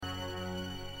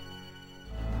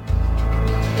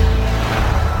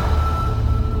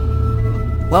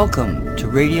Welcome to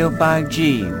Radio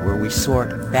 5G, where we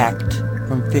sort fact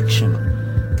from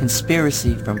fiction,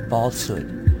 conspiracy from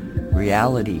falsehood,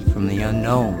 reality from the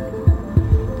unknown.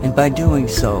 And by doing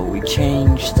so, we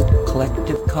change the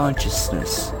collective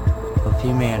consciousness of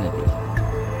humanity.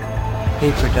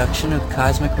 A production of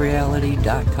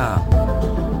CosmicReality.com.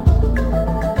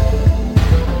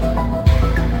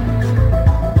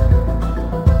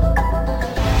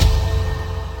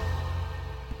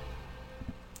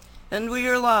 And we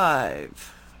are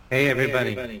live. Hey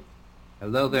everybody.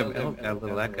 Hello there. Oh, got a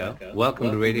little echo.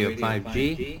 Welcome to Radio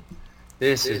 5G.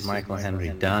 This is Michael Henry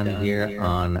Dunn here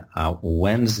on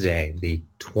Wednesday, the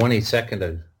 22nd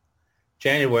of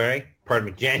January.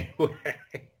 January.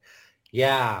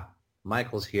 Yeah,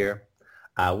 Michael's here.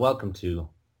 Welcome to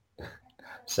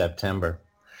September.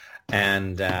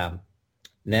 And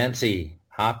Nancy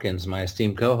Hopkins, my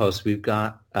esteemed co-host, we've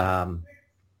got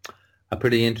a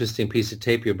pretty interesting piece of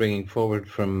tape you're bringing forward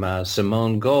from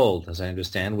Simone Gold, as I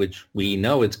understand, which we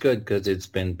know it's good because it's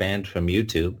been banned from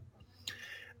YouTube,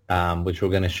 which we're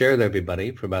going to share with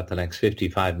everybody for about the next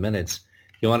 55 minutes.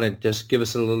 You want to just give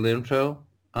us a little intro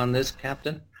on this,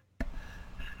 Captain?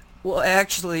 Well,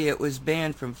 actually, it was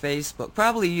banned from Facebook,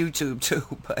 probably YouTube too,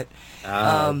 but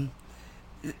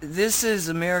this is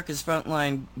America's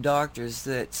Frontline Doctors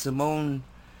that Simone,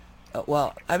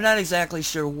 well, I'm not exactly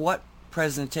sure what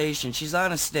presentation. She's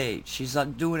on a stage. She's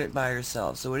not doing it by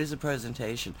herself, so it is a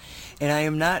presentation. And I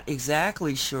am not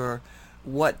exactly sure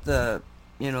what the,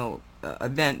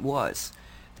 event was.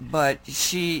 But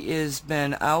she has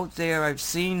been out there. I've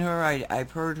seen her.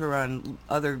 I've heard her on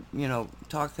other,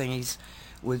 talk thingies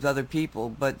with other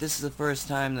people. But this is the first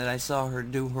time that I saw her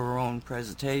do her own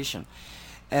presentation.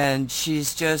 And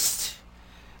she's just,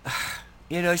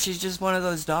 she's just one of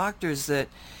those doctors that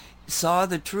saw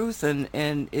the truth and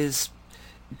is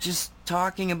just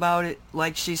talking about it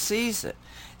like she sees it.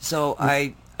 So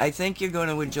I think you're going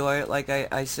to enjoy it. Like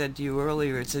I said to you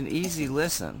earlier, it's an easy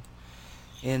listen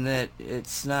in that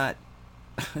it's not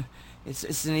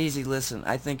it's an easy listen.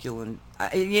 I think you'll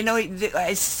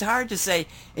it's hard to say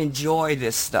enjoy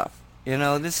this stuff.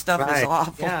 This stuff is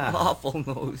awful, awful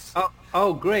news.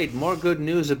 Oh, great. More good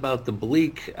news about the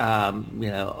bleak,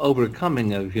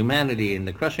 overcoming of humanity and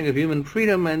the crushing of human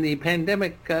freedom and the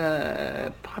pandemic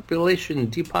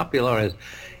population depopularized.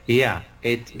 Yeah,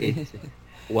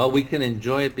 well, we can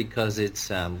enjoy it because it's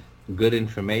good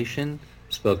information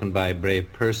spoken by a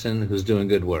brave person who's doing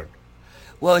good work.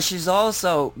 Well, she's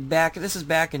also back. This is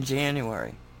back in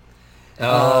January.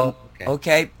 Oh,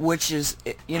 okay, which is,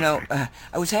 I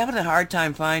was having a hard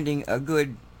time finding a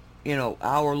good,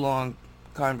 hour-long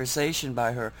conversation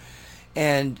by her.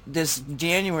 And this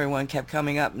January one kept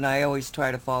coming up, and I always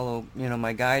try to follow,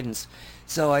 my guidance.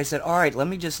 So I said, all right, let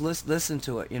me just listen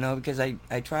to it, because I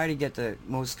try to get the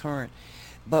most current.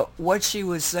 But what she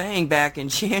was saying back in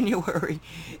January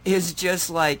is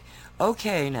just like,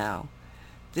 okay, now,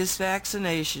 this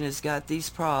vaccination has got these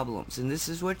problems, and this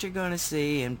is what you're going to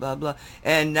see, and blah, blah.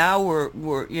 And now we're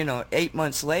 8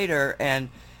 months later, and,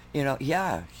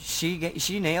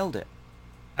 she nailed it.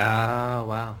 Oh,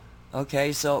 wow.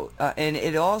 Okay, so, and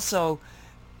it also,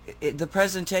 the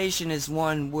presentation is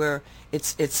one where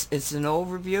it's an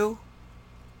overview,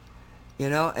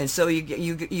 and so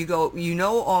you go,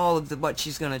 all of what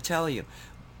she's going to tell you,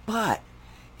 but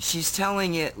she's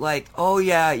telling it like, oh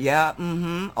yeah,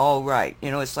 all right.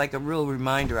 It's like a real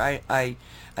reminder. I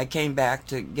came back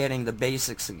to getting the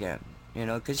basics again,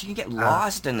 because you can get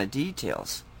lost in the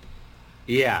details.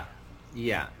 Yeah.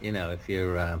 If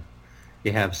you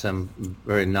have some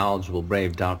very knowledgeable,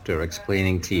 brave doctor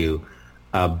explaining to you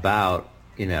about,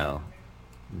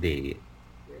 the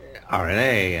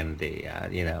RNA and the,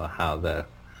 how the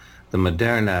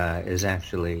Moderna is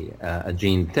actually a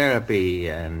gene therapy,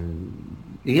 and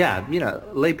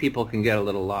lay people can get a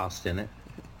little lost in it.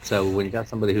 So when you got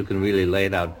somebody who can really lay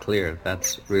it out clear,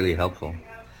 that's really helpful.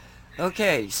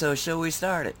 Okay, so shall we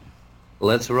start it?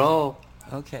 Let's roll.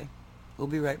 Okay, we'll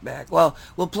be right back. Well,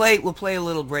 we'll play a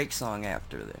little break song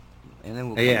after that, and then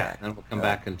we'll come back. And we'll come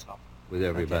back and talk with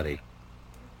everybody. Okay.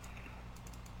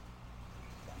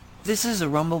 This is a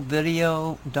Rumble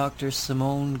video, Dr.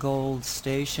 Simone Gold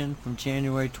station from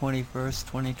January 21st,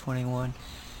 2021.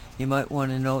 You might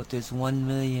want to note there's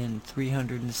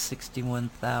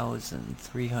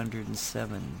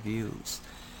 1,361,307 views.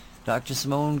 Dr.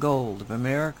 Simone Gold of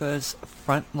America's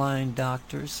Frontline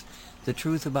Doctors, the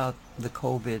truth about the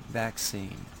COVID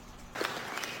vaccine.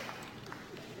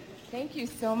 Thank you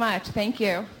so much. Thank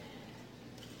you.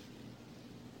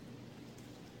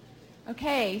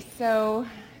 Okay, so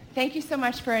thank you so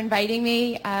much for inviting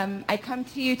me. I come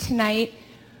to you tonight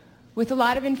with a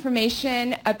lot of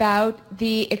information about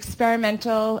the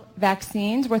experimental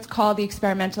vaccines, what's called the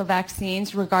experimental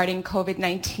vaccines regarding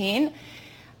COVID-19.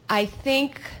 I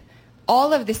think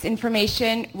all of this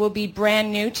information will be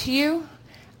brand new to you.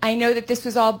 I know that this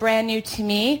was all brand new to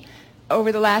me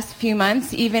over the last few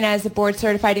months. Even as a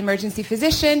board-certified emergency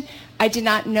physician, I did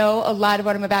not know a lot of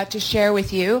what I'm about to share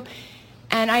with you.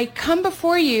 And I come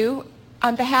before you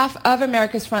on behalf of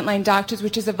America's Frontline Doctors,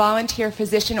 which is a volunteer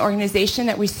physician organization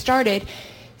that we started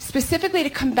specifically to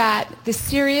combat the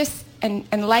serious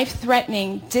and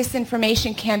life-threatening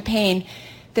disinformation campaign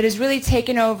that has really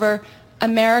taken over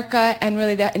America and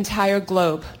really the entire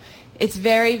globe. It's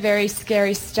very, very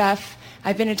scary stuff.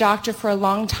 I've been a doctor for a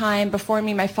long time. Before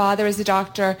me, my father is a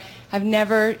doctor. I've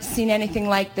never seen anything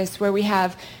like this, where we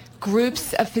have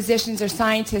groups of physicians or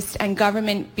scientists and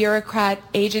government bureaucrat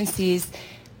agencies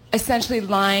essentially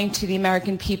lying to the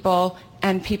American people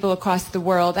and people across the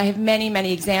world. I have many,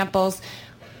 many examples.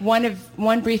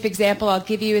 One brief example I'll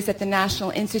give you is that the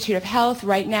National Institute of Health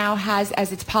right now has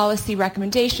as its policy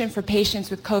recommendation for patients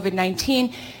with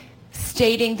COVID-19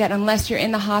 stating that unless you're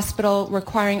in the hospital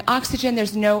requiring oxygen,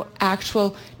 there's no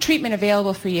actual treatment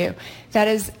available for you. That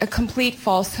is a complete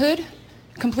falsehood,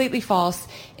 completely false.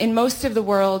 In most of the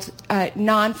world,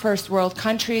 non-first world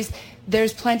countries,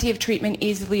 there's plenty of treatment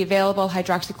easily available,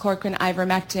 hydroxychloroquine,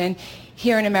 ivermectin.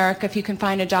 Here in America, if you can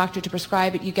find a doctor to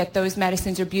prescribe it, you get those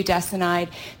medicines, or budesonide.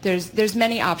 There's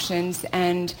many options,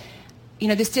 and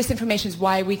this disinformation is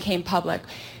why we came public.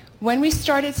 When we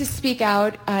started to speak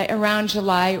out around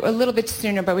July, a little bit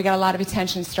sooner, but we got a lot of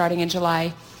attention starting in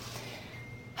July,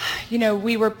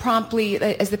 we were promptly,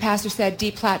 as the pastor said,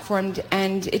 deplatformed,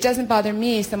 and it doesn't bother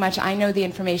me so much. I know the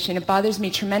information. It bothers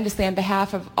me tremendously on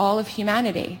behalf of all of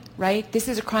humanity, right? This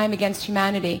is a crime against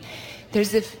humanity.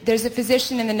 There's a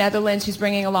physician in the Netherlands who's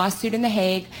bringing a lawsuit in The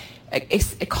Hague,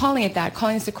 calling it that,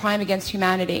 calling this a crime against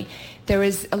humanity. There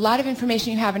was a lot of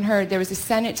information you haven't heard. There was a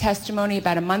Senate testimony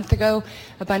about a month ago.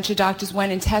 A bunch of doctors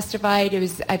went and testified.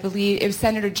 I believe it was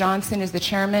Senator Johnson as the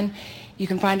chairman. You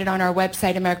can find it on our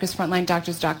website,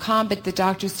 americasfrontlinedoctors.com. But the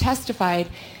doctors testified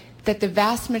that the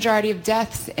vast majority of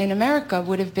deaths in America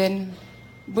would have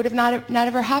not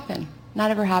ever happened. Not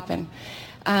ever happened.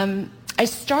 I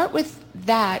start with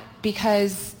that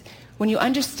because when you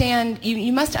understand,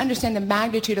 you must understand the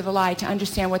magnitude of the lie to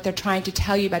understand what they're trying to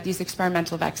tell you about these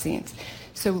experimental vaccines.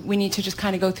 So we need to just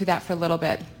kind of go through that for a little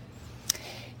bit.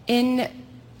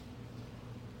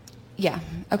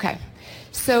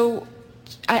 So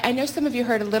I know some of you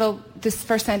heard this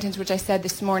first sentence, which I said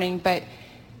this morning, but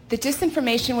the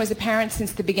disinformation was apparent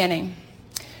since the beginning,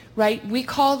 right? We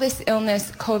call this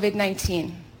illness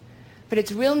COVID-19, but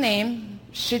its real name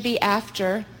should be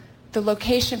after the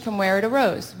location from where it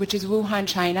arose, which is Wuhan,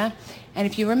 China. And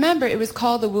if you remember, it was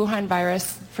called the Wuhan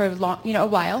virus for a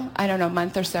while, I don't know, a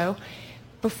month or so,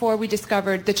 before we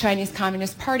discovered the Chinese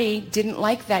Communist Party didn't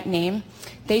like that name.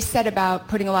 They set about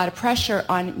putting a lot of pressure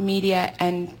on media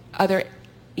and other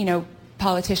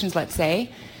politicians, let's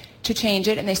say, to change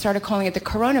it, and they started calling it the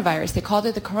coronavirus. They called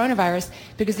it the coronavirus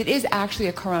because it is actually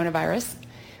a coronavirus,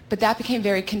 but that became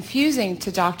very confusing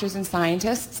to doctors and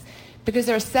scientists because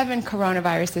there are 7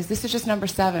 coronaviruses. This is just number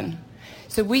 7.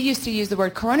 So we used to use the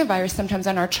word coronavirus sometimes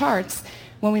on our charts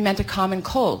when we meant a common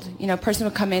cold. A person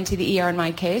would come into the ER in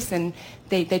my case, and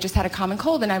they just had a common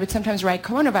cold, and I would sometimes write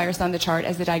coronavirus on the chart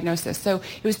as the diagnosis. So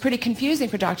it was pretty confusing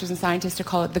for doctors and scientists to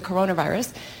call it the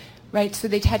coronavirus. Right, so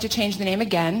they had to change the name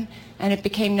again, and it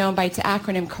became known by its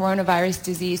acronym, Coronavirus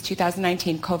Disease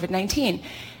 2019, COVID-19.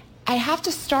 I have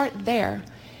to start there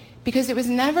because it was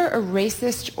never a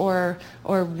racist or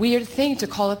weird thing to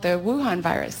call it the Wuhan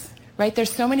virus, right?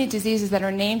 There's so many diseases that are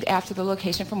named after the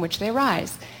location from which they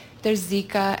arise. There's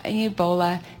Zika and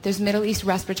Ebola, there's Middle East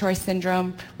Respiratory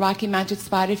Syndrome, Rocky Mountain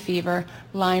Spotted Fever,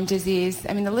 Lyme disease.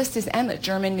 I mean, the list is endless.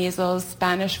 German measles,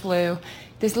 Spanish flu.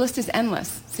 This list is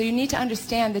endless. So you need to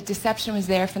understand that deception was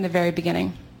there from the very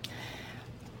beginning.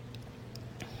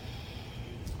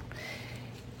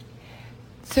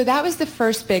 So that was the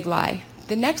first big lie.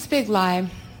 The next big lie,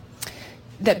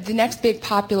 the next big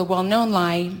popular, well-known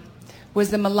lie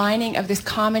was the maligning of this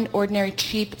common, ordinary,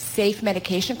 cheap, safe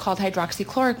medication called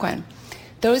hydroxychloroquine.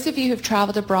 Those of you who've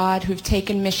traveled abroad, who've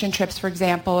taken mission trips, for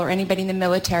example, or anybody in the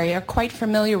military are quite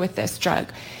familiar with this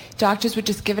drug. Doctors would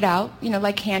just give it out,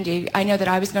 like candy. I know that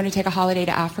I was going to take a holiday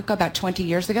to Africa about 20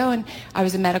 years ago, and I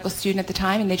was a medical student at the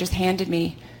time, and they just handed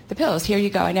me the pills. Here you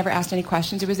go. I never asked any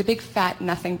questions. It was a big, fat,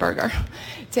 nothing burger,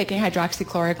 taking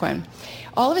hydroxychloroquine.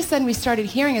 All of a sudden, we started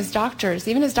hearing as doctors,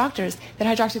 even as doctors, that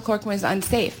hydroxychloroquine was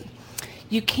unsafe.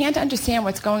 you can't understand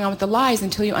what's going on with the lies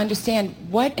until you understand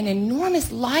what an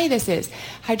enormous lie this is.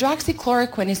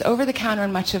 Hydroxychloroquine is over the counter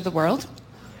in much of the world.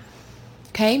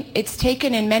 Okay? It's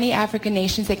taken in many African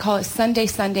nations. They call it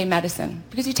Sunday medicine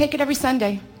because you take it every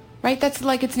Sunday. Right? That's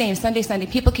like its name, Sunday.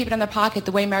 People keep it in their pocket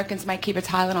the way Americans might keep a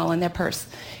Tylenol in their purse.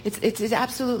 It's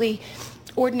absolutely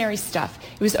ordinary stuff.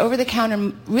 It was over the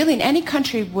counter really in any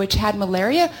country which had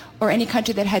malaria or any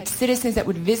country that had citizens that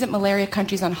would visit malaria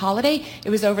countries on holiday. It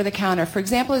was over the counter. For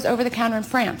example, it was over the counter in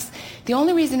France. The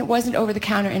only reason it wasn't over the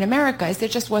counter in America is there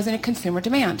just wasn't a consumer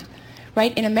demand.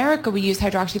 Right? In America, we use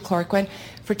hydroxychloroquine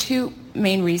for two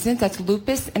main reasons. That's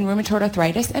lupus and rheumatoid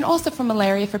arthritis, and also for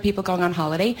malaria for people going on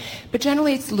holiday. But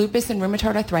generally, it's lupus and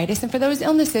rheumatoid arthritis. And for those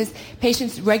illnesses,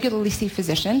 patients regularly see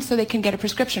physicians so they can get a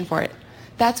prescription for it.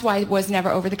 That's why it was never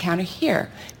over the counter here.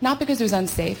 Not because it was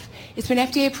unsafe. It's been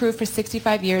FDA approved for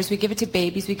 65 years. We give it to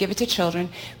babies. We give it to children.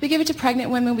 We give it to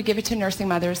pregnant women. We give it to nursing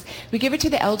mothers. We give it to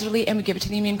the elderly, and we give it to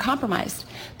the immune compromised.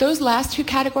 Those last two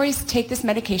categories take this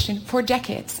medication for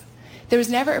decades. There was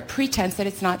never a pretense that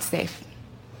it's not safe.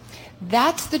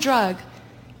 That's the drug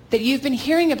that you've been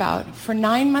hearing about for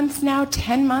 9 months now,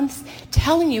 10 months,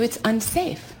 telling you it's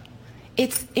unsafe.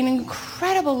 It's an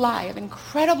incredible lie of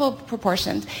incredible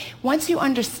proportions. Once you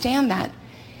understand that,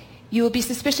 you will be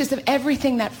suspicious of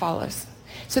everything that follows.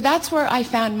 So that's where I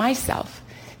found myself.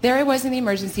 There I was in the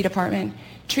emergency department,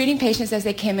 treating patients as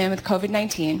they came in with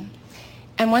COVID-19.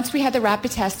 And once we had the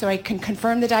rapid test so I can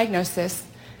confirm the diagnosis,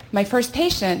 my first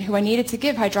patient, who I needed to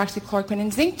give hydroxychloroquine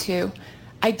and zinc to,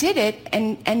 I did it,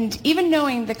 and even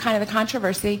knowing the kind of the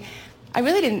controversy, I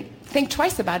really didn't think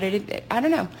twice about it. I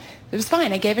don't know. It was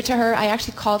fine. I gave it to her. I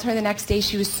actually called her the next day.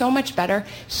 She was so much better.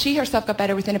 She herself got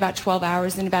better within about 12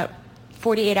 hours. In about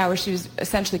 48 hours, she was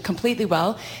essentially completely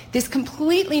well. This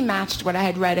completely matched what I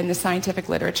had read in the scientific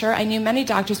literature. I knew many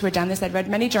doctors who had done this. I'd read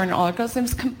many journal articles.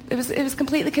 It was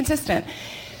completely consistent.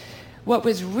 What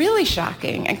was really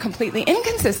shocking and completely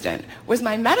inconsistent was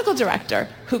my medical director,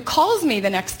 who calls me the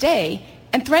next day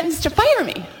and threatens to fire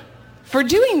me for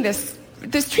doing this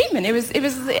treatment.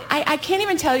 I can't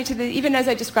even tell you even as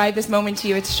I describe this moment to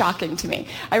you, it's shocking to me.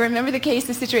 I remember the case,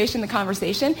 the situation, the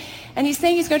conversation, and he's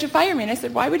saying he's going to fire me. And I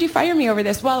said, why would you fire me over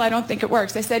this? Well, I don't think it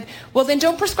works. I said, well, then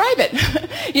don't prescribe it.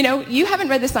 You haven't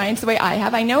read the science the way I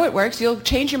have. I know it works. You'll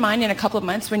change your mind in a couple of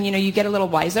months when, you get a little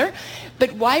wiser.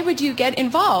 But why would you get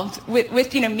involved with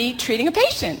me treating a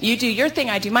patient? You do your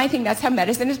thing, I do my thing. That's how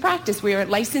medicine is practiced. We are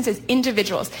licensed as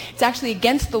individuals. It's actually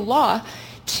against the law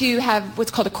to have what's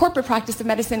called a corporate practice of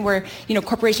medicine where,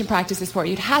 corporation practices for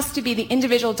you. It has to be the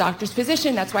individual doctor's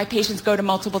physician. That's why patients go to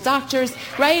multiple doctors,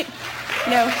 right?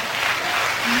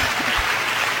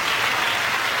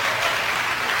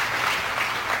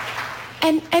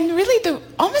 And really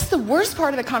almost the worst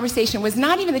part of the conversation was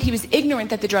not even that he was ignorant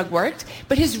that the drug worked,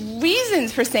 but his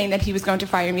reasons for saying that he was going to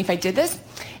fire me if I did this.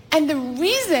 And the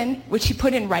reason, which he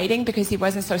put in writing because he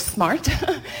wasn't so smart,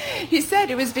 he said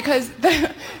it was because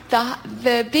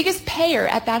the biggest payer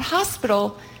at that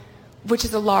hospital, which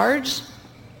is a large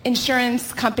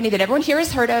insurance company that everyone here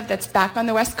has heard of, that's back on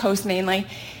the West Coast mainly,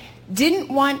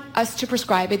 didn't want us to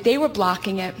prescribe it. They were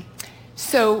blocking it.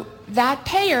 So that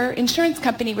payer, insurance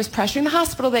company, was pressuring the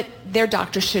hospital that their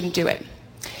doctor shouldn't do it.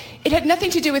 It had nothing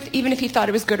to do with even if he thought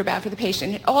it was good or bad for the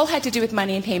patient. It all had to do with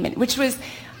money and payment, which was,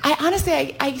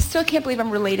 I still can't believe I'm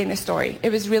relating this story.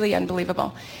 It was really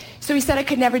unbelievable. So he said I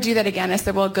could never do that again. I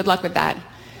said, well, good luck with that.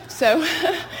 So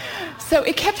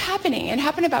it kept happening. It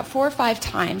happened about 4 or 5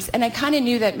 times, and I kind of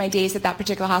knew that my days at that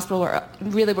particular hospital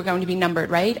were going to be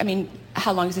numbered, right? I mean,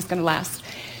 how long is this going to last?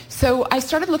 So I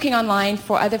started looking online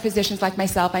for other physicians like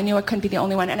myself. I knew I couldn't be the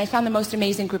only one, and I found the most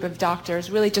amazing group of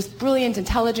doctors, really just brilliant,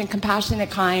 intelligent,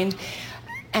 compassionate, kind.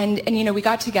 And we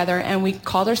got together and we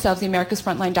called ourselves the America's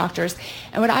Frontline Doctors.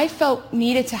 And what I felt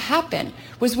needed to happen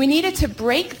was we needed to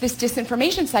break this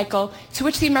disinformation cycle to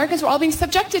which the Americans were all being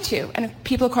subjected to, and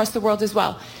people across the world as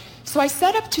well. So I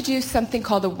set up to do something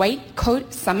called the White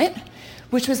Coat Summit,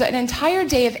 which was an entire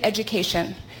day of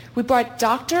education. We brought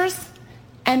doctors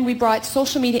and we brought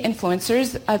social media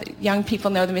influencers. Young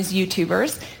people know them as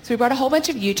YouTubers. So we brought a whole bunch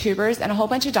of YouTubers and a whole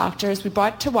bunch of doctors. We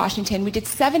brought to Washington. We did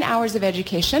 7 hours of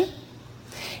education.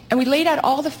 And we laid out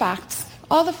all the facts,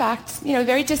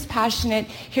 very dispassionate.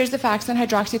 Here's the facts on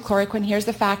hydroxychloroquine. Here's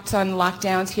the facts on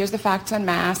lockdowns. Here's the facts on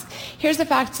masks. Here's the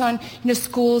facts on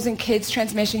schools and kids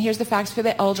transmission. Here's the facts for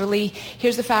the elderly.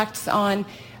 Here's the facts on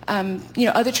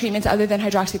other treatments other than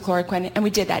hydroxychloroquine. And we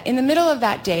did that. In the middle of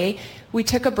that day, we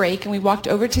took a break and we walked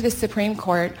over to the Supreme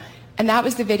Court. And that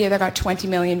was the video that got 20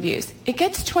 million views. It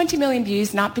gets 20 million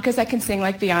views not because I can sing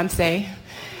like Beyonce,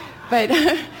 but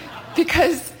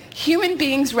because human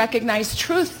beings recognize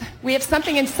truth. We have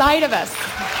something inside of us,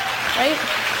 right?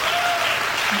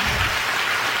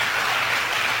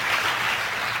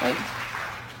 Right?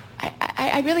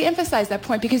 I really emphasize that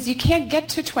point because you can't get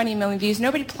to 20 million views.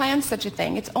 Nobody plans such a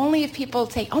thing. It's only if people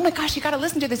say, oh my gosh, you got to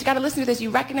listen to this, you got to listen to this,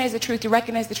 you recognize the truth, you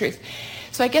recognize the truth.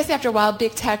 So I guess after a while,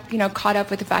 big tech, caught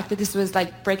up with the fact that this was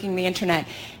like breaking the internet.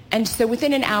 And so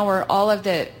within an hour, all of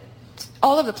the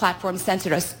platforms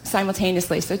censored us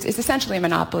simultaneously. So it's essentially a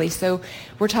monopoly. So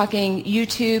we're talking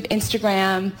YouTube,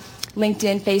 Instagram,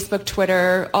 LinkedIn, Facebook,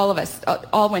 Twitter, all of us,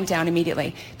 all went down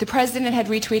immediately. The president had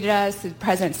retweeted us, the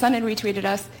president's son had retweeted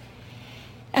us.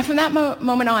 And from that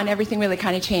moment on, everything really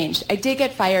kind of changed. I did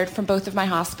get fired from both of my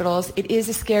hospitals. It is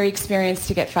a scary experience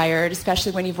to get fired,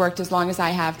 especially when you've worked as long as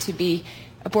I have to be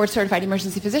a board-certified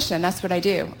emergency physician. That's what I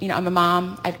do. I'm a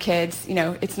mom, I have kids.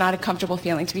 It's not a comfortable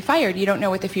feeling to be fired. You don't know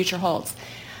what the future holds.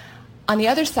 On the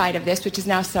other side of this, which is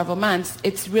now several months,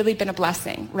 it's really been a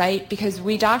blessing, right? Because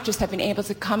we doctors have been able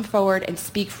to come forward and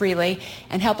speak freely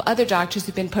and help other doctors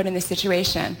who've been put in this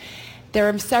situation. There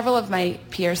are several of my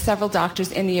peers, several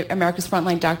doctors in the America's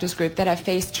Frontline Doctors group that have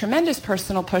faced tremendous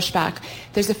personal pushback.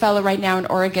 There's a fellow right now in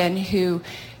Oregon who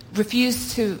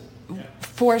refused to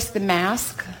force the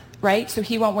mask, right? So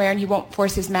he won't wear it and he won't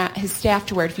force his staff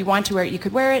to wear it. If you want to wear it, you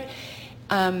could wear it.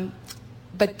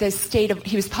 But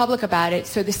he was public about it,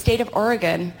 so the state of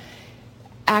Oregon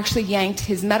actually yanked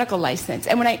his medical license.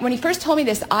 And when he first told me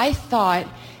this, I thought,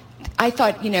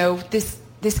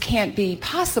 this can't be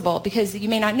possible because you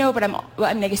may not know, but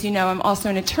I guess I'm also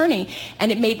an attorney,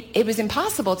 and it was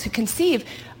impossible to conceive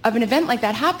of an event like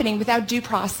that happening without due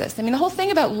process. I mean, the whole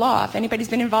thing about law, if anybody's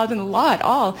been involved in the law at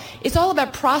all, it's all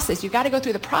about process. You've got to go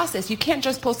through the process. You can't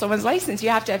just pull someone's license. You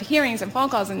have to have hearings and phone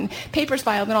calls and papers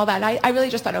filed and all that. I really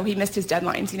just thought, he missed his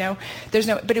deadlines,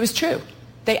 but it was true.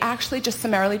 They actually just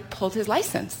summarily pulled his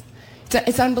license.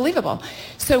 It's unbelievable.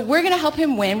 So we're going to help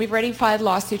him win. We've already filed a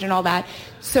lawsuit and all that.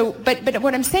 So, but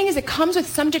what I'm saying is it comes with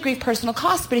some degree of personal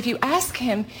cost. But if you ask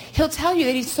him, he'll tell you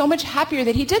that he's so much happier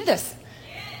that he did this.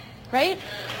 Right?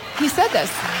 He said this.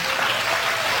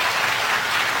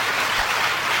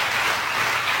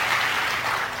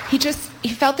 He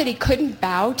felt that he couldn't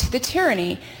bow to the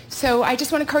tyranny. So I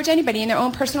just want to encourage anybody in their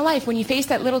own personal life, when you face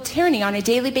that little tyranny on a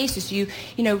daily basis,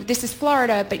 this is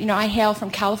Florida, but I hail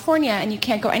from California, and you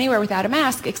can't go anywhere without a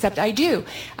mask, except I do.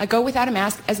 I go without a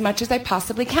mask as much as I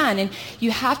possibly can. And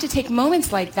you have to take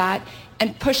moments like that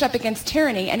and push up against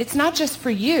tyranny. And it's not just for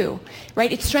you,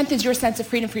 right? It strengthens your sense of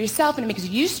freedom for yourself, and it makes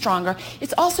you stronger.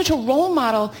 It's also to role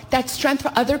model that strength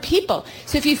for other people.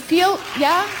 So if you feel,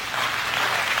 yeah?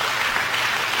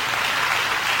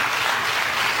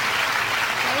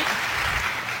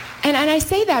 And I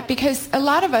say that because a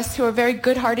lot of us who are very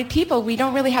good-hearted people, we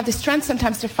don't really have the strength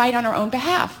sometimes to fight on our own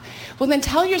behalf. Well, then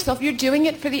tell yourself you're doing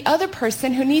it for the other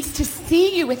person who needs to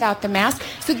see you without the mask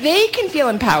so they can feel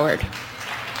empowered.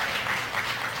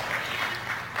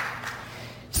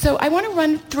 So I want to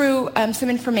run through some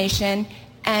information,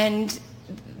 and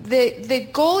the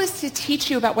goal is to teach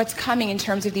you about what's coming in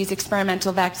terms of these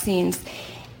experimental vaccines.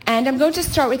 And I'm going to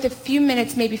start with a few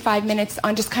minutes, maybe 5 minutes,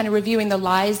 on just kind of reviewing the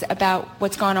lies about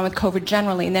what's going on with COVID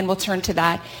generally, and then we'll turn to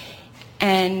that.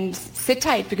 And sit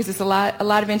tight, because it's a lot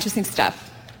of interesting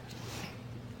stuff.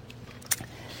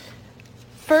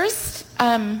 First,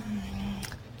 when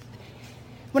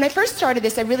I first started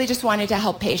this, I really just wanted to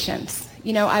help patients.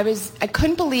 I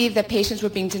couldn't believe that patients were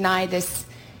being denied this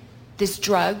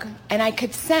drug, and I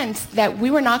could sense that we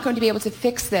were not going to be able to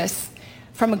fix this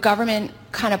from a government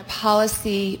kind of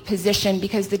policy position,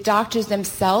 because the doctors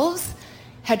themselves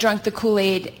had drunk the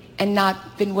Kool-Aid and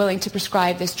not been willing to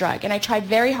prescribe this drug. And I tried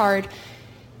very hard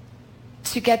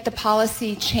to get the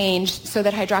policy changed so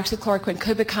that hydroxychloroquine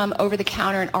could become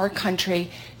over-the-counter in our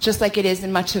country, just like it is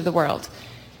in much of the world.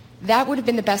 That would have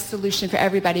been the best solution for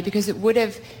everybody, because it would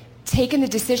have taken the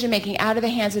decision-making out of the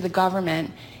hands of the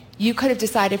government. You could have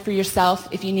decided for yourself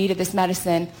if you needed this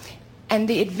medicine. And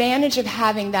the advantage of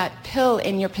having that pill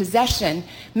in your possession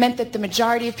meant that the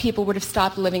majority of people would have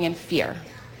stopped living in fear.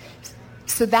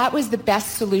 So that was the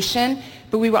best solution,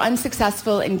 but we were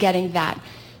unsuccessful in getting that.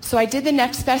 So I did the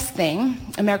next best thing,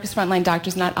 America's Frontline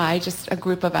Doctors, not I, just a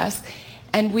group of us,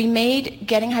 and we made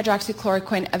getting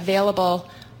hydroxychloroquine available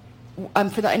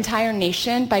for the entire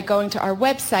nation by going to our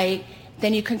website.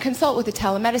 Then you can consult with a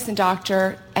telemedicine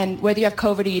doctor, and whether you have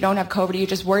COVID or you don't have COVID, or you're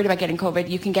just worried about getting COVID,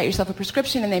 you can get yourself a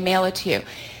prescription and they mail it to you.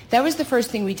 That was the first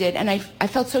thing we did, and I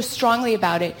felt so strongly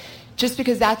about it, just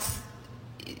because that's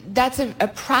a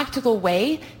practical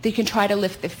way that you can try to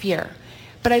lift the fear.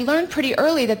 But I learned pretty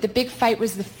early that the big fight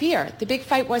was the fear. The big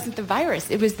fight wasn't the virus,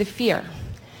 it was the fear.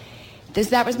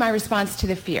 That was my response to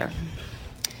the fear.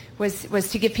 was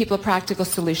to give people a practical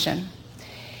solution.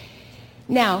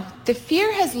 Now, the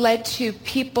fear has led to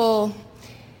people,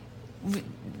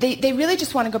 they really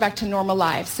just want to go back to normal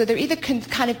lives. So they're either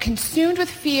kind of consumed with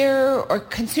fear or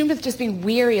consumed with just being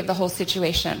weary of the whole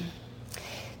situation.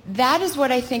 That is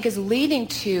what I think is leading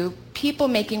to people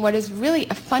making what is really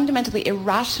a fundamentally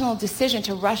irrational decision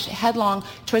to rush headlong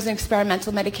towards an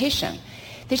experimental medication.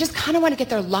 They just kind of want to get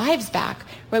their lives back,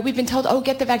 right? We've been told, oh,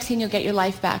 get the vaccine, you'll get your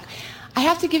life back. I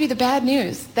have to give you the bad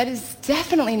news. That is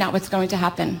definitely not what's going to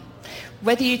happen.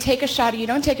 Whether you take a shot or you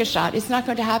don't take a shot, it's not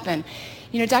going to happen.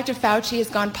 You know, Dr. Fauci has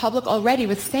gone public already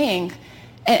with saying,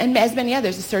 and as many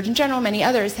others, the Surgeon General, many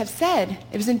others have said,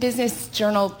 it was in Business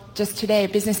Journal just today,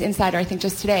 Business Insider, I think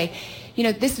just today, you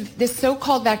know, this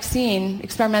so-called vaccine,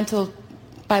 experimental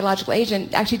biological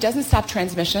agent, actually doesn't stop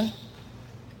transmission.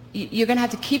 You're going to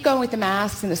have to keep going with the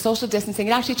masks and the social distancing.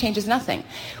 It actually changes nothing.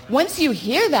 Once you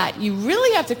hear that, you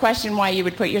really have to question why you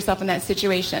would put yourself in that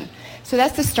situation. So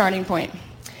that's the starting point.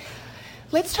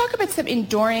 Let's talk about some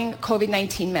enduring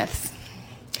COVID-19 myths.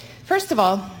 First of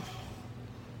all,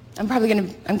 I'm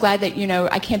glad that, you know,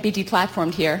 I can't be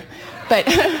deplatformed here, but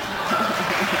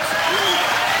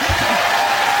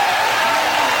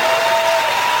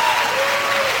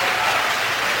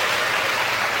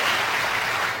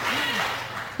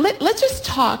let's just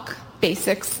talk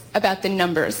basics about the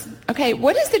numbers. Okay,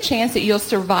 what is the chance that you'll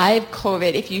survive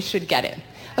COVID if you should get it?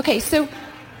 Okay, so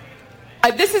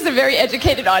this is a very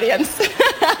educated audience.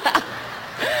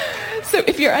 So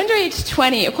if you're under age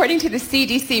 20, according to the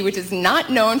CDC, which is not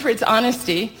known for its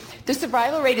honesty, the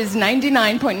survival rate is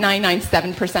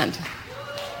 99.997%.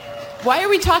 Why are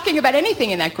we talking about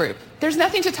anything in that group? There's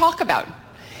nothing to talk about.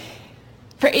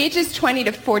 For ages 20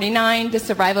 to 49, the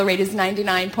survival rate is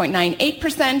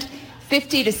 99.98%.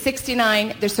 50 to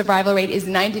 69, their survival rate is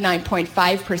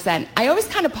 99.5%. I always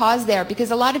kind of pause there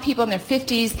because a lot of people in their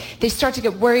 50s, they start to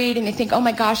get worried and they think, oh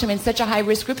my gosh, I'm in such a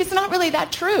high-risk group. It's not really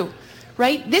that true,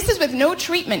 right? This is with no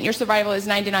treatment. Your survival is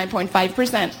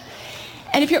 99.5%.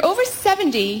 And if you're over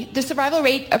 70, the survival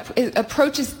rate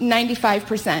approaches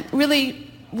 95%, really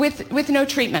with no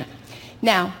treatment.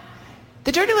 Now,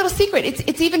 the dirty little secret,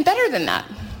 it's even better than that,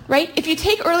 right? If you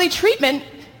take early treatment,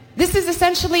 this is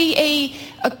essentially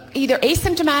either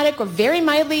asymptomatic or very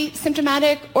mildly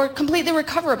symptomatic or completely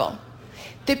recoverable.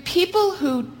 The people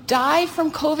who die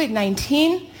from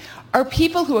COVID-19 are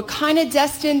people who are kind of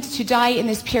destined to die in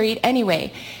this period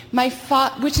anyway.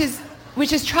 Which is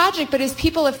tragic, but as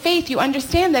people of faith, you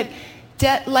understand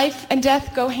that life and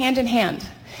death go hand in hand.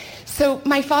 So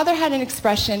my father had an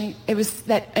expression, it was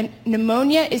that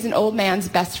pneumonia is an old man's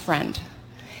best friend.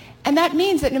 And that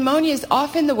means that pneumonia is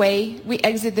often the way we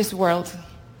exit this world.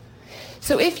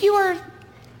 So if you are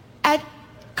at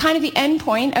kind of the end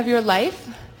point of your life,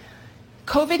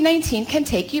 COVID-19 can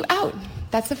take you out.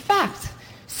 That's a fact.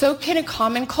 So can a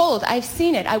common cold. I've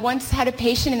seen it. I once had a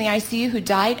patient in the ICU who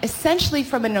died essentially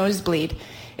from a nosebleed.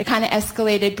 It kind of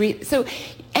escalated. So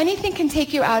anything can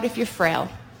take you out if you're frail.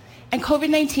 And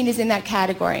COVID-19 is in that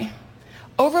category.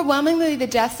 Overwhelmingly, the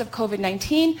deaths of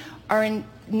COVID-19 are in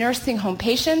nursing home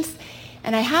patients.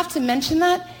 And I have to mention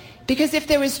that because if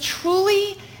there was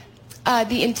truly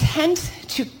the intent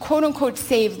to quote-unquote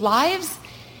save lives,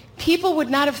 people would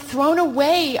not have thrown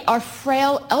away our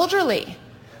frail elderly.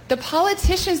 The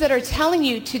politicians that are telling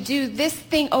you to do this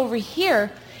thing over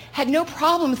here had no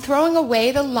problem throwing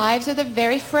away the lives of the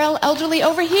very frail elderly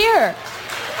over here.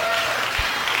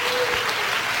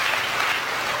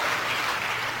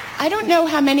 I don't know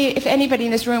if anybody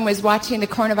in this room was watching the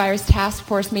coronavirus task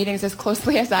force meetings as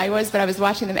closely as I was, but I was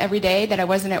watching them every day that I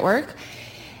wasn't at work.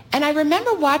 And I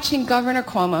remember watching Governor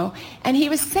Cuomo, and he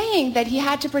was saying that he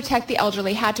had to protect the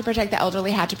elderly, had to protect the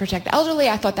elderly, had to protect the elderly.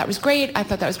 I thought that was great.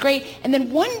 And then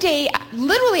one day,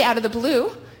 literally out of the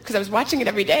blue, because I was watching it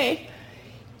every day,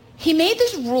 he made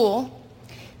this rule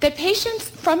that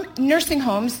patients from nursing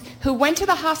homes who went to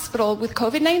the hospital with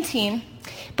COVID-19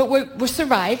 but were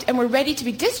survived and were ready to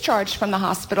be discharged from the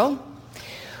hospital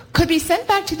could be sent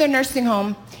back to their nursing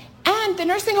home, and the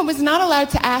nursing home was not allowed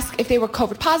to ask if they were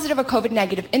COVID positive or COVID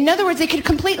negative. In other words, they could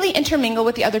completely intermingle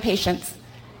with the other patients.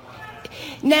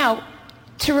 Now,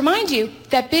 to remind you,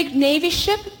 that big Navy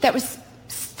ship that was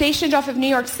stationed off of New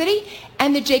York City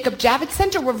and the Jacob Javits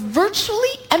Center were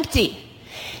virtually empty.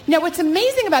 Now, what's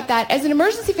amazing about that, as an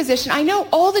emergency physician, I know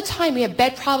all the time we have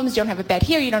bed problems. You don't have a bed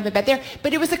here, you don't have a bed there.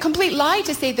 But it was a complete lie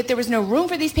to say that there was no room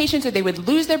for these patients or they would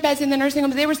lose their beds in the nursing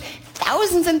homes. There was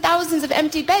thousands and thousands of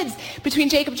empty beds between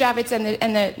Jacob Javits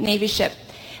and the Navy ship.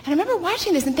 And I remember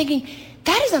watching this and thinking,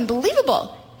 that is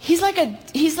unbelievable. He's like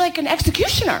an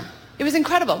executioner. It was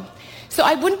incredible. So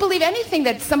I wouldn't believe anything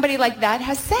that somebody like that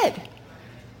has said.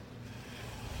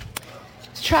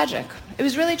 tragic. It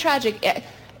was really tragic.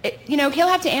 You know,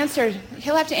 he'll have to answer.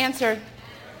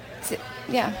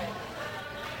 Yeah.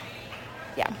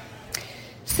 Yeah.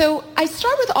 So I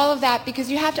start with all of that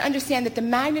because you have to understand that the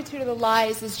magnitude of the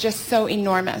lies is just so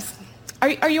enormous.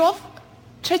 Are you all,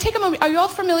 should I take a moment? Are you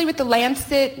all familiar with the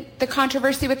Lancet, the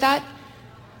controversy with that?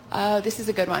 This is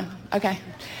a good one. Okay.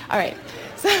 All right.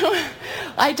 So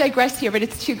I digress here, but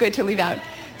it's too good to leave out.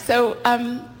 So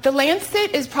the Lancet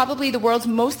is probably the world's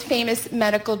most famous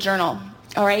medical journal.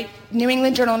 All right. New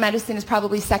England Journal of Medicine is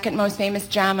probably second most famous,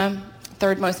 JAMA,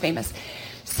 third most famous.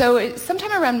 So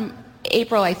sometime around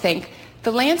April, I think,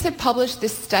 the Lancet published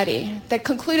this study that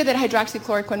concluded that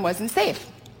hydroxychloroquine wasn't safe.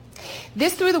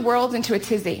 This threw the world into a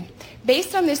tizzy.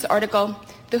 Based on this article,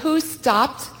 the WHO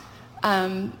stopped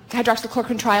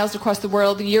hydroxychloroquine trials across the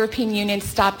world. The European Union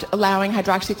stopped allowing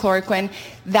hydroxychloroquine.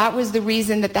 That was the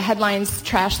reason that the headlines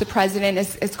trashed the president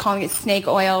as calling it snake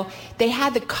oil. They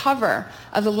had the cover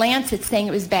of the Lancet saying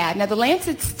it was bad. Now, the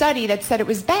Lancet study that said it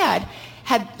was bad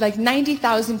had like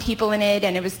 90,000 people in it,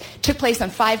 and it took place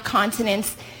on 5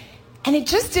 continents, and it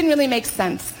just didn't really make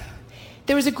sense.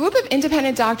 There was a group of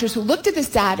independent doctors who looked at this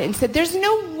data and said, there's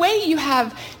no way you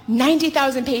have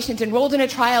 90,000 patients enrolled in a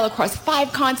trial across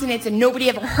 5 continents and nobody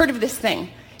ever heard of this thing.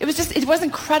 It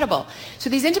wasn't credible. So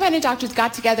these independent doctors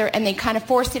got together and they kind of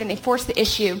forced it, and they forced the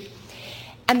issue.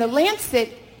 And the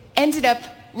Lancet ended up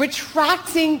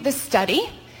retracting the study,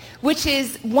 which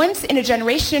is once in a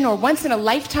generation or once in a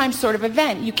lifetime sort of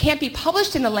event. You can't be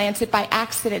published in the Lancet by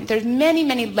accident. There's many,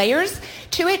 many layers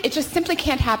to it. It just simply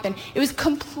can't happen. It was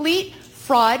complete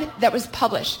fraud that was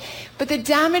published. But the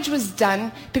damage was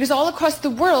done because all across the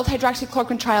world,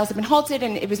 hydroxychloroquine trials have been halted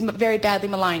and it was very badly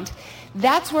maligned.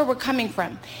 That's where we're coming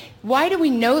from. Why do we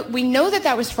know? We know that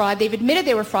that was fraud. They've admitted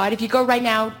they were fraud. If you go right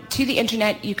now to the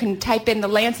internet, you can type in the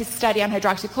Lancet study on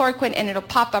hydroxychloroquine and it'll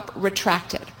pop up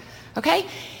retracted. Okay?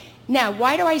 Now,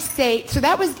 why do I say, so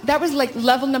that was like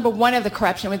level number 1 of the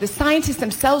corruption, where the scientists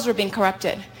themselves were being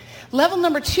corrupted. Level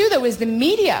number 2, though, is the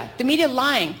media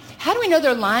lying. How do we know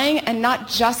they're lying and not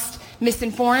just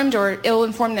misinformed or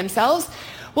ill-informed themselves?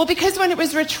 Well, because when it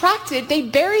was retracted, they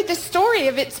buried the story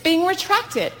of it being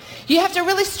retracted. You have to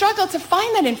really struggle to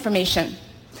find that information.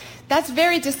 That's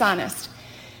very dishonest.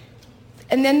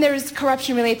 And then there's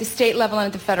corruption really at the state level and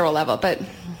at the federal level, but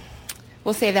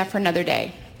we'll save that for another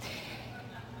day.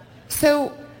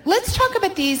 So let's talk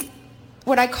about these,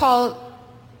 what I call,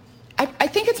 I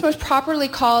think it's most properly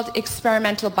called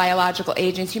experimental biological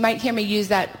agents. You might hear me use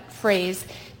that phrase.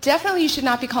 Definitely you should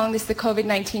not be calling this the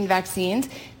COVID-19 vaccines.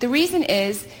 The reason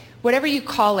is, whatever you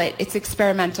call it, it's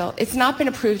experimental. It's not been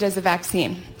approved as a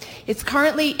vaccine. It's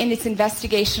currently in its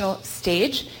investigational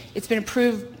stage. It's been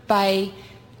approved by,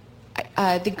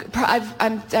 I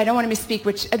don't want to misspeak,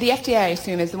 the FDA, I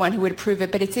assume, is the one who would approve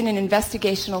it, but it's in an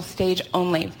investigational stage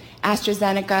only.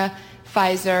 AstraZeneca,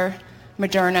 Pfizer,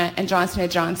 Moderna, and Johnson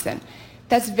 & Johnson.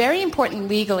 That's very important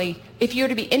legally. If you were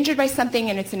to be injured by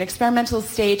something and it's an experimental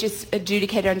stage, it's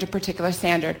adjudicated under a particular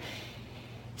standard.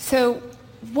 So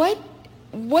what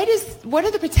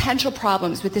are the potential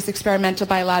problems with this experimental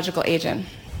biological agent?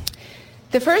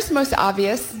 The first, most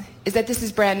obvious, is that this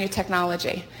is brand new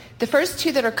technology. The first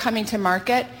 2 that are coming to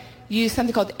market use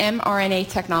something called mRNA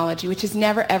technology, which has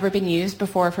never, ever been used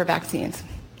before for vaccines.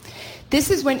 This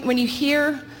is when you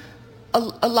hear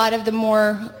a lot of the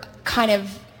more kind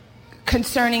of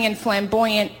concerning and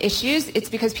flamboyant issues, it's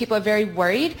because people are very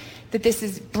worried that this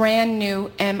is brand new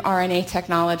mRNA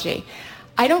technology.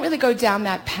 I don't really go down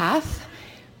that path,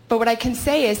 but what I can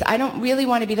say is I don't really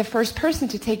want to be the first person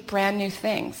to take brand new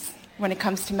things when it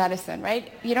comes to medicine,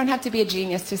 right? You don't have to be a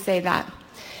genius to say that.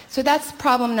 So that's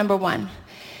problem number 1.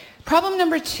 Problem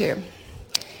number 2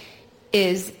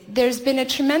 is there's been a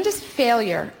tremendous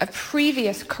failure of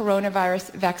previous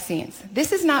coronavirus vaccines.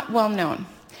 This is not well known,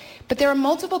 but there are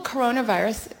multiple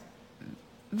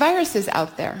viruses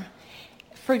out there.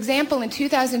 For example, in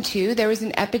 2002, there was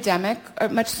an epidemic, a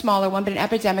much smaller one, but an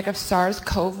epidemic of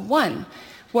SARS-CoV-1.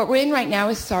 What we're in right now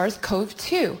is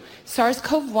SARS-CoV-2.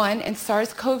 SARS-CoV-1 and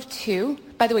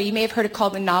SARS-CoV-2, by the way, you may have heard it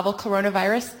called the novel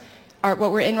coronavirus, are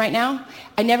what we're in right now.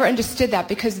 I never understood that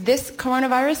because this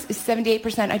coronavirus is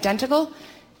 78% identical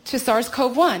to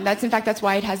SARS-CoV-1. That's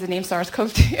why it has the name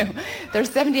SARS-CoV-2. They're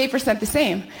 78% the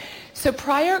same. So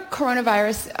prior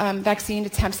coronavirus vaccine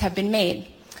attempts have been made.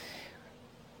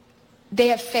 They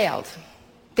have failed.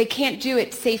 They can't do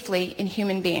it safely in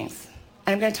human beings.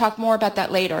 And I'm going to talk more about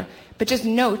that later. But just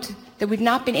note that we've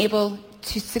not been able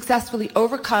to successfully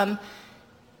overcome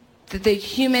the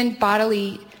human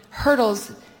bodily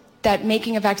hurdles that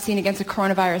making a vaccine against a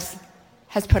coronavirus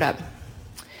has put up.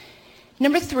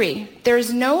 Number 3, there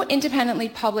is no independently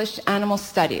published animal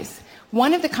studies.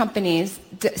 One of the companies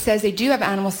says they do have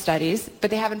animal studies,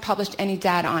 but they haven't published any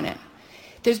data on it.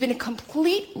 There's been a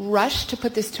complete rush to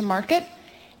put this to market,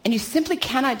 and you simply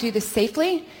cannot do this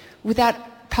safely without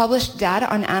published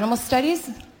data on animal studies,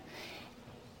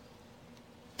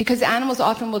 because animals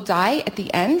often will die at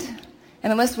the end,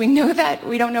 and unless we know that,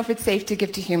 we don't know if it's safe to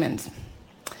give to humans.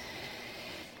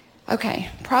 Okay,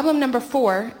 problem number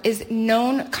 4 is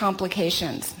known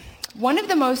complications. One of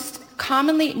the most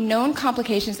commonly known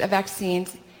complications of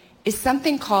vaccines is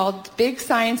something called, big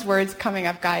science words coming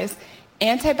up, guys,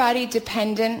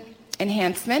 antibody-dependent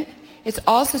enhancement. It's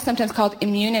also sometimes called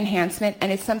immune enhancement,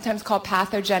 and it's sometimes called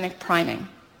pathogenic priming.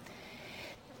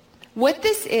 What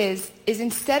this is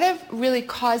instead of really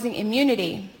causing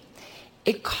immunity,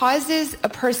 it causes a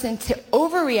person to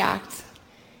overreact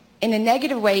in a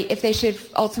negative way if they should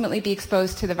ultimately be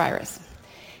exposed to the virus.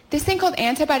 This thing called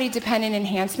antibody-dependent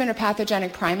enhancement or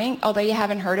pathogenic priming, although you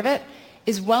haven't heard of it,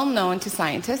 is well known to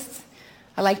scientists.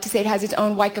 I like to say it has its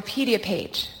own Wikipedia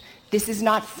page. This is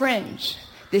not fringe.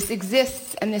 This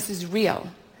exists, and this is real.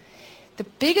 The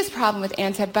biggest problem with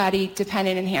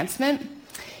antibody-dependent enhancement,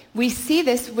 we see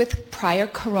this with prior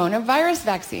coronavirus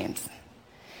vaccines.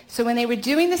 So when they were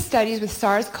doing the studies with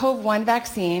SARS-CoV-1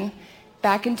 vaccine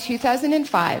back in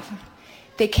 2005,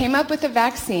 they came up with a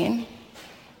vaccine,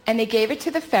 and they gave it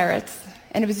to the ferrets,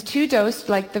 and it was 2-dose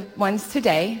like the ones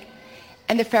today,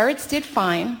 and the ferrets did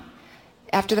fine.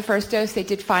 After the first dose, they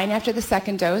did fine after the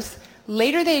second dose.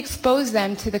 Later, they exposed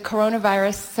them to the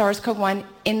coronavirus SARS-CoV-1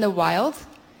 in the wild,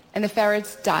 and the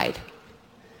ferrets died.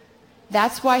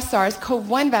 That's why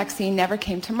SARS-CoV-1 vaccine never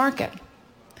came to market.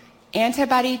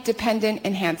 Antibody-dependent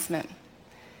enhancement.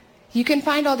 You can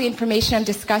find all the information I'm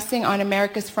discussing on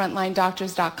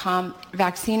americasfrontlinedoctors.com,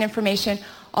 vaccine information.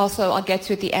 Also, I'll get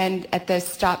to at the end at the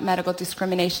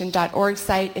stopmedicaldiscrimination.org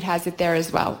site. It has it there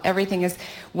as well. Everything is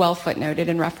well footnoted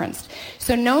and referenced.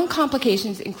 So known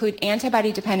complications include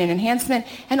antibody-dependent enhancement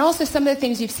and also some of the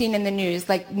things you've seen in the news,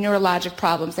 like neurologic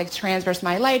problems like transverse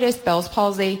myelitis, Bell's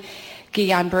palsy,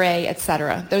 Guillain-Barré,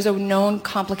 etc. Those are known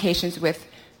complications with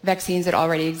vaccines that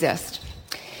already exist.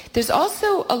 There's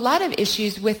also a lot of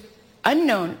issues with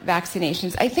unknown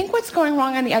vaccinations. I think what's going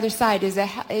wrong on the other side is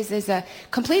a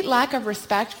complete lack of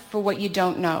respect for what you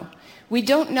don't know. We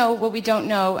don't know what we don't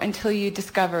know until you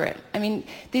discover it. I mean,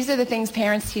 these are the things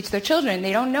parents teach their children.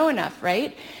 They don't know enough,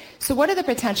 right? So what are the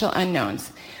potential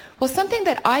unknowns? Well, something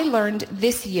that I learned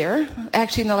this year,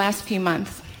 actually in the last few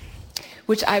months,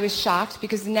 which I was shocked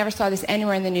because I never saw this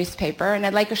anywhere in the newspaper, and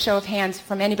I'd like a show of hands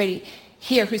from anybody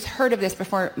here who's heard of this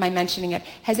before my mentioning it.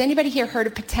 Has anybody here heard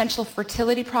of potential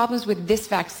fertility problems with this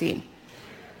vaccine?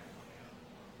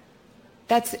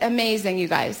 That's amazing, you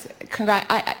guys.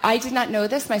 I did not know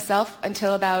this myself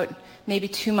until about maybe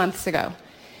 2 months ago.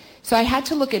 So I had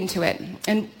to look into it.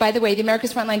 And by the way, the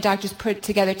America's Frontline Doctors put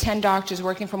together 10 doctors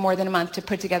working for more than a month to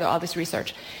put together all this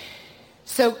research.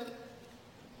 So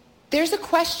there's a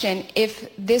question if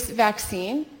this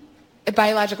vaccine, a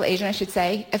biological agent, I should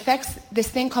say, affects this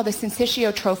thing called the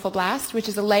syncytial trophoblast, which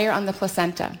is a layer on the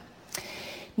placenta.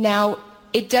 Now,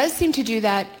 it does seem to do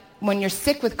that when you're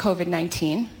sick with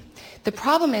COVID-19. The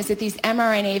problem is that these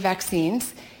mRNA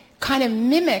vaccines kind of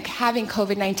mimic having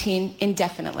COVID-19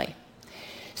 indefinitely.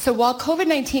 So while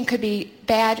COVID-19 could be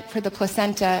bad for the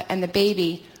placenta and the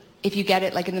baby if you get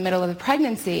it like in the middle of the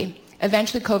pregnancy,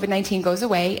 eventually COVID-19 goes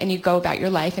away and you go about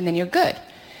your life and then you're good.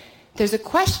 There's a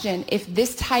question if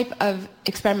this type of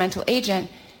experimental agent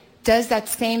does that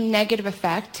same negative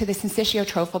effect to the syncytial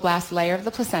trophoblast layer of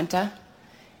the placenta,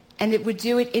 and it would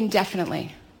do it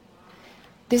indefinitely.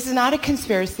 This is not a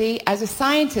conspiracy. As a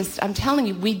scientist, I'm telling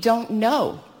you, we don't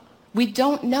know. We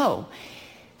don't know.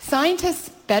 Scientists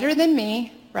better than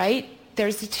me, right?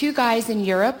 There's the 2 guys in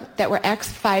Europe that were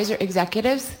ex-Pfizer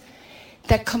executives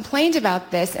that complained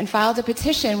about this and filed a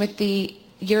petition with the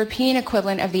European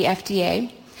equivalent of the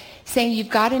FDA saying you've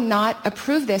got to not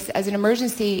approve this as an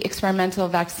emergency experimental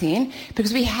vaccine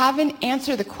because we haven't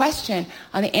answered the question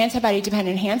on the antibody-dependent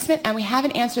enhancement and we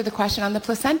haven't answered the question on the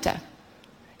placenta.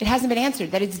 It hasn't been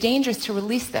answered, that it's dangerous to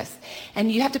release this.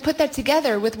 And you have to put that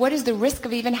together with what is the risk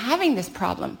of even having this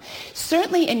problem.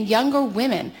 Certainly in younger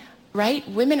women, right?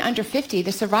 Women under 50,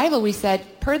 the survival, we said,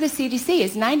 per the CDC,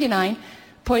 is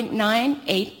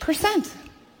 99.98%.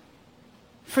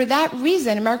 For that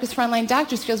reason, America's Frontline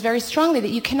Doctors feels very strongly that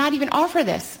you cannot even offer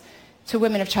this to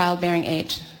women of childbearing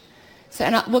age. So,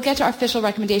 and we'll get to our official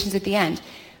recommendations at the end.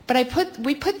 But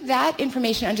we put that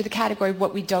information under the category of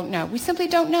what we don't know. We simply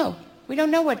don't know. We don't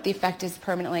know what the effect is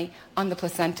permanently on the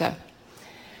placenta.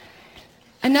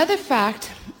 Another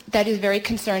fact that is very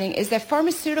concerning is that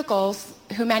pharmaceuticals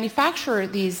who manufacture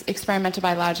these experimental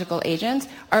biological agents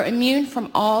are immune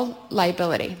from all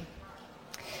liability.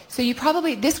 So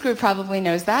this group probably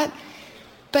knows that,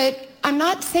 but I'm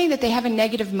not saying that they have a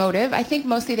negative motive. I think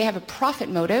mostly they have a profit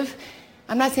motive.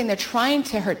 I'm not saying they're trying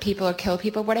to hurt people or kill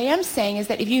people. What I am saying is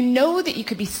that if you know that you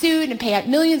could be sued and pay out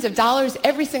millions of dollars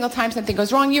every single time something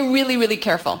goes wrong, you're really, really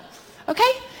careful.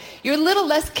 Okay? You're a little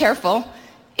less careful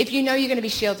if you know you're going to be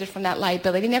shielded from that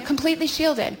liability, and they're completely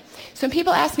shielded. So when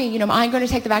people ask me, am I going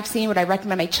to take the vaccine? Would I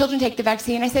recommend my children take the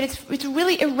vaccine? I said it's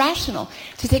really irrational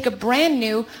to take a brand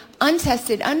new,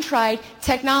 untested, untried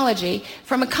technology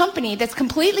from a company that's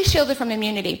completely shielded from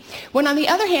immunity. When on the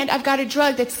other hand, I've got a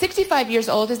drug that's 65 years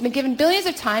old, has been given billions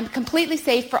of times, completely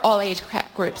safe for all age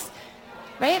groups.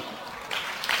 Right?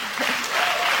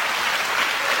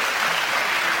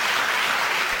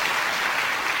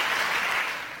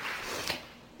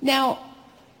 Now,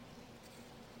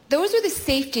 those are the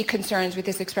safety concerns with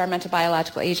this experimental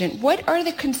biological agent. What are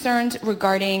the concerns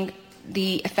regarding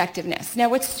the effectiveness? Now,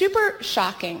 what's super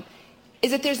shocking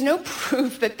is that there's no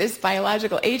proof that this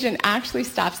biological agent actually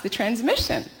stops the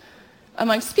transmission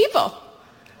amongst people.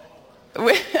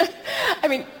 I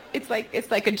mean, it's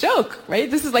like a joke,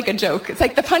 right? This is like a joke. It's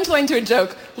like the punchline to a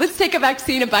joke. Let's take a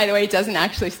vaccine, and by the way, it doesn't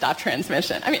actually stop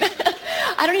transmission. I mean,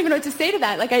 I don't even know what to say to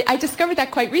that. Like, I discovered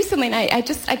that quite recently, and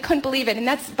I couldn't believe it. And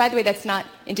that's, by the way, that's not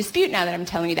in dispute now that I'm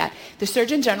telling you that. The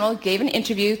Surgeon General gave an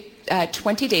interview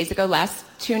 20 days ago, last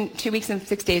 2 weeks and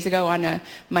 6 days ago on a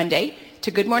Monday,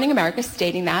 to Good Morning America,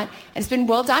 stating that, and it's been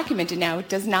well documented now.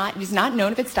 It is not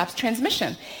known if it stops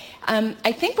transmission.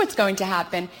 I think what's going to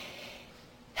happen,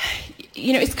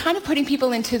 it's kind of putting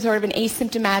people into sort of an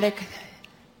asymptomatic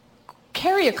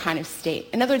carrier kind of state.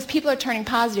 In other words, people are turning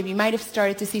positive. You might have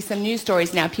started to see some news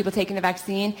stories now, people taking the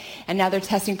vaccine, and now they're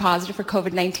testing positive for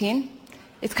COVID-19.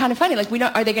 It's kind of funny. Like,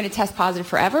 are they going to test positive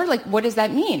forever? Like, what does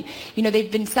that mean?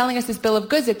 They've been selling us this bill of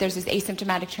goods that there's this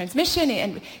asymptomatic transmission,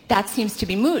 and that seems to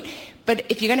be moot. But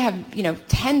if you're going to have,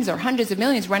 tens or hundreds of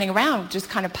millions running around, just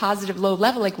kind of positive, low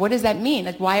level, like, what does that mean?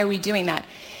 Like, why are we doing that?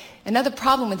 Another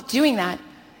problem with doing that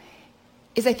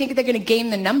is I think they're going to game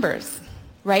the numbers,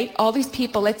 right? All these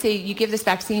people, let's say you give this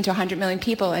vaccine to 100 million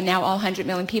people, and now all 100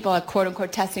 million people are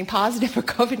quote-unquote testing positive for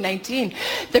COVID-19.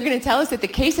 They're going to tell us that the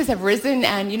cases have risen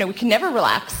and, we can never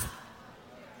relax.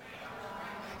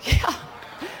 Yeah.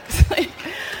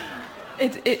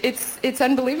 It's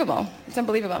unbelievable. It's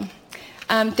unbelievable.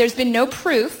 There's been no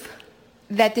proof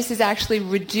that this is actually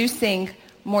reducing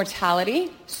mortality.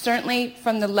 Certainly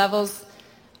from the levels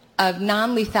of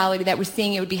non-lethality that we're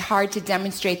seeing, it would be hard to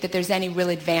demonstrate that there's any real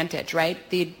advantage, right?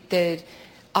 The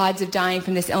odds of dying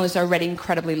from this illness are already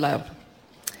incredibly low.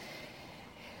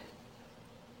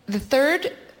 The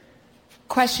third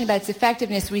question about its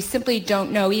effectiveness, we simply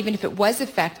don't know, even if it was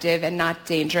effective and not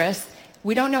dangerous,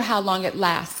 we don't know how long it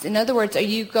lasts. In other words, are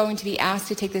you going to be asked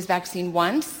to take this vaccine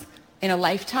once in a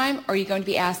lifetime, or are you going to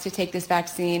be asked to take this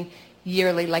vaccine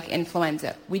yearly like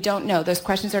influenza? We don't know. Those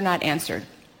questions are not answered.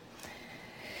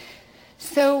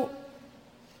 So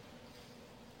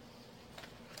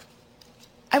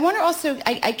I want to also,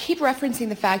 I keep referencing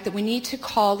the fact that we need to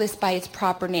call this by its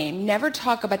proper name. Never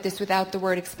talk about this without the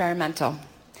word experimental.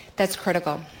 That's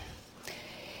critical.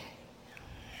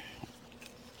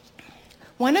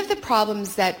 One of the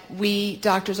problems that we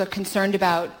doctors are concerned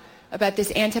about this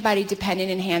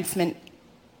antibody-dependent enhancement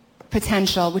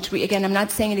potential, which I'm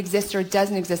not saying it exists or it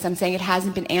doesn't exist, I'm saying it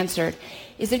hasn't been answered,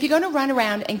 is if you're going to run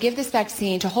around and give this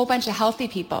vaccine to a whole bunch of healthy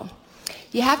people,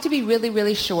 you have to be really,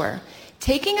 really sure.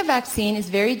 Taking a vaccine is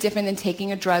very different than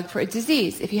taking a drug for a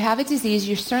disease. If you have a disease,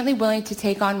 you're certainly willing to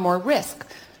take on more risk,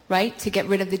 right, to get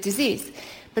rid of the disease.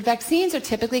 But vaccines are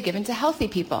typically given to healthy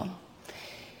people.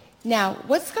 Now,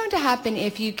 what's going to happen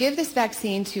if you give this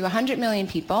vaccine to 100 million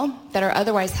people that are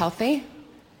otherwise healthy,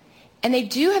 and they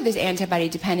do have this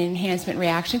antibody-dependent enhancement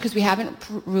reaction because we haven't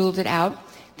ruled it out.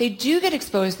 They do get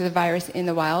exposed to the virus in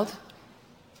the wild,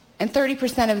 and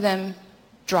 30% of them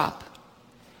drop.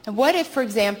 And what if, for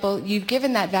example, you've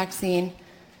given that vaccine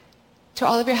to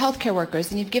all of your healthcare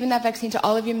workers, and you've given that vaccine to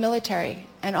all of your military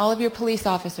and all of your police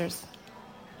officers?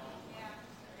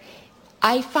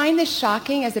 I find this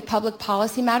shocking as a public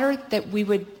policy matter that we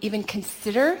would even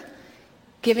consider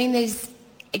giving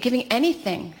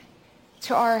anything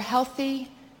to our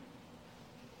healthy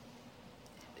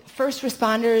first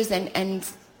responders and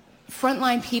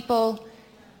frontline people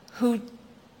who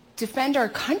defend our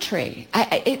country.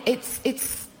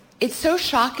 It's so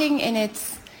shocking in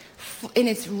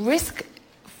its risk.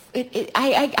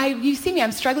 You see me,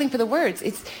 I'm struggling for the words.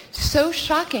 It's so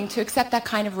shocking to accept that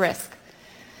kind of risk.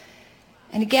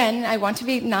 and again, I want to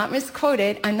be not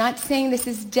misquoted, I'm not saying this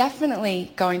is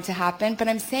definitely going to happen, but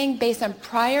I'm saying based on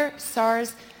prior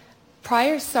SARS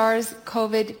coronavirus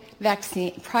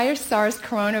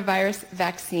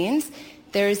vaccines,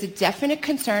 there is a definite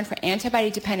concern for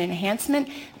antibody-dependent enhancement.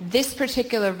 This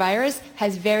particular virus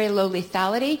has very low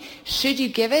lethality. Should you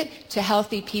give it to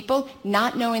healthy people,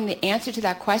 not knowing the answer to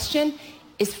that question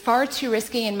is far too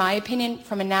risky, in my opinion,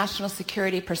 from a national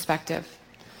security perspective.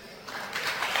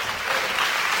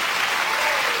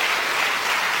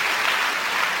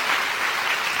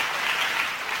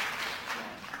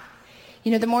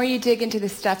 You know, the more you dig into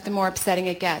this stuff, the more upsetting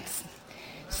it gets.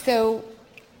 So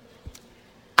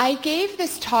I gave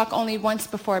this talk only once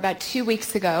before, about 2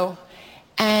 weeks ago,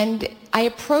 and I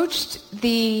approached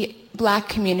the Black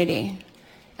community.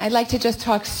 I'd like to just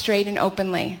talk straight and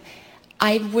openly.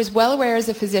 I was well aware as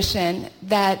a physician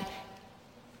that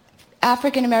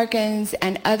African Americans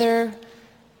and other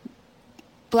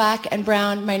Black and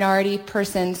brown minority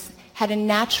persons had a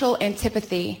natural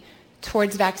antipathy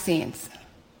towards vaccines.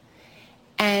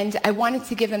 And I wanted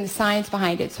to give them the science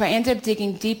behind it, so I ended up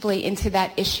digging deeply into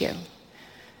that issue.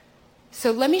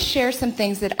 So let me share some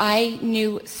things that I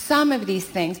knew some of these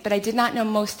things, but I did not know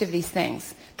most of these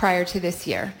things prior to this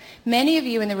year. Many of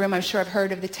you in the room, I'm sure, have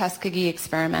heard of the Tuskegee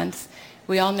experiments.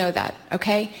 We all know that,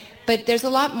 okay? But there's a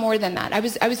lot more than that. I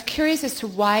was curious as to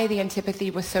why the antipathy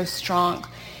was so strong.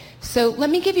 So let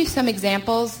me give you some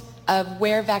examples of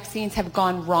where vaccines have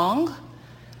gone wrong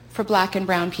for Black and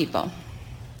brown people.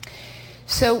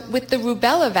 So with the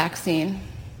rubella vaccine,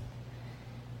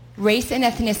 race and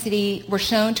ethnicity were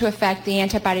shown to affect the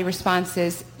antibody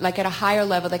responses like at a higher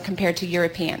level than compared to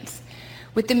Europeans.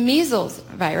 With the measles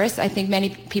virus, I think many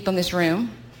people in this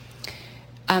room,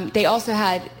 they also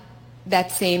had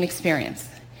that same experience.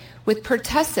 With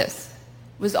pertussis,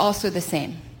 was also the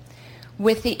same.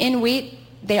 With the Inuit,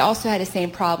 they also had the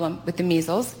same problem with the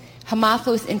measles.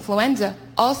 Haemophilus influenza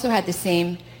also had the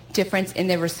same difference in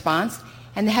their response.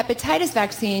 And the hepatitis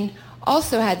vaccine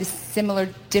also had this similar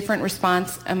different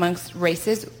response amongst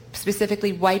races.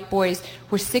 Specifically, white boys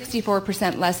were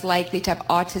 64% less likely to have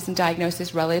autism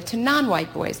diagnosis relative to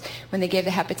non-white boys when they gave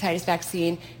the hepatitis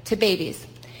vaccine to babies.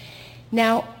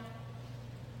 Now,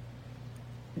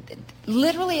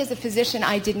 literally as a physician,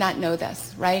 I did not know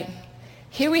this, right?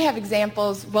 Here we have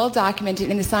examples, well documented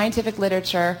in the scientific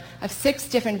literature, of 6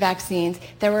 different vaccines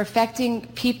that were affecting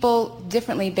people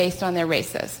differently based on their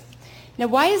races. Now,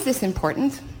 why is this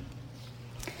important?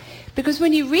 Because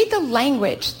when you read the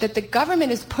language that the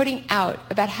government is putting out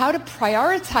about how to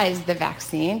prioritize the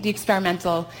vaccine, the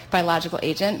experimental biological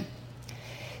agent,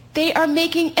 they are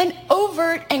making an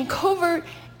overt and covert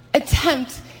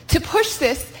attempt to push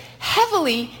this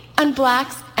heavily on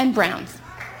blacks and browns.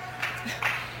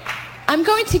 I'm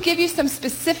going to give you some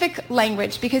specific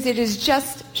language because it is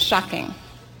just shocking.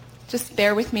 Just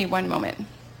bear with me one moment.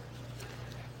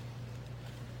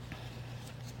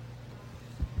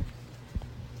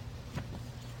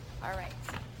 All right.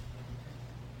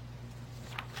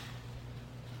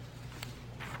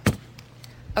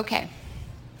 Okay.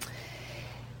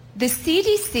 The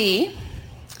CDC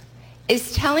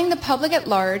is telling the public at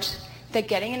large that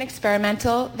getting an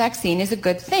experimental vaccine is a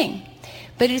good thing.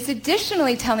 But it is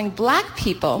additionally telling black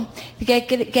people that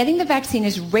getting the vaccine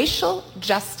is racial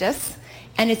justice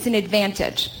and it's an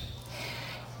advantage.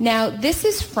 Now, this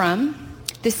is from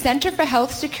the Center for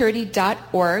Health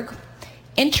Security.org,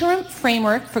 Interim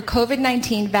Framework for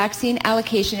COVID-19 Vaccine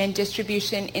Allocation and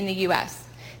Distribution in the U.S.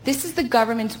 This is the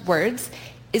government's words,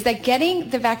 is that getting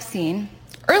the vaccine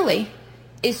early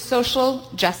is social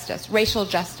justice, racial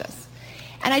justice.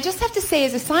 And I just have to say,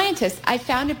 as a scientist, I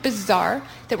found it bizarre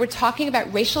that we're talking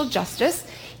about racial justice.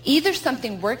 Either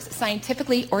something works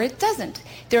scientifically or it doesn't.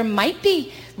 There might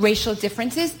be racial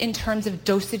differences in terms of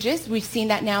dosages. We've seen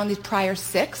that now in the prior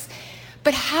 6.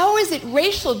 But how is it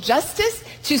racial justice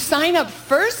to sign up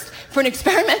first for an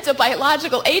experimental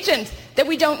biological agent that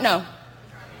we don't know?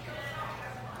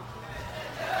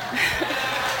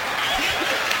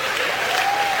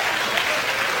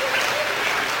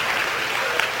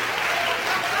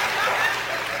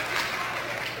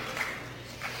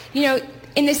 You know,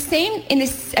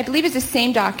 I believe it's the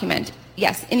same document.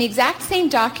 Yes, in the exact same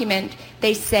document,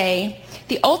 they say,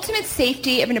 the ultimate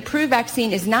safety of an approved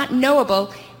vaccine is not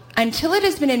knowable until it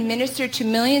has been administered to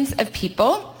millions of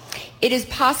people. It is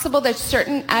possible that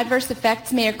certain adverse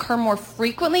effects may occur more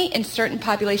frequently in certain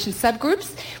population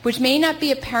subgroups, which may not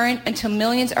be apparent until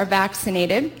millions are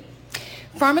vaccinated.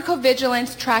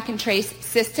 Pharmacovigilance track and trace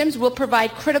systems will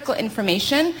provide critical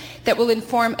information that will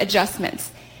inform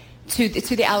adjustments to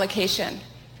the allocation.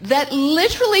 That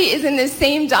literally is in the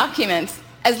same document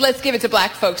as let's give it to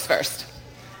black folks first.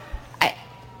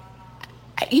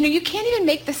 you can't even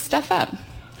make this stuff up.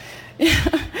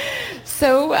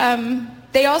 So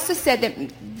they also said that,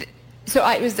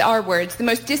 it was our words, the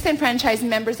most disenfranchised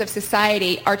members of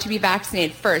society are to be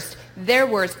vaccinated first. Their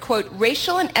words, quote,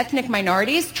 racial and ethnic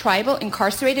minorities, tribal,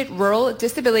 incarcerated, rural,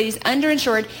 disabilities,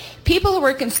 underinsured, people who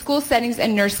work in school settings,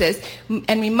 and nurses,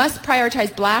 and we must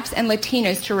prioritize blacks and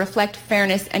Latinos to reflect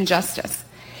fairness and justice.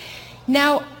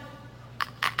 Now,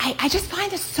 I just find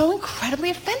this so incredibly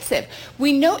offensive.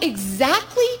 We know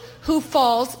exactly who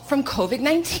falls from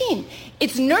COVID-19.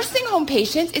 It's nursing home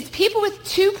patients. It's people with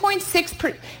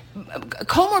 2.6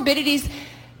 comorbidities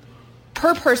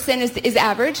per person is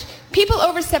average. People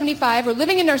over 75 are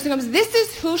living in nursing homes. This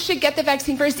is who should get the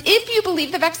vaccine first if you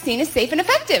believe the vaccine is safe and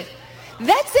effective.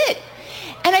 That's it.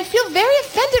 And I feel very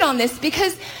offended on this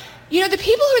because, the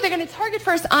people who they're going to target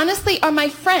first, honestly, are my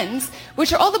friends,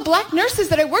 which are all the black nurses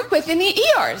that I work with in the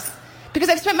ERs, because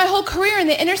I've spent my whole career in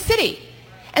the inner city.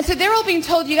 And so they're all being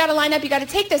told, you got to line up, you got to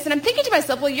take this. And I'm thinking to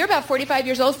myself, well, you're about 45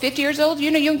 years old, 50 years old,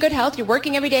 you're in good health, you're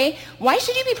working every day. Why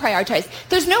should you be prioritized?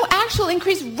 There's no actual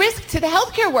increased risk to the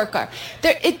healthcare worker.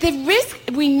 The risk,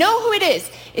 we know who it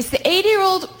is. It's the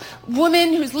 80-year-old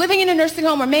woman who's living in a nursing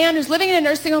home, or man who's living in a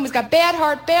nursing home, who's got bad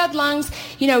heart, bad lungs,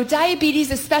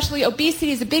 diabetes, especially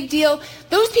obesity is a big deal.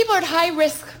 Those people are at high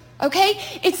risk, okay?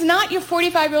 It's not your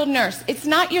 45-year-old nurse. It's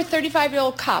not your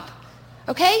 35-year-old cop,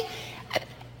 okay?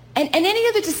 And any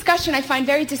other discussion I find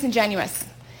very disingenuous.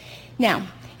 Now,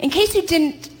 in case you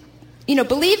didn't,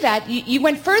 believe that, you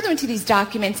went further into these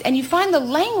documents and you find the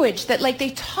language that, they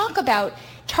talk about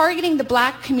targeting the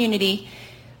black community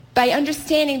by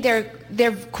understanding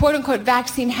their quote-unquote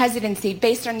vaccine hesitancy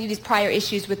based on these prior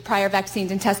issues with prior vaccines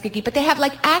and Tuskegee. But they have,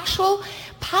 actual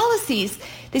policies.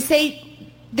 They say,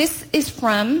 this is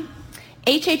from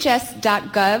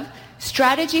hhs.gov,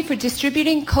 Strategy for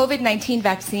Distributing COVID-19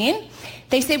 Vaccine.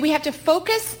 They say we have to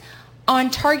focus on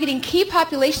targeting key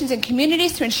populations and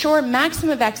communities to ensure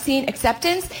maximum vaccine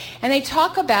acceptance. And they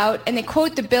talk about, and they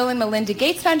quote the Bill and Melinda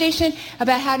Gates Foundation,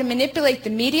 about how to manipulate the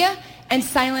media and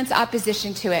silence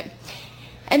opposition to it.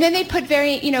 And then they put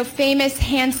very, famous,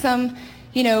 handsome,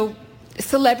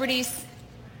 celebrities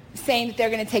saying that they're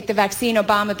going to take the vaccine,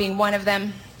 Obama being one of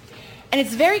them. And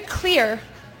it's very clear,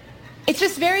 it's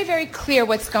just very, very clear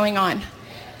what's going on.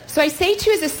 So I say to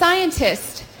you as a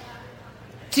scientist,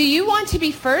 do you want to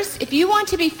be first? If you want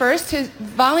to be first to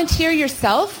volunteer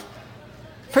yourself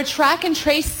for track and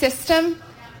trace system,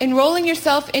 enrolling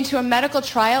yourself into a medical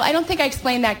trial, I don't think I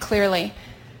explained that clearly.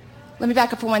 Let me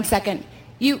back up for 1 second.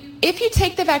 If you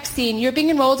take the vaccine, you're being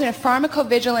enrolled in a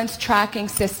pharmacovigilance tracking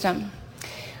system.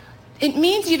 It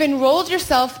means you've enrolled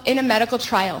yourself in a medical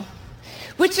trial,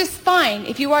 which is fine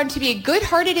if you want to be a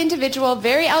good-hearted individual,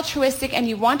 very altruistic, and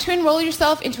you want to enroll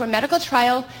yourself into a medical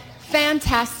trial.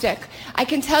 Fantastic. I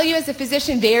can tell you as a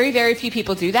physician, very, very few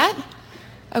people do that,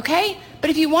 okay? But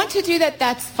if you want to do that,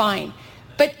 that's fine.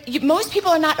 But most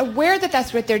people are not aware that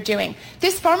that's what they're doing.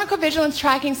 This pharmacovigilance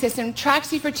tracking system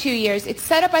tracks you for 2 years. It's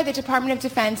set up by the Department of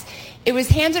Defense. It was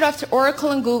handed off to Oracle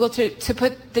and Google to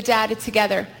put the data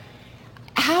together.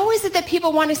 How is it that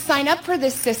people want to sign up for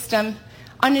this system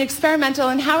on an experimental,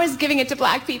 and how is giving it to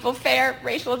black people fair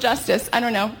racial justice? I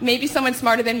don't know. Maybe someone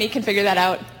smarter than me can figure that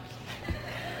out.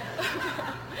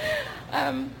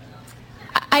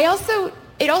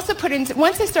 It also put into,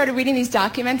 once I started reading these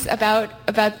documents about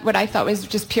what I thought was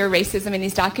just pure racism in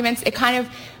these documents, it kind of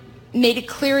made it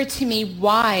clearer to me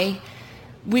why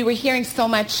we were hearing so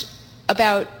much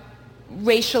about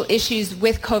racial issues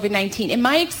with COVID-19. In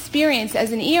my experience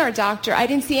as an ER doctor, I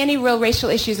didn't see any real racial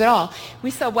issues at all.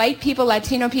 We saw white people,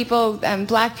 Latino people,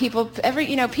 black people,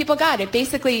 people got it.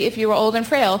 Basically, if you were old and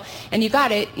frail and you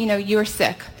got it, you were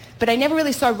sick. But I never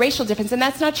really saw racial difference, and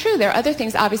that's not true. There are other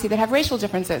things, obviously, that have racial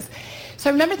differences. So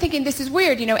I remember thinking, this is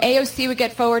weird. AOC would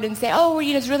get forward and say, oh,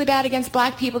 it's really bad against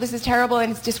black people. This is terrible,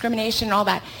 and it's discrimination and all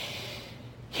that.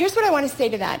 Here's what I want to say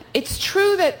to that. It's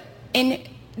true that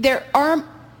there are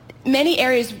many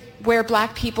areas where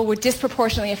black people were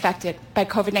disproportionately affected by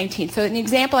COVID-19. So an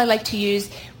example I like to use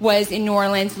was in New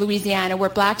Orleans, Louisiana, where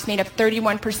blacks made up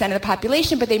 31% of the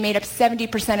population, but they made up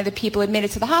 70% of the people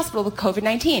admitted to the hospital with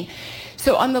COVID-19.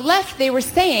 So on the left, they were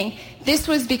saying this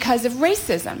was because of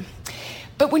racism.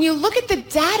 But when you look at the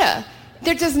data,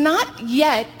 there does not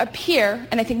yet appear,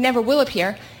 and I think never will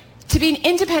appear, to be an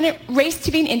independent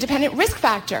risk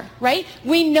factor, right?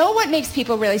 We know what makes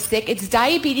people really sick. It's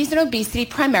diabetes and obesity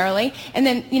primarily, and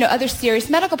then, other serious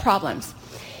medical problems.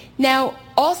 Now,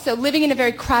 also living in a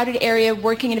very crowded area,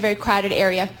 working in a very crowded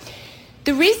area,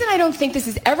 the reason I don't think this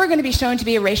is ever going to be shown to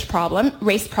be a race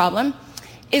problem,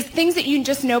 is things that you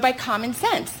just know by common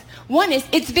sense. One is,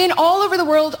 it's been all over the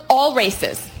world, all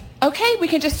races. Okay, we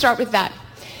can just start with that.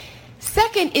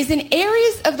 Second is in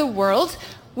areas of the world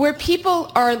where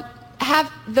people have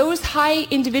those high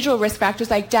individual risk factors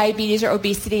like diabetes or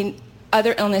obesity and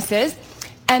other illnesses,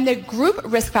 and the group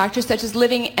risk factors such as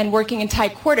living and working in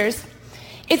tight quarters,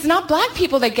 it's not black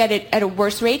people that get it at a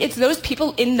worse rate, it's those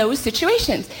people in those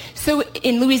situations. So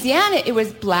in Louisiana, it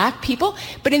was black people,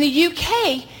 but in the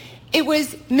UK, it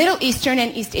was Middle Eastern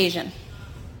and East Asian.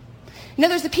 In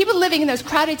other words, the people living in those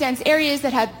crowded, dense areas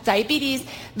that had diabetes,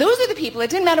 those are the people. It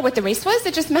didn't matter what the race was,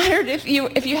 it just mattered if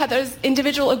you had those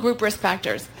individual or group risk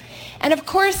factors. And of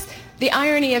course, the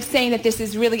irony of saying that this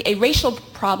is really a racial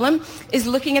problem is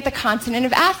looking at the continent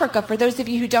of Africa. For those of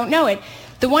you who don't know it,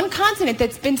 the one continent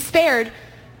that's been spared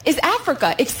is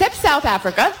Africa, except South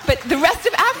Africa, but the rest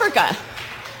of Africa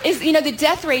is, the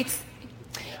death rates,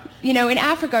 in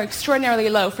Africa are extraordinarily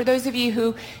low. For those of you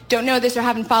who don't know this or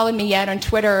haven't followed me yet on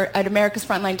Twitter at America's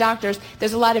Frontline Doctors,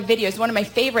 there's a lot of videos. One of my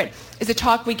favorite is a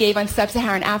talk we gave on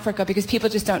sub-Saharan Africa because people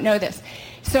just don't know this.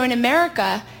 So in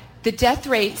America, the death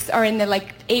rates are in the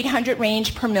 800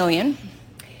 range per million.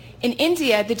 In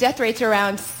India, the death rates are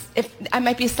around, I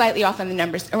might be slightly off on the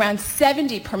numbers, around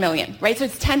 70 per million, right? So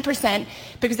it's 10%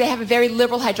 because they have a very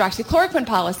liberal hydroxychloroquine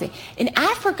policy. In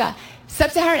Africa,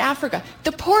 sub-Saharan Africa,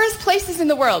 the poorest places in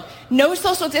the world, no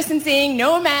social distancing,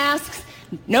 no masks,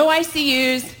 no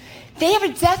ICUs. They have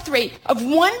a death rate of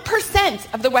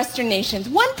 1% of the Western nations.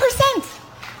 1%.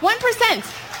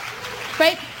 1%.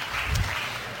 Right?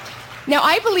 Now,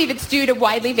 I believe it's due to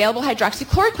widely available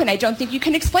hydroxychloroquine. I don't think you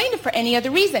can explain it for any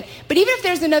other reason. But even if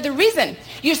there's another reason,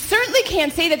 you certainly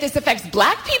can't say that this affects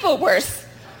black people worse.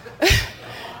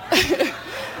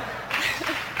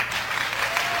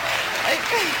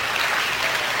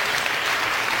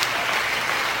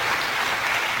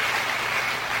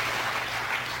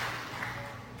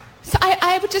 So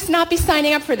I would just not be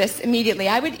signing up for this immediately.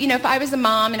 I would, if I was a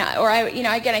mom, again,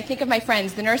 I think of my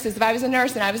friends, the nurses. If I was a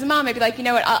nurse and I was a mom, I'd be like, you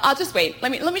know what, I'll just wait.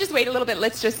 Let me just wait a little bit.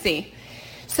 Let's just see.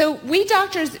 So we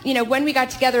doctors, when we got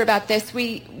together about this,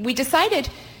 we decided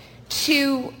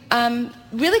to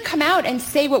really come out and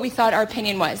say what we thought our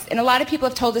opinion was. And a lot of people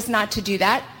have told us not to do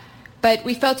that, but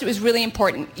we felt it was really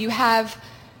important. You have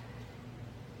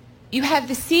the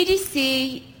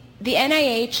CDC, the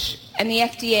NIH, and the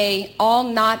FDA all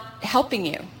not helping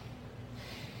you.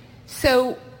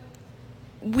 So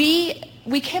we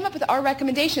came up with our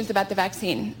recommendations about the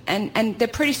vaccine, and they're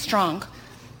pretty strong.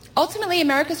 Ultimately,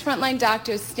 America's Frontline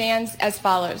Doctors stands as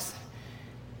follows.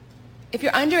 If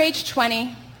you're under age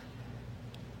 20,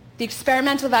 the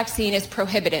experimental vaccine is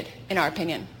prohibited, in our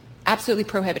opinion. Absolutely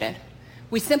prohibited.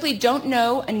 We simply don't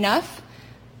know enough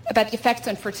about the effects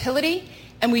on fertility,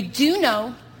 and we do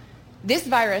know this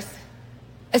virus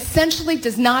essentially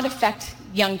does not affect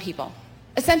young people.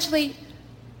 Essentially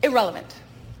irrelevant.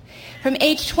 From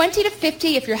age 20 to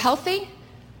 50, if you're healthy,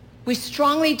 we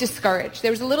strongly discourage. There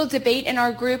was a little debate in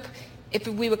our group if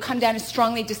we would come down as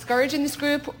strongly discouraged in this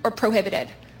group or prohibited.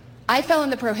 I fell in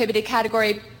the prohibited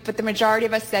category, but the majority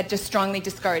of us said just strongly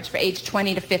discouraged for age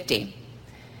 20 to 50.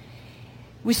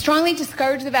 We strongly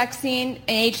discourage the vaccine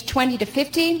in age 20 to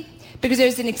 50 because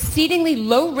there's an exceedingly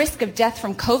low risk of death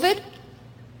from COVID.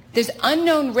 There's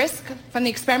unknown risk from the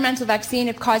experimental vaccine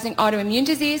of causing autoimmune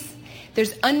disease.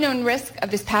 There's unknown risk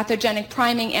of this pathogenic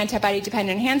priming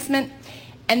antibody-dependent enhancement.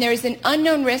 And there is an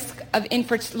unknown risk of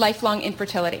lifelong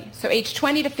infertility. So age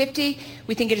 20 to 50,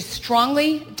 we think it is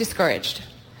strongly discouraged.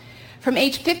 From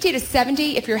age 50 to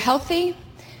 70, if you're healthy,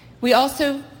 we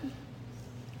also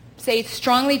say it's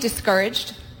strongly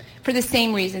discouraged for the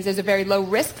same reasons. There's a very low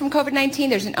risk from COVID-19.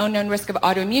 There's an unknown risk of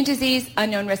autoimmune disease,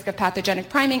 unknown risk of pathogenic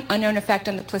priming, unknown effect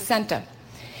on the placenta.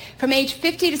 From age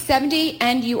 50 to 70,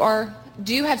 and you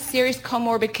do have serious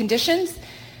comorbid conditions,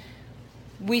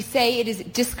 we say it is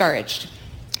discouraged.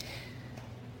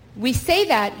 We say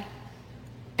that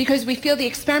because we feel the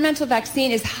experimental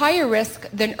vaccine is higher risk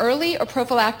than early or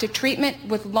prophylactic treatment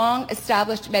with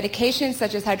long-established medications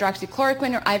such as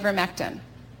hydroxychloroquine or ivermectin.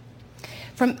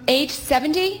 From age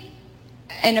 70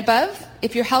 and above,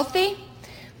 if you're healthy,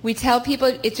 we tell people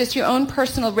it's just your own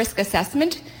personal risk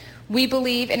assessment. We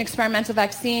believe an experimental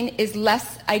vaccine is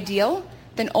less ideal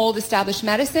than old established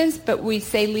medicines, but we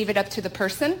say leave it up to the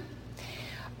person.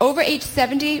 Over age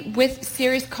 70 with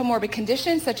serious comorbid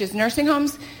conditions such as nursing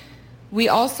homes, we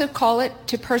also call it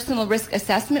to personal risk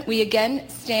assessment. We again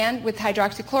stand with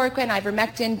hydroxychloroquine,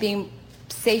 ivermectin being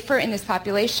safer in this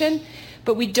population,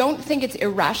 but we don't think it's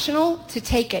irrational to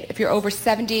take it if you're over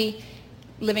 70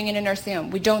 living in a nursing home.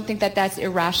 We don't think that that's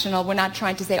irrational. We're not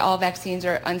trying to say all vaccines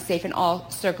are unsafe in all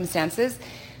circumstances.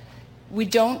 We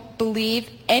don't believe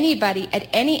anybody at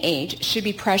any age should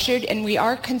be pressured, and we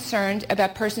are concerned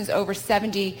about persons over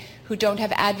 70 who don't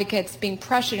have advocates being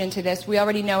pressured into this. We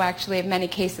already know actually of many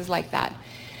cases like that.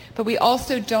 But we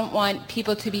also don't want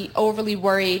people to be overly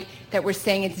worried that we're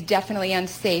saying it's definitely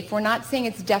unsafe. We're not saying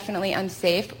it's definitely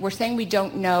unsafe. We're saying we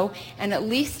don't know. And at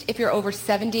least if you're over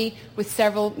 70 with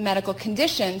several medical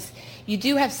conditions, you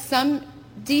do have some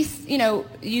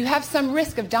you have some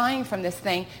risk of dying from this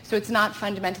thing, so it's not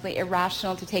fundamentally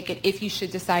irrational to take it if you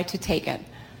should decide to take it.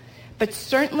 But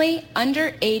certainly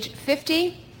under age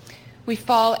 50, we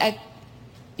fall at,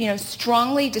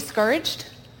 strongly discouraged.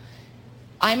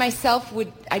 I myself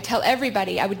I tell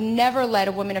everybody, I would never let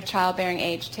a woman of childbearing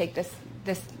age take this,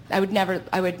 I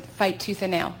would fight tooth and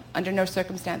nail under no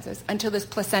circumstances until this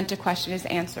placenta question is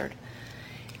answered.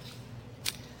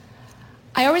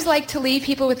 I always like to leave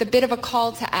people with a bit of a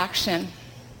call to action.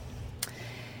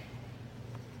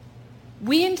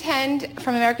 We intend,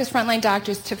 from America's Frontline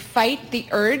Doctors, to fight the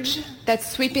urge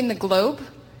that's sweeping the globe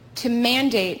to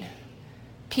mandate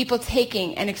people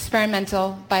taking an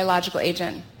experimental biological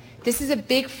agent. This is a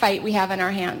big fight we have on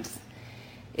our hands.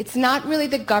 It's not really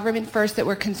the government first that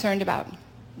we're concerned about.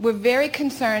 We're very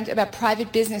concerned about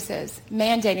private businesses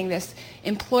mandating this,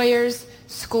 employers,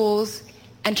 schools,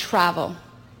 and travel.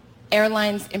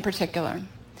 Airlines in particular.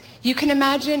 You can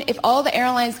imagine if all the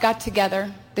airlines got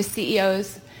together, the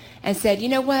CEOs, and said, you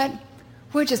know what,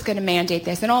 we're just going to mandate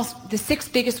this. And all the 6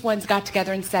 biggest ones got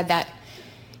together and said that.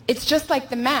 It's just like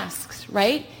the masks,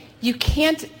 right? You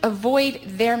can't avoid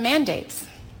their mandates.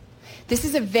 This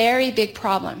is a very big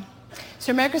problem.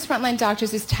 So America's Frontline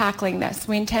Doctors is tackling this.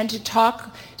 We intend to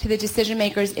talk to the decision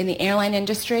makers in the airline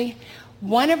industry.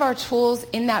 One of our tools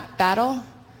in that battle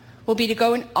will be to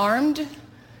go in armed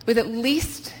with at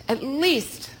least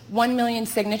 1 million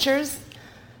signatures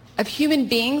of human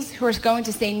beings who are going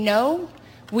to say, no,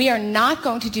 we are not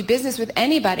going to do business with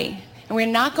anybody, and we're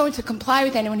not going to comply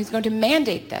with anyone who's going to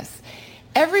mandate this.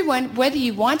 Everyone, whether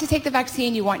you want to take the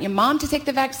vaccine, you want your mom to take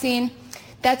the vaccine,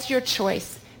 that's your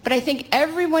choice. But I think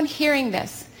everyone hearing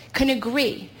this can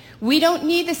agree. We don't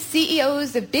need the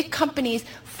CEOs of big companies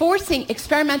forcing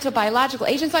experimental biological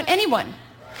agents on anyone.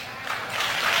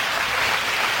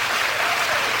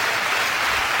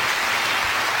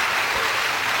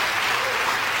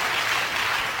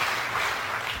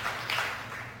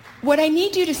 What I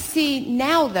need you to see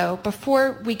now, though,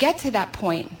 before we get to that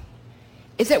point,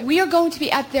 is that we are going to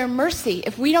be at their mercy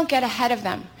if we don't get ahead of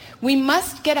them. We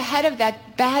must get ahead of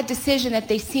that bad decision that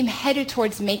they seem headed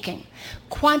towards making.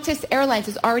 Qantas Airlines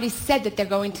has already said that they're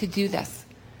going to do this.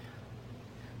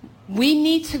 We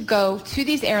need to go to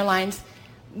these airlines.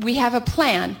 We have a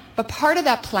plan, but part of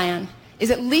that plan is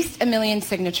at least 1 million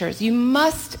signatures. You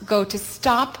must go to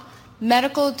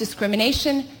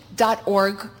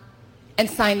stopmedicaldiscrimination.org and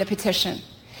sign the petition.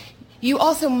 You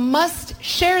also must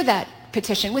share that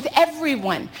petition with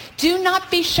everyone. Do not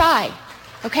be shy,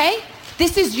 okay?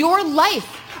 This is your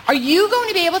life. Are you going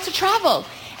to be able to travel?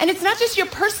 And it's not just your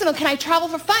personal, can I travel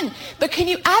for fun, but can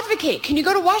you advocate? Can you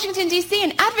go to Washington, D.C.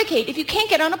 and advocate if you can't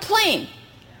get on a plane?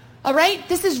 All right?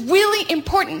 This is really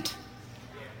important.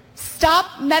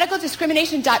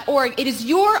 Stopmedicaldiscrimination.org. It is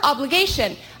your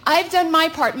obligation. I've done my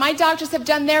part. My doctors have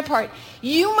done their part.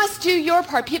 You must do your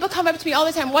part. People come up to me all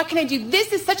the time. What can I do?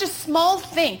 This is such a small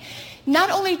thing.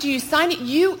 Not only do you sign it,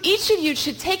 each of you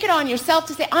should take it on yourself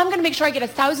to say, I'm going to make sure I get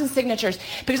 1,000 signatures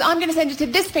because I'm going to send it to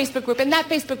this Facebook group and that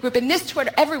Facebook group and this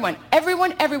Twitter. Everyone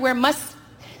everywhere must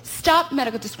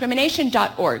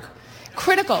stopmedicaldiscrimination.org.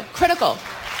 Critical.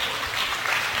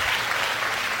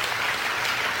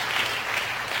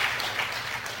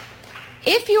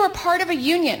 If you are part of a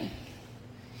union,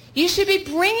 you should be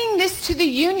bringing this to the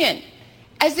union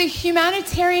as a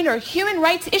humanitarian or human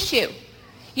rights issue.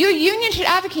 Your union should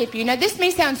advocate for you. Now, this may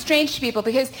sound strange to people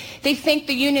because they think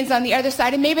the union's on the other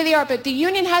side, and maybe they are, but the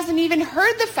union hasn't even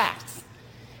heard the facts.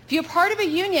 If you're part of a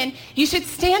union, you should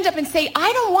stand up and say,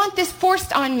 I don't want this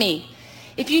forced on me.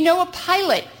 If you know a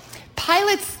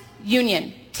pilots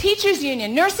union, teachers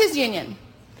union, nurses union,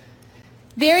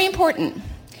 very important.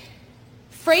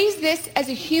 Phrase this as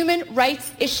a human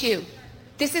rights issue.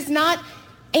 This is not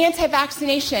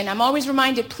anti-vaccination. I'm always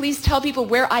reminded, please tell people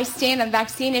where I stand on the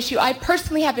vaccine issue. I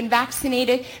personally have been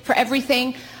vaccinated for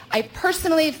everything. I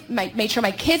personally made sure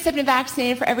my kids have been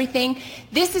vaccinated for everything.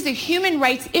 This is a human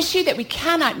rights issue that we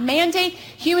cannot mandate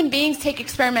human beings take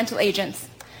experimental agents.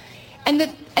 And the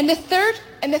third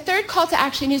call to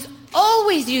action is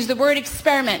always use the word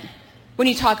experiment when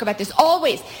you talk about this.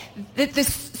 Always. The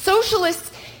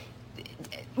socialists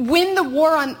win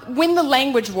the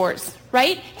language wars,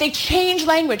 right? They change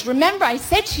language. Remember, I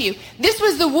said to you, this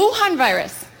was the Wuhan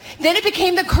virus. Then it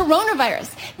became the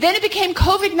coronavirus. Then it became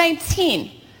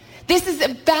COVID-19. This is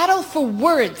a battle for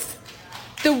words.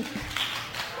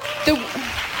 The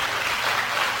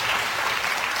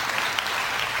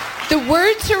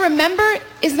word to remember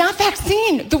is not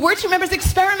vaccine. The word to remember is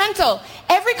experimental.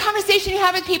 Every conversation you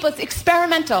have with people is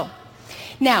experimental.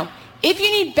 Now, if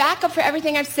you need backup for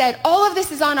everything I've said, all of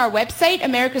this is on our website,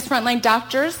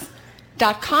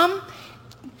 americasfrontlinedoctors.com.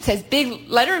 It says big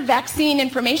letter vaccine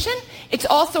information. It's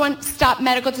also on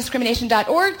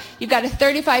stopmedicaldiscrimination.org. You've got a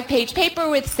 35-page paper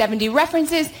with 70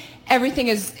 references. Everything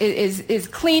is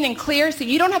clean and clear, so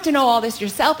you don't have to know all this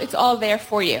yourself. It's all there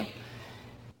for you.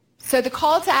 So the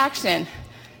call to action,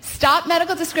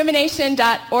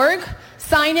 stopmedicaldiscrimination.org,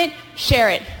 sign it,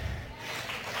 share it.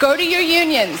 Go to your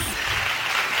unions.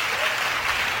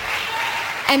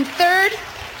 And third,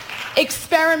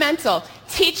 experimental.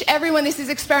 Teach everyone this is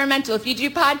experimental. If you do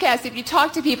podcasts, if you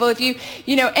talk to people, if you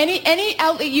know, any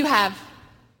outlet you have.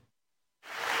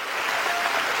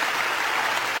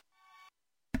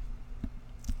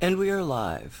 And we are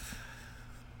live.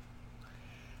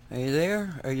 Are you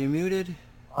there? Are you muted?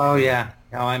 Oh, yeah.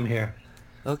 Now I'm here.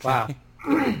 Okay. Wow.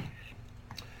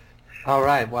 All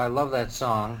right. Well, I love that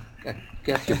song.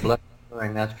 Get your blood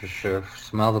flowing, that's for sure.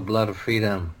 Smell the blood of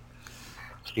freedom.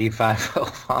 G5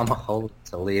 Obama, hold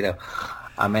Toledo.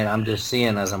 I mean, I'm just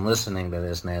seeing as I'm listening to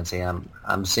this, Nancy,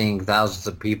 I'm seeing thousands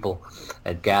of people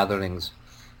at gatherings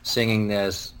singing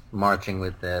this, marching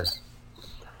with this.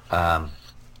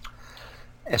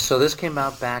 So this came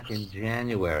out back in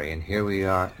January, and here we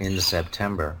are in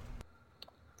September.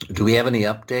 Do we have any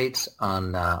updates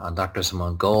on Dr.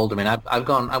 Simone Gold? I mean,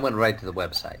 I went right to the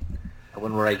website. I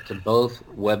went right to both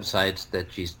websites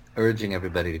that she's urging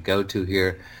everybody to go to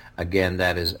here. Again,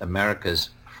 that is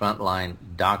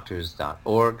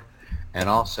americasfrontlinedoctors.org, and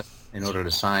also in order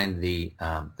to sign the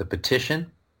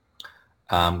petition,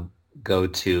 go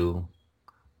to.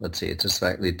 Let's see, it's a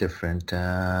slightly different.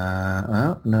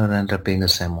 No, it ended up being the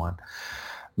same one,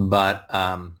 but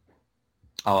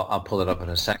I'll pull it up in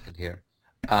a second here.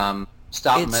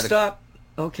 Stop.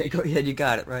 Okay, go ahead. You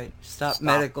got it right. Stop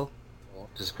medical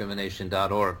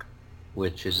discrimination.org,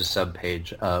 which is a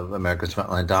subpage of America's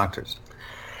Frontline Doctors.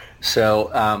 So,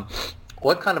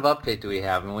 what kind of update do we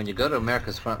have? And when you go to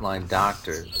America's Frontline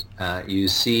Doctors, you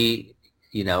see,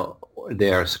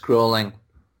 they're scrolling,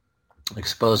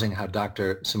 exposing how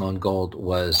Dr. Simone Gold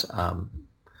was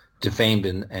defamed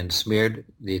and smeared,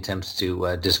 the attempts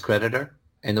to discredit her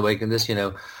in the wake of this.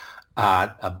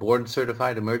 A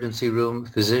board-certified emergency room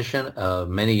physician of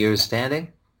many years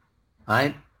standing,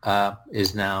 right,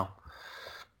 is now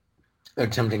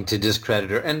attempting to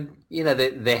discredit her. And,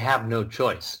 they have no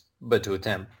choice but to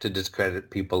attempt to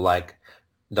discredit people like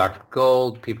Dr.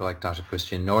 Gold, people like Dr.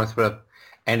 Christian Northrup.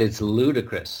 And it's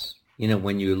ludicrous,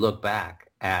 when you look back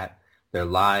at their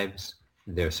lives,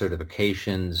 their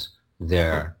certifications,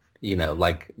 their,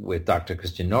 like with Dr.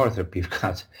 Christian Northrup, you've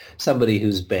got somebody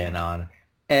who's been on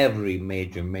every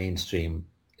major mainstream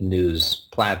news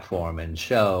platform and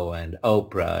show, and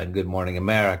Oprah and Good Morning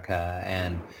America,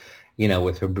 and,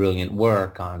 with her brilliant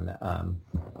work on,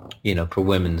 for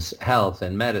women's health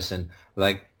and medicine,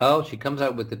 like, oh, she comes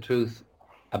out with the truth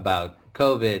about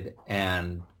COVID,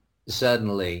 and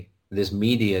suddenly this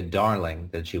media darling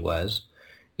that she was,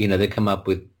 they come up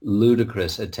with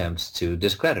ludicrous attempts to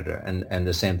discredit her. And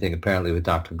the same thing apparently with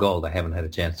Dr. Gold. I haven't had a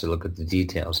chance to look at the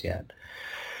details yet.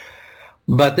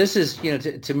 But this is,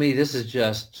 to me, this is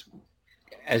just,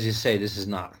 as you say, this is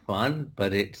not fun,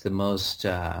 but it's the most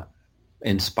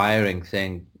inspiring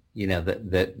thing,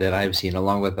 that I've seen,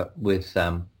 along with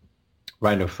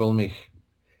Rainer Fulmich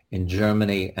in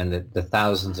Germany, and the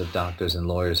thousands of doctors and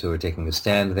lawyers who are taking a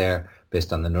stand there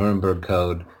based on the Nuremberg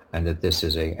Code, and that this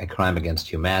is a crime against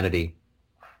humanity.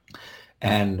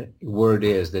 And word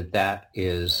is that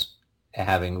is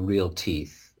having real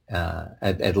teeth,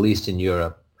 at least in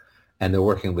Europe, and they're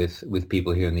working with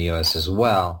people here in the U.S. as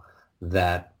well,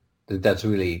 that's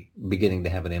really beginning to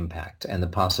have an impact. And the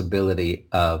possibility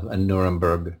of a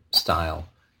Nuremberg-style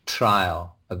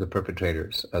trial of the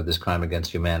perpetrators of this crime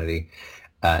against humanity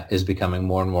is becoming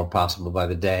more and more possible by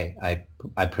the day. I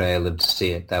pray I live to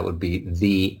see it. That would be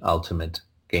the ultimate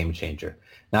game changer.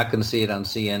 Not going to see it on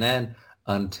CNN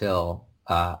until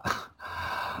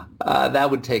that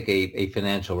would take a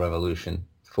financial revolution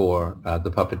for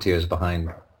the puppeteers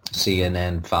behind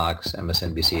CNN, Fox,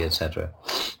 MSNBC, etc.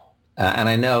 And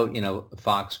I know,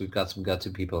 Fox, we've got some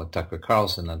gutsy people like Tucker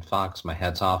Carlson on Fox. My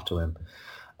hat's off to him.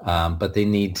 But they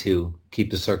need to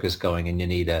keep the circus going, and you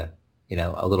need a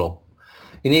little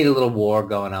war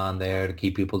going on there to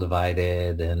keep people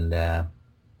divided. And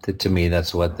to me,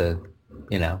 that's what the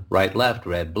right, left,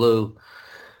 red, blue,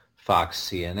 Fox,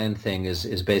 CNN thing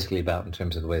is basically about in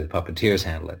terms of the way the puppeteers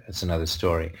handle it. It's another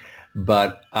story.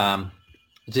 But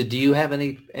So do you have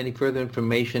any further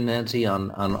information, Nancy,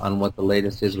 on what the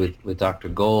latest is with Dr.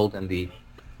 Gold and the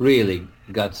really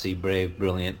gutsy, brave,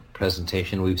 brilliant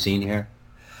presentation we've seen here?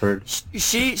 Heard?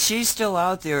 She's still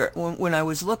out there. When I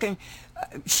was looking,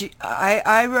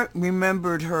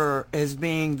 remembered her as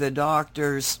being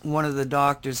one of the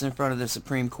doctors in front of the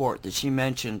Supreme Court that she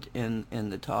mentioned in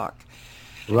the talk.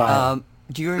 Right.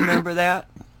 Do you remember that?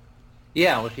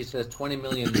 Yeah, well, she says 20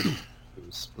 million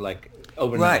views, like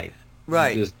overnight.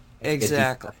 Right.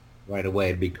 Exactly. Right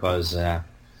away because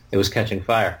it was catching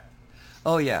fire.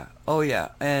 Oh yeah.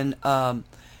 And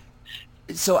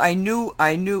so I knew.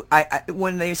 I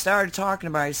when they started talking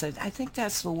about it, I said, I think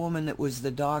that's the woman that was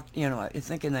the doc.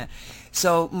 Thinking that.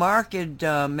 So Mark had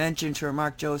mentioned her.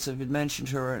 Mark Joseph had mentioned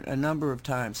her a number of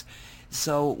times.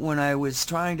 So when I was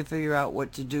trying to figure out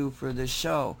what to do for this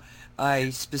show,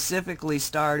 I specifically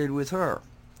started with her,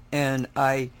 and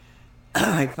I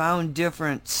found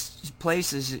different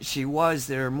places that she was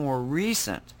that are more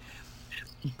recent,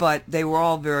 but they were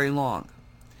all very long.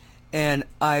 And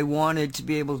I wanted to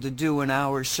be able to do an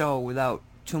hour show without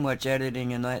too much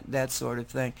editing and that sort of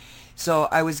thing. So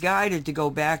I was guided to go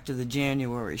back to the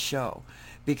January show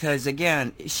because,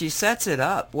 again, she sets it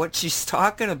up. What she's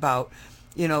talking about,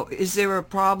 is there a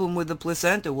problem with the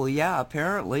placenta? Well, yeah,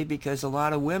 apparently, because a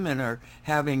lot of women are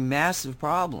having massive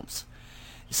problems.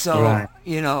 So, right.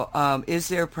 Is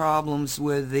there problems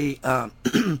with the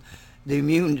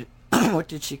immune, what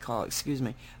did she call it? Excuse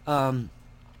me.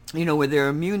 Where their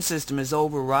immune system is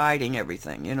overriding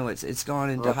everything. It's gone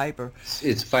into hyper.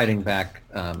 It's fighting back.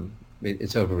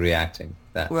 It's overreacting.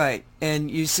 That. Right.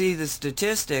 And you see the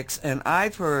statistics, and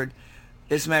I've heard,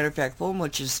 as a matter of fact,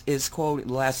 Fulmich is quoted,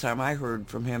 the last time I heard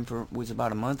from him was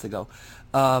about a month ago,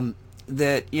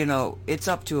 that, it's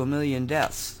up to 1 million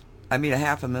deaths. I mean,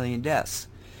 500,000 deaths.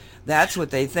 That's what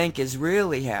they think is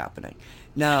really happening.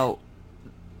 Now,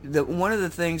 one of the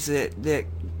things that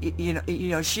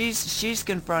she's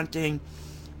confronting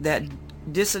that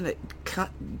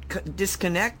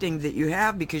disconnecting that you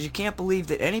have because you can't believe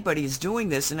that anybody is doing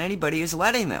this and anybody is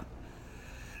letting them.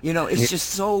 It's just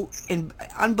so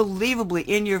unbelievably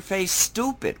in your face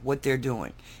stupid what they're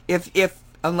doing. If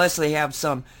unless they have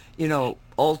some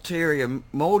ulterior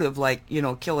motive like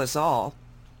kill us all.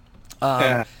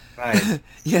 Right.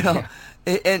 Yeah.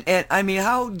 And I mean,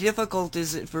 how difficult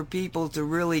is it for people to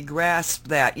really grasp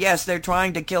that? Yes, they're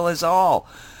trying to kill us all.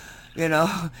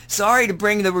 Sorry to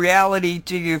bring the reality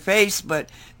to your face, but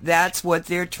that's what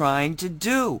they're trying to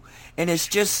do. And it's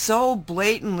just so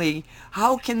blatantly,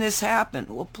 how can this happen?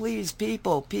 Well, please,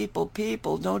 people,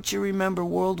 don't you remember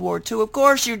World War II? Of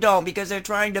course you don't, because they're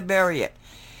trying to bury it.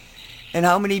 And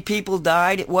how many people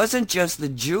died? It wasn't just the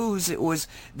Jews, it was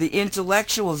the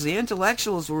intellectuals. The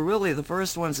intellectuals were really the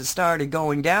first ones that started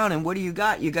going down. And what do you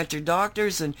got? You got your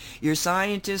doctors and your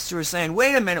scientists who are saying,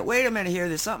 wait a minute here,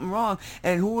 there's something wrong.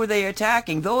 And who are they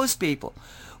attacking? Those people.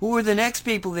 Who are the next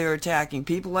people they're attacking?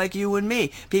 People like you and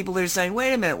me. People that are saying,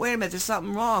 wait a minute, there's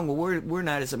something wrong. Well, we're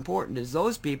not as important as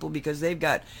those people because they've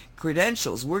got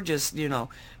credentials. We're just,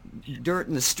 dirt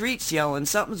in the streets yelling,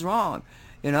 something's wrong.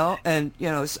 And,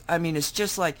 I mean, it's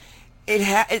just like,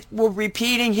 we're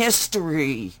repeating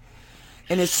history.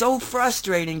 And it's so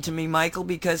frustrating to me, Michael,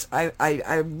 because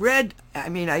I read,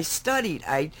 I studied,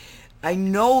 I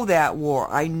know that war.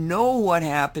 I know what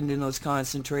happened in those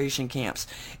concentration camps.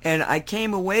 And I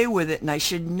came away with it, and I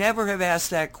should never have asked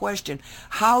that question.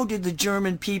 How did the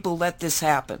German people let this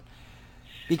happen?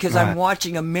 Because right. I'm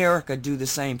watching America do the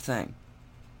same thing.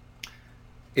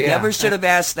 Yeah. Never should have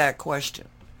asked that question.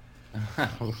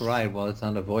 Right. Well, it's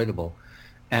unavoidable.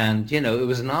 And, it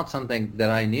was not something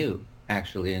that I knew,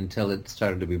 actually, until it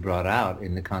started to be brought out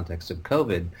in the context of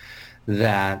COVID,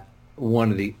 that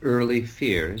one of the early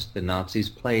fears the Nazis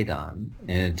played on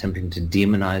in attempting to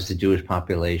demonize the Jewish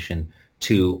population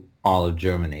to all of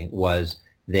Germany was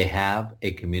they have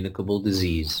a communicable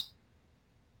disease.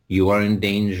 You are in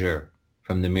danger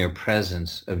from the mere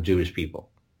presence of Jewish people.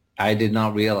 I did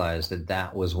not realize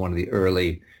that was one of the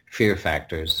early fear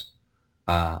factors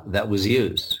that was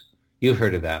used. You've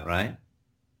heard of that, right?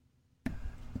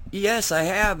 Yes, I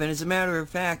have. And as a matter of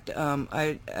fact,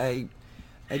 I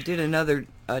did another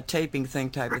taping thing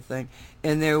type of thing,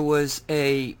 and there was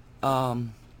a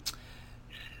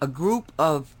group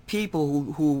of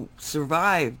people who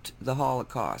survived the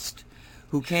Holocaust,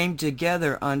 who came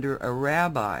together under a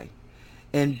rabbi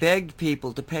and begged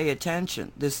people to pay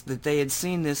attention, that they had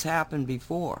seen this happen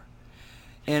before.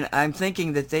 And I'm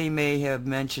thinking that they may have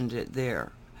mentioned it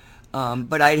there.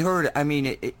 But I'd heard,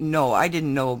 no, I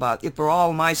didn't know about it. For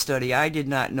all my study, I did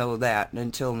not know that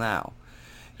until now.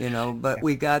 But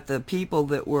we got the people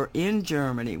that were in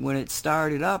Germany when it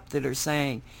started up that are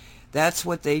saying that's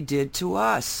what they did to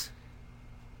us.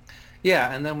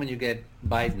 Yeah, and then when you get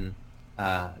Biden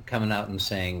coming out and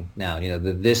saying now,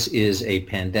 that this is a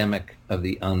pandemic of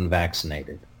the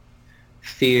unvaccinated.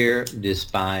 Fear,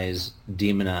 despise,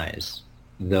 demonize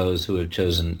those who have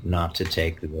chosen not to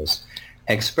take this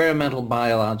experimental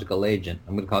biological agent.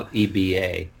 I'm going to call it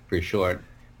EBA for short,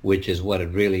 which is what it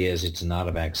really is. It's not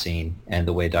a vaccine. And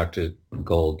the way Dr.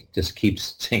 Gold just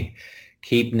keeps saying,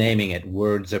 keep naming it.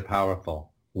 Words are powerful.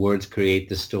 Words create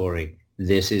the story.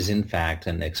 This is, in fact,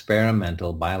 an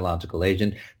experimental biological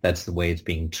agent. That's the way it's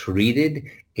being treated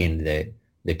in the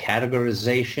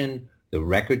categorization, the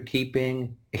record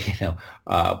keeping,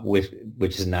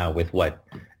 which is now with what?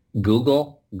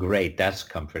 Google? Great. That's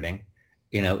comforting,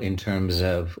 in terms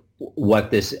of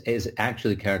what this is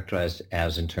actually characterized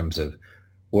as in terms of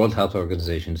World Health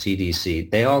Organization, CDC.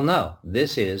 They all know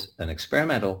this is an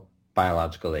experimental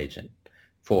biological agent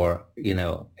for,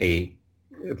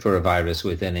 for a virus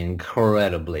with an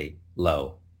incredibly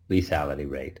low lethality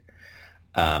rate.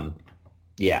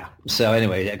 Yeah. So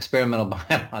anyway, experimental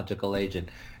biological agent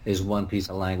is one piece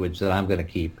of language that I'm going to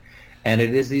keep. And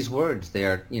it is these words. They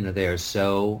are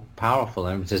so powerful.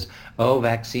 Everyone says, oh,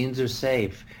 vaccines are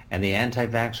safe and the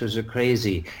anti-vaxxers are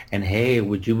crazy. And hey,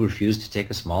 would you refuse to take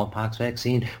a smallpox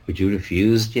vaccine? Would you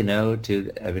refuse,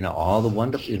 all the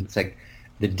wonderful, it's like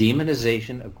the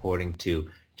demonization according to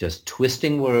just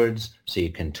twisting words so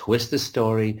you can twist the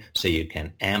story, so you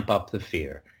can amp up the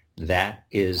fear. That's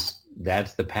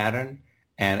the pattern.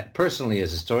 And personally,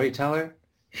 as a storyteller,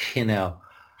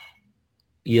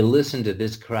 you listen to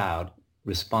this crowd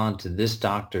respond to this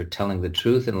doctor telling the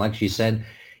truth, and like she said,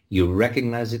 you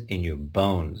recognize it in your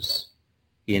bones.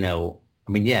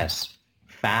 Yes,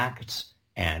 facts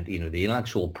and, the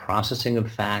intellectual processing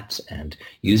of facts and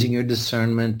using your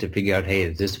discernment to figure out, hey,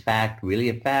 is this fact really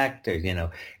a fact?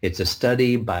 Or, it's a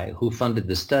study by who funded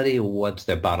the study, what's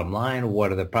their bottom line,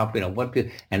 what are the proper,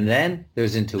 and then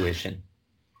there's intuition.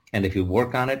 And if you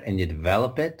work on it and you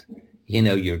develop it,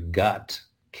 your gut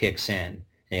kicks in.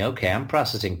 Okay, I'm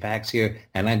processing facts here,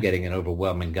 and I'm getting an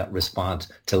overwhelming gut response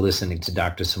to listening to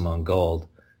Dr. Simone Gold.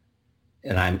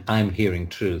 And I'm hearing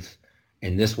truth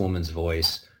in this woman's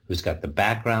voice who's got the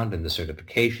background and the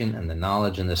certification and the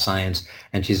knowledge and the science,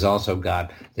 and she's also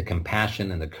got the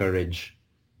compassion and the courage,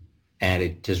 and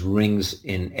it just rings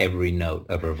in every note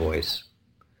of her voice.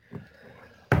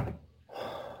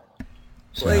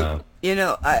 So,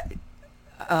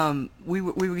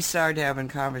 we started having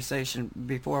conversation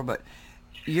before, but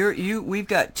we've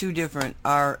got two different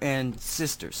RN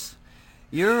sisters.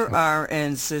 Your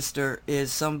RN sister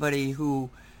is somebody who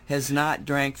has not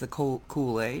drank the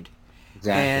Kool-Aid.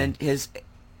 Exactly. And is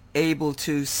able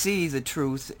to see the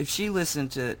truth. If she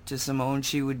listened to Simone,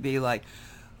 she would be like,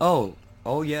 oh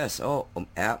yes, oh,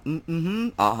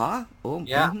 uh-huh, oh,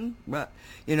 yeah. Right.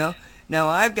 Now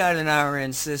I've got an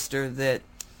RN sister that,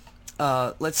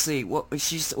 let's see,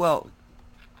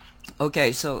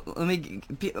 okay, so let me,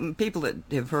 people that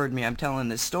have heard me, I'm telling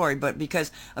this story, but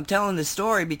because I'm telling this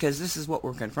story because this is what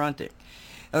we're confronting.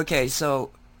 Okay, so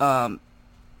I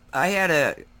had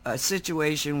a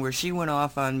situation where she went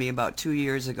off on me about 2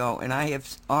 years ago, and I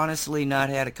have honestly not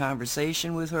had a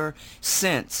conversation with her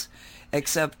since,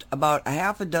 except about a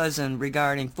half a dozen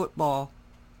regarding football.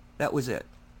 That was it.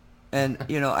 And,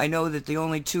 I know that the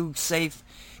only two safe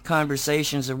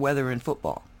conversations are whether in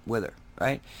football with her,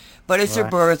 right? But it's her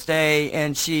birthday,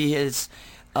 and she has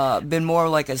been more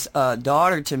like a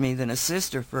daughter to me than a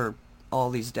sister for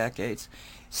all these decades.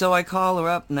 So I call her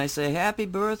up and I say, happy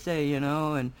birthday,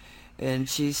 and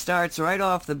she starts right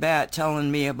off the bat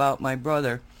telling me about my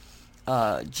brother,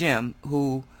 Jim,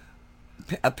 who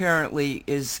apparently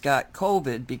is got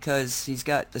COVID because he's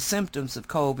got the symptoms of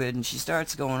COVID, and she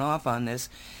starts going off on this.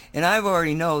 And I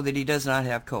already know that he does not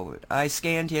have COVID. I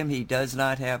scanned him. He does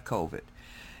not have COVID.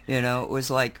 It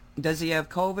was like, does he have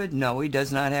COVID? No, he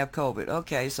does not have COVID.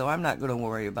 Okay, so I'm not going to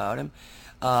worry about him.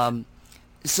 But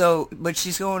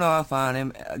she's going off on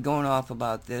him, going off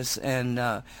about this, and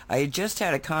I had just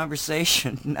had a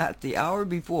conversation, not the hour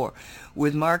before,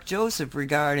 with Mark Joseph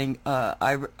regarding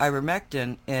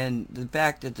ivermectin and the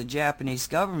fact that the Japanese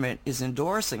government is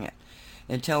endorsing it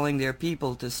and telling their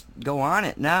people to go on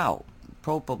it now,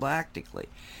 prophylactically.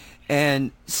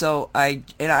 And so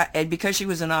and because she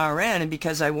was an RN and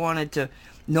because I wanted to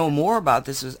know more about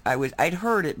this, I'd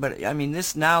heard it, but I mean,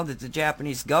 this, now that the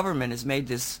Japanese government has made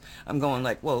this, I'm going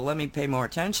like, well, let me pay more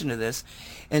attention to this.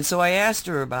 And so I asked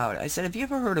her about it. I said, have you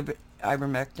ever heard of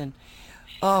ivermectin?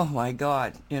 Oh my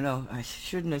God, I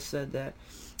shouldn't have said that.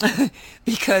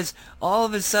 because all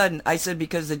of a sudden, I said,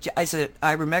 I said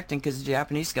ivermectin because the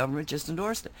Japanese government just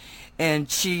endorsed it. And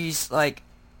she's like,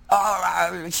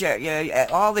 oh, shit, yeah,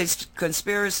 all these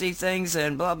conspiracy things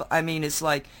and blah, blah. I mean, it's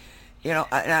like, and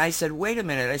I said, wait a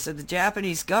minute. I said, the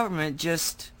Japanese government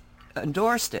just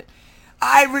endorsed it.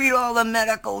 I read all the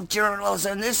medical journals,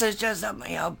 and this is just,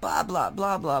 blah, blah,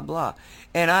 blah, blah, blah.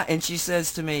 And she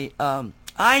says to me,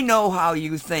 I know how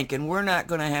you think, and we're not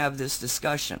going to have this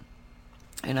discussion.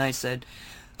 And I said,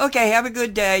 okay, have a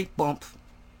good day, bump.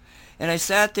 And I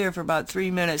sat there for about 3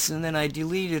 minutes, and then I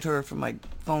deleted her from my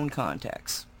phone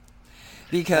contacts.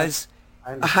 Because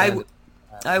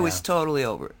I was totally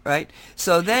over it, right?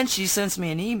 So then she sends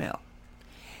me an email.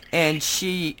 And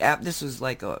this was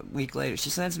like a week later, she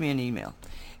sends me an email.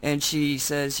 And she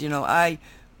says, I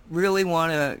really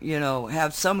want to,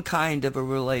 have some kind of a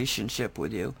relationship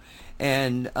with you.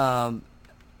 And, how'd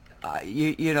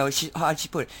she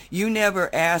put it? You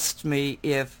never asked me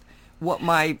what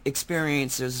my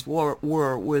experiences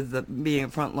were with being a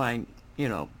frontline,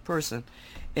 person.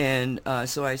 And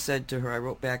so I said to her, I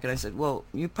wrote back and I said, well,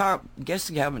 guess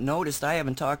you haven't noticed I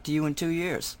haven't talked to you in 2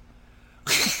 years.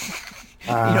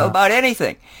 About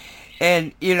anything.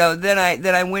 And, then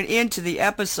I went into the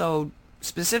episode,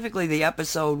 specifically the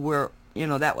episode where,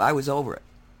 that I was over it.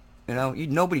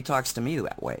 Nobody talks to me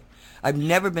that way. I've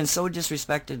never been so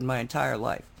disrespected in my entire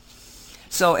life.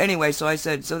 So anyway, so I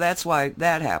said, so that's why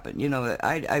that happened.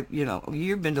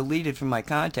 You've been deleted from my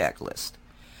contact list.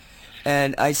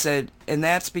 And I said, and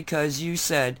that's because you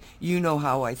said, you know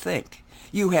how I think.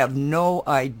 You have no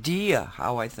idea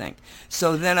how I think.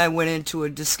 So then I went into a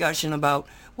discussion about,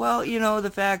 well,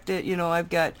 the fact that, I've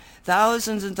got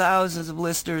thousands and thousands of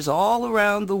listeners all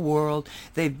around the world.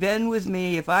 They've been with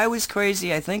me. If I was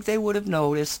crazy, I think they would have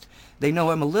noticed. They know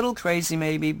I'm a little crazy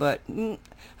maybe, but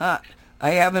I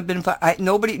haven't been,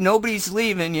 nobody's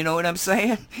leaving, you know what I'm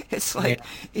saying? It's like,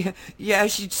 yeah,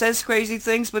 she says crazy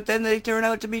things, but then they turn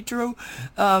out to be true.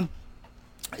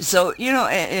 So,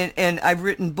 and I've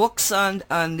written books on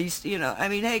these,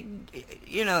 hey,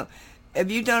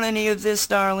 have you done any of this,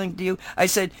 darling? I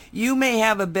said, you may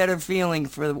have a better feeling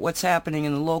for what's happening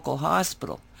in the local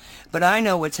hospital, but I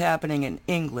know what's happening in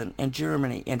England and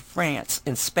Germany and France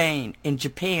and Spain and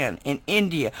Japan and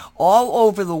India, all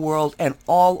over the world and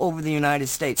all over the United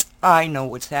States. I know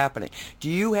what's happening. Do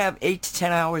you have 8 to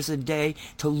 10 hours a day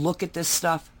to look at this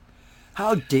stuff?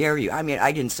 How dare you? I mean,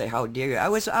 I didn't say how dare you. I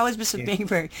was just being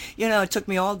very, it took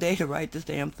me all day to write this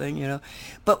damn thing,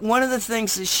 But one of the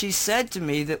things that she said to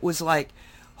me that was like,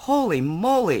 holy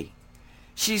moly,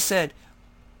 she said,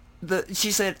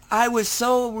 I was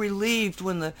so relieved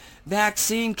when the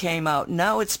vaccine came out.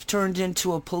 Now it's turned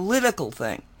into a political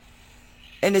thing.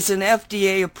 And it's an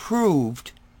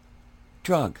FDA-approved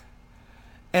drug.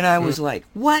 And I was like,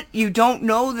 what? You don't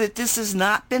know that this has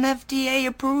not been FDA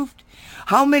approved?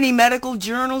 How many medical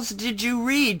journals did you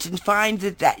read to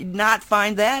find not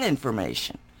find that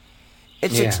information?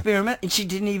 It's experiment, and she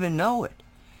didn't even know it.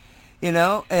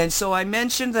 And so I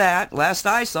mentioned that. Last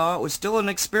I saw, it was still an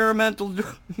experimental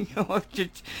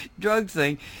drug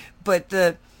thing. But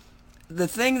the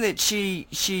thing that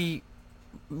she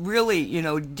really,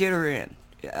 did her in,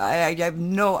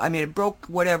 it broke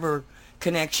whatever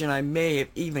connection I may have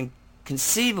even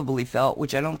conceivably felt,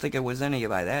 which I don't think it was any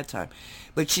by that time.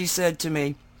 But she said to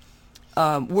me,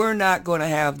 we're not going to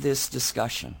have this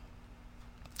discussion.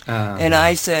 And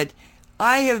I said,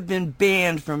 I have been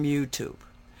banned from YouTube.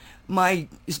 My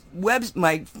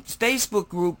Facebook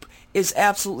group is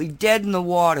absolutely dead in the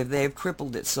water. They have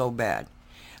crippled it so bad.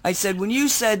 I said, when you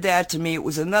said that to me, it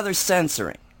was another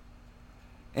censoring.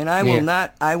 And I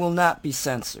will not be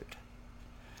censored.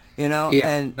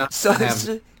 And so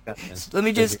let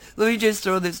me just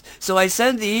throw this. So I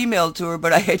sent the email to her,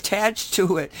 but I attached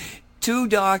to it 2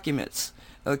 documents,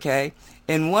 okay?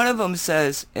 And one of them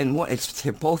says,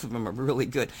 both of them are really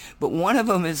good, but one of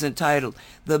them is entitled,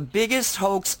 "The Biggest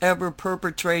Hoax Ever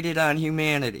Perpetrated on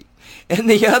Humanity." And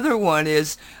the other one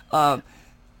is the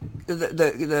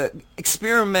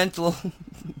experimental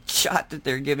shot that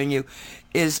they're giving you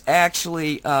is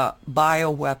actually a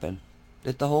bioweapon.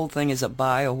 That the whole thing is a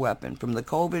bioweapon, from the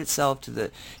COVID itself to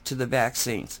the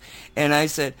vaccines. And I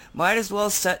said, might as well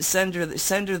send her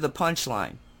the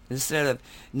punchline instead of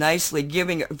nicely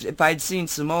giving. If I'd seen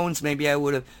Simone's, maybe I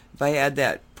would have. If I had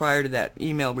that prior to that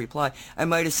email reply, I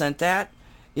might have sent that.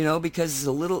 Because it's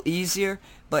a little easier.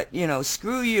 But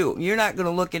screw you. You're not going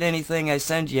to look at anything I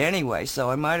send you anyway. So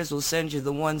I might as well send you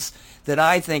the ones that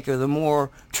I think are the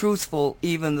more truthful,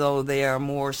 even though they are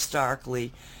more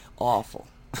starkly awful.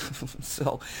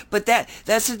 So, but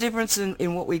that's the difference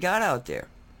in what we got out there.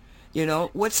 You know,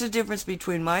 what's the difference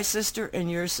between my sister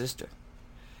and your sister?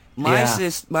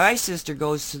 Yeah. My sister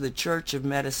goes to the Church of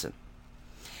Medicine.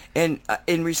 And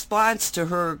in response to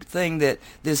her thing that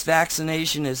this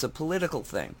vaccination is a political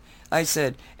thing, I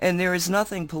said, and there is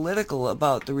nothing political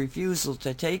about the refusal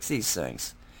to take these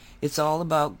things. It's all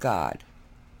about God.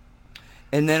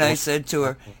 And then I said to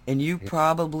her, and you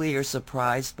probably are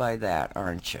surprised by that,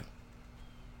 aren't you?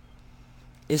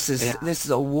 Yeah. This is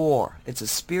a war. It's a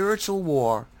spiritual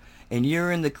war, and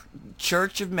you're in the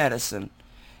Church of Medicine,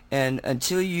 and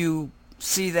until you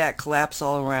see that collapse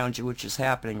all around you, which is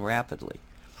happening rapidly.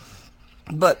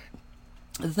 But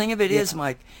the thing of it is,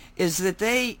 Mike, is that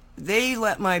they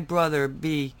let my brother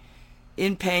be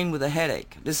in pain with a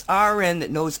headache. This RN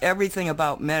that knows everything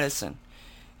about medicine,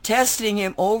 testing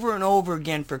him over and over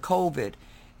again for COVID,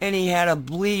 and he had a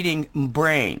bleeding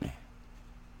brain.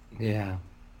 Yeah.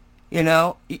 You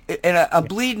know, and a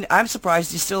bleeding. I'm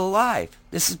surprised he's still alive.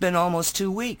 This has been almost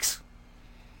 2 weeks.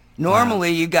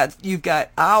 Normally, you've got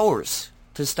hours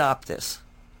to stop this.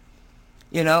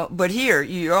 You know, but here,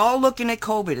 you're all looking at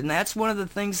COVID, and that's one of the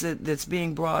things that's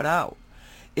being brought out,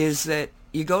 is that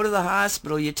you go to the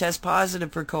hospital, you test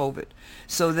positive for COVID.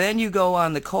 So then you go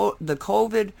on the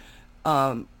COVID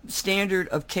standard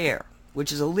of care,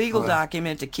 which is a legal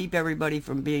document to keep everybody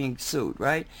from being sued,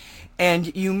 right?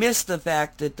 And you miss the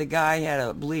fact that the guy had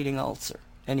a bleeding ulcer,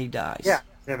 and he dies. Yeah.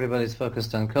 Everybody's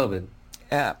focused on COVID.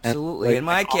 Absolutely. And, In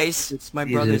my case, it's my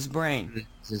brother's brain.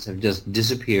 Have just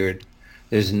disappeared.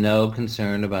 There's no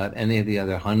concern about any of the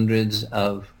other hundreds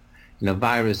of,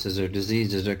 viruses or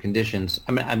diseases or conditions.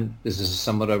 I mean, this is a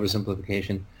somewhat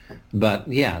oversimplification, but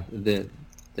yeah, the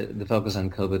focus on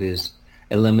COVID is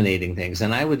eliminating things.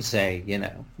 And I would say,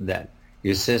 that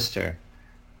your sister,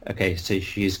 okay, so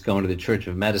she's going to the Church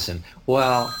of Medicine.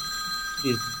 Well,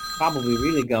 she's probably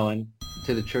really going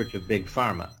to the Church of Big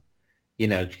Pharma. She's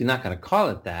not going to call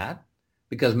it that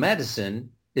because medicine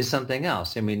is something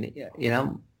else. I mean,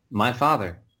 my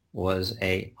father was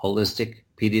a holistic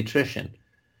pediatrician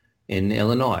in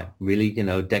Illinois, really,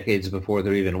 decades before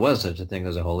there even was such a thing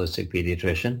as a holistic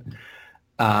pediatrician.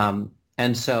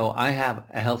 And so I have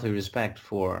a healthy respect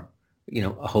for,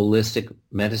 a holistic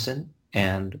medicine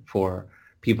and for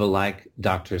people like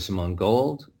Dr. Simone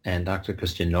Gold and Dr.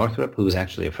 Christian Northrup, who was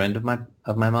actually a friend of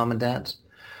my mom and dad's.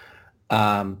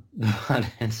 But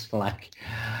it's like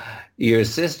your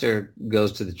sister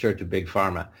goes to the Church of Big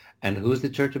Pharma. And who's the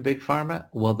Church of Big Pharma?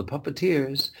 Well, the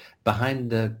puppeteers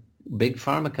behind the big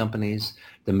pharma companies,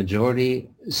 the majority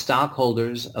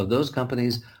stockholders of those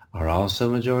companies are also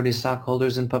majority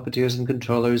stockholders and puppeteers and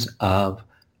controllers of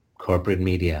corporate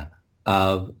media,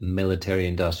 of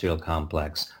military-industrial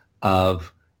complex,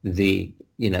 of the,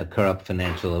 corrupt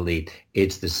financial elite.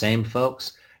 It's the same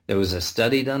folks. There was a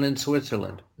study done in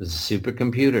Switzerland, the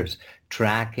supercomputers,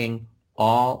 tracking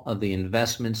all of the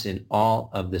investments in all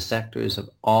of the sectors of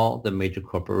all the major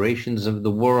corporations of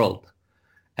the world.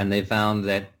 And they found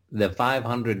that the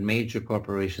 500 major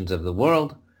corporations of the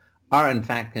world are in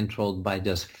fact controlled by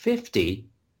just 50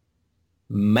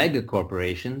 mega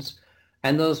corporations.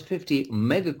 And those 50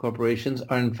 mega corporations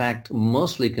are in fact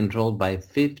mostly controlled by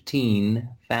 15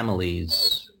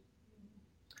 families.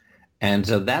 And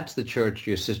so that's the church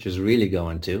your sister's really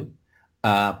going to.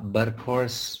 But of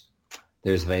course,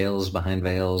 there's veils behind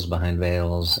veils behind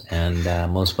veils, and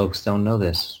most folks don't know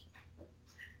this.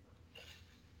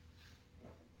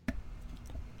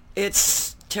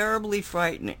 It's terribly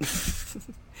frightening.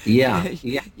 Yeah,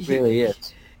 it really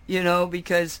is.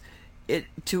 Because it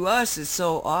to us is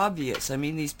so obvious. I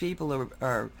mean, these people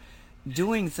are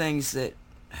doing things that,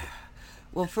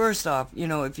 well, first off,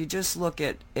 if you just look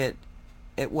at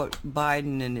what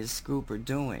Biden and his group are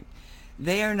doing,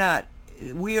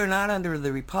 we are not under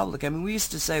the Republic. I mean, we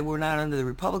used to say we're not under the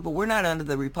Republic, but we're not under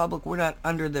the Republic. We're not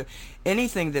under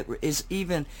anything that is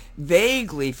even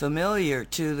vaguely familiar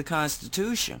to the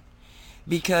Constitution.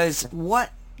 Because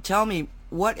tell me,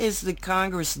 what has the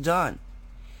Congress done?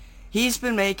 He's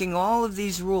been making all of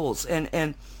these rules. And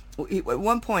at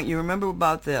one point, you remember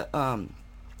about the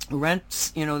rents,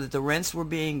 that the rents were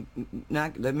being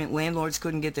the landlords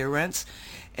couldn't get their rents.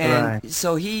 And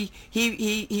so he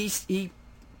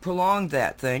prolonged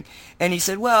that thing, and he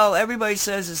said, well, everybody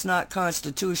says it's not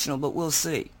constitutional, but we'll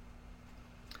see.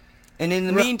 And in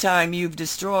the meantime, you've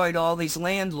destroyed all these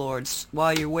landlords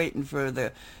while you're waiting for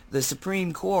the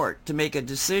Supreme Court to make a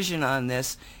decision on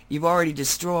this. You've already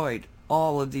destroyed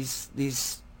all of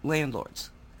these landlords.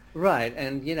 Right,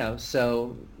 and,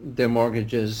 so their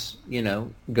mortgages,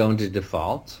 go into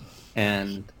default,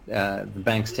 and the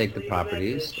banks take the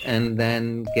properties, and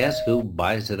then guess who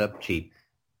buys it up cheap?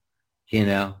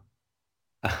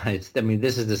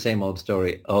 This is the same old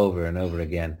story over and over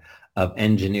again of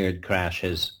engineered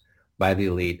crashes by the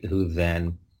elite who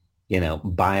then,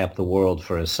 buy up the world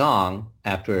for a song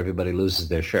after everybody loses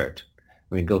their shirt.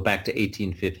 Go back to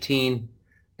 1815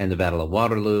 and the Battle of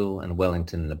Waterloo and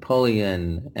Wellington and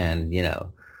Napoleon and,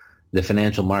 the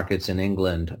financial markets in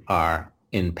England are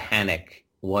in panic.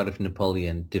 What if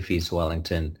Napoleon defeats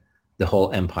Wellington? The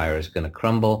whole empire is going to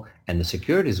crumble, and the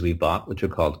securities we bought, which are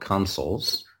called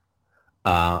consols,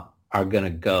 are going to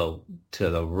go to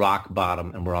the rock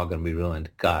bottom, and we're all going to be ruined.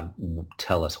 God,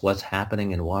 tell us what's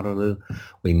happening in Waterloo.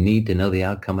 We need to know the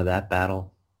outcome of that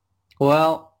battle.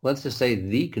 Well, let's just say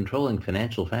the controlling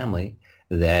financial family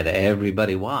that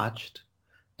everybody watched,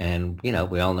 and, we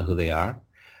all know who they are,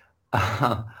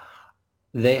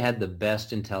 they had the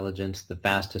best intelligence, the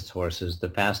fastest horses, the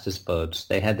fastest boats.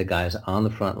 They had the guys on the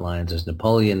front lines as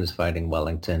Napoleon is fighting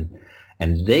Wellington.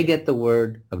 And they get the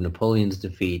word of Napoleon's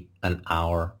defeat an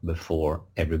hour before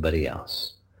everybody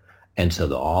else. And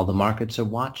so all the markets are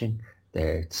watching.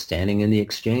 They're standing in the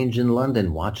exchange in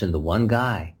London watching the one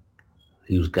guy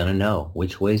who's going to know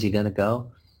which way is he going to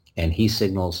go. And he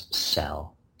signals,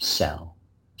 sell, sell,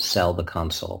 sell the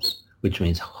consols, which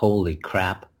means, holy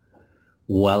crap,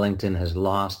 Wellington has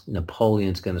lost.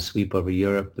 Napoleon's going to sweep over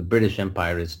Europe. The British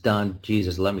Empire is done.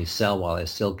 Jesus, let me sell while I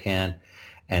still can.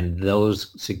 And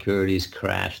those securities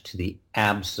crashed to the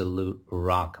absolute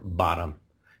rock bottom.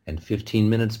 And 15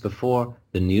 minutes before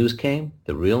the news came,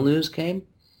 the real news came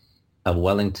of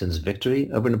Wellington's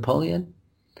victory over Napoleon,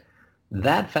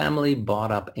 that family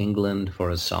bought up England for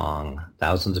a song.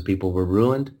 Thousands of people were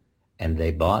ruined, and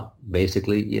they bought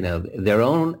basically, their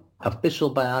own official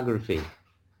biography,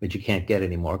 which you can't get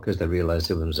anymore because they realized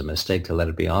it was a mistake to let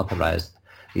it be authorized.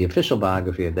 The official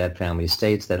biography of that family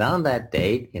states that on that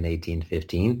date in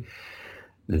 1815,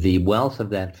 the wealth of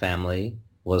that family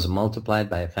was multiplied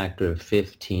by a factor of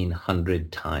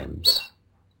 1,500 times.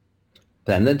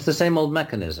 And it's the same old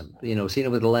mechanism. Seen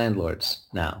it with the landlords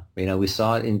now. We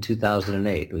saw it in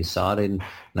 2008. We saw it in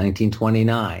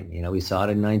 1929. We saw it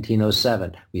in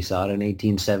 1907. We saw it in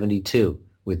 1872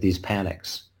 with these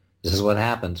panics. This is what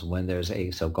happens when there's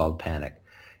a so-called panic.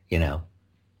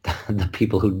 The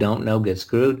people who don't know get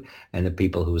screwed, and the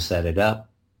people who set it up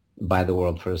buy the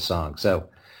world for a song. So,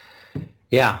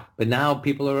 yeah, but now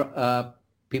people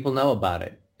know about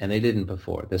it, and they didn't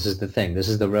before. This is the thing. This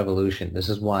is the revolution. This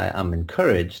is why I'm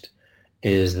encouraged,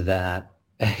 is that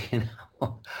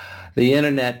the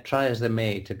internet, try as they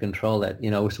may to control it.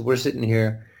 So we're sitting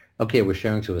here. Okay, we're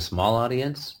sharing to a small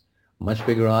audience. Much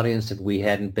bigger audience if we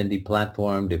hadn't been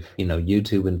deplatformed, if,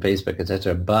 YouTube and Facebook,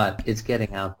 etc. But it's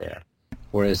getting out there.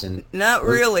 Whereas Not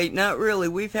really.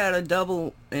 We've had a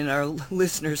double in our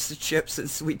listenership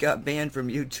since we got banned from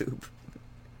YouTube.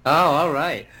 Oh, all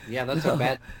right. Yeah, that's a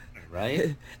bad thing,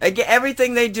 right?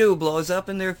 Everything they do blows up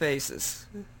in their faces.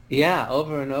 Yeah,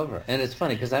 over and over. And it's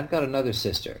funny because I've got another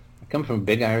sister. I come from a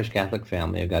big Irish Catholic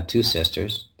family. I've got two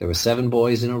sisters. There were 7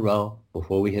 boys in a row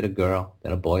before we hit a girl,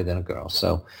 then a boy, then a girl.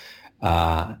 So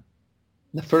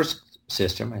the first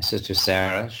sister, my sister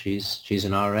Sarah, she's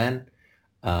an RN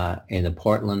in the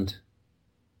Portland,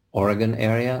 Oregon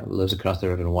area, lives across the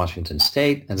river in Washington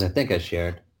State. As I think I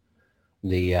shared,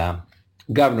 the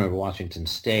governor of Washington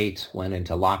State went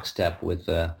into lockstep with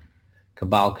the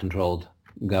cabal-controlled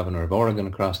governor of Oregon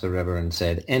across the river and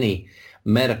said any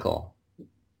medical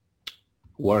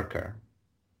worker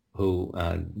who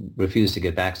refused to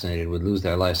get vaccinated would lose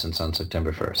their license on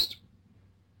September 1st.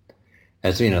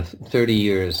 As 30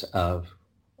 years of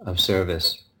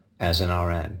service as an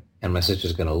RN, and my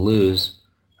sister's going to lose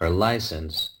her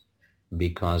license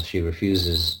because she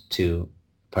refuses to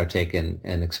partake in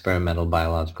an experimental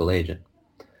biological agent.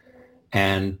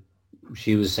 And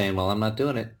she was saying, well, I'm not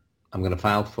doing it. I'm going to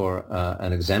file for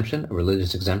an exemption, a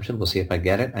religious exemption. We'll see if I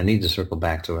get it. I need to circle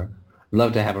back to her. I'd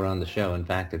love to have her on the show, in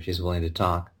fact, if she's willing to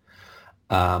talk.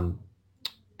 And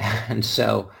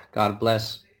so God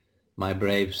bless my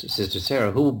brave sister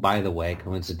Sarah, who, by the way,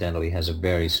 coincidentally has a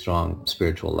very strong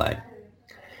spiritual life.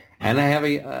 And I have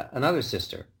another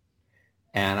sister.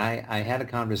 And I had a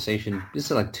conversation, this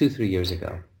is like 2-3 years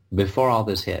ago, before all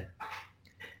this hit.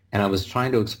 And I was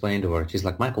trying to explain to her, she's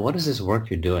like, Michael, what is this work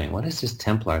you're doing? What is this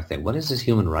Templar thing? What is this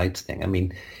human rights thing? I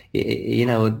mean,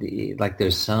 like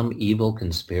there's some evil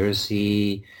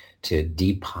conspiracy to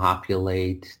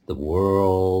depopulate the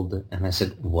world. And I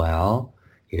said, well,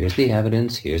 here's the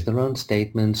evidence. Here's their own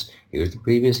statements. Here's the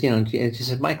previous, and she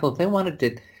said, Michael, if they wanted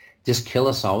to just kill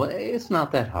us all, it's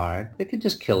not that hard. They could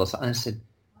just kill us. And I said,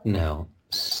 no,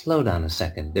 slow down a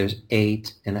second. There's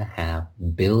 8.5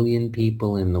 billion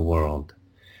people in the world.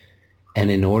 And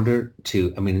in order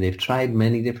to, I mean, they've tried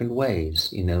many different ways,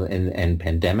 you know, and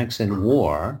pandemics and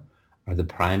war are the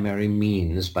primary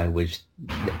means by which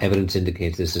the evidence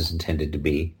indicates this is intended to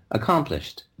be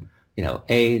accomplished. You know,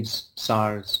 AIDS,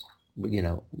 SARS, you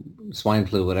know, swine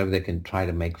flu, whatever they can try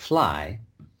to make fly.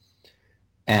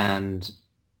 And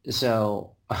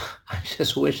so I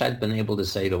just wish I'd been able to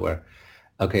say to her,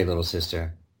 okay, little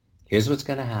sister, here's what's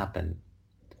going to happen.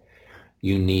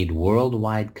 You need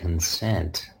worldwide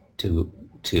consent to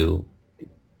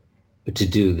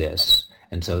do this.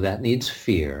 And so that needs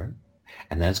fear,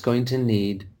 and that's going to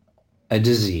need a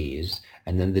disease,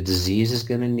 and then the disease is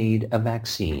going to need a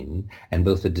vaccine, and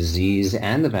both the disease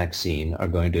and the vaccine are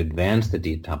going to advance the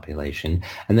depopulation.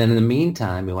 And then in the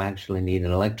meantime, you actually need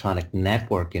an electronic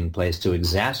network in place to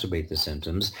exacerbate the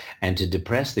symptoms and to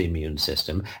depress the immune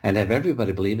system and have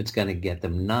everybody believe it's going to get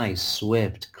them nice,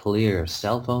 swift, clear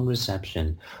cell phone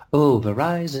reception. Oh,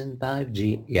 Verizon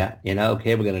 5G. Yeah, you know,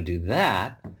 okay, we're going to do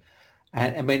that.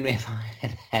 I mean, if I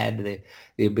had had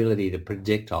the ability to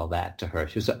predict all that to her,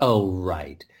 she would say, oh,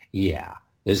 right, yeah,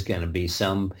 there's going to be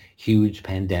some huge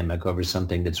pandemic over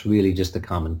something that's really just a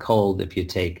common cold if you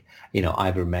take, you know,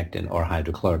 ivermectin or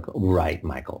hydrochloric. Right,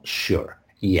 Michael, sure,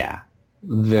 yeah,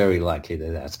 very likely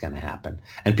that that's going to happen.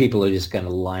 And people are just going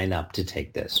to line up to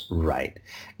take this, right,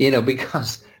 you know,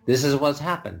 because this is what's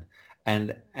happened.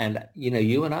 And you know,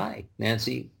 you and I,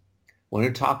 Nancy, when we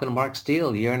were talking to Mark Steele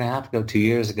a year and a half ago, 2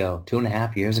 years ago,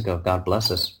 2.5 years ago, God bless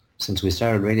us, since we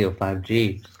started Radio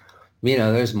 5G, you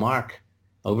know, there's Mark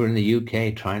over in the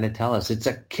UK trying to tell us it's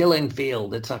a killing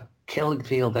field. It's a killing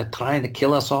field. They're trying to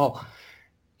kill us all.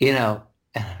 You know,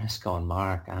 and I'm just going,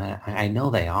 Mark, I know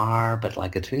they are, but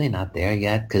like it's really not there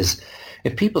yet, because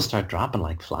if people start dropping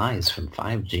like flies from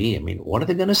 5G, I mean, what are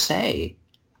they going to say?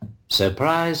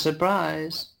 Surprise,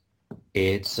 surprise,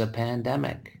 it's a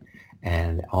pandemic.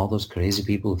 And all those crazy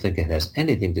people who think it has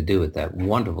anything to do with that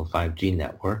wonderful 5G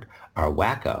network are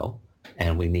wacko,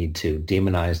 and we need to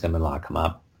demonize them and lock them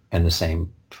up. And the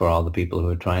same for all the people who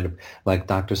are trying to, like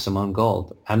Dr. Simone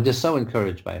Gold. I'm just so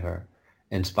encouraged by her,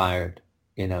 inspired.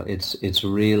 You know, it's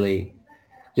really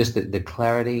just the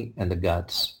clarity and the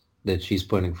guts that she's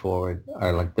putting forward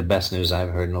are like the best news I've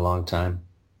heard in a long time.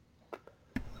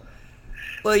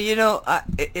 Well, you know,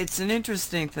 it's an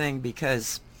interesting thing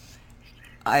because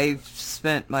I've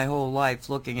spent my whole life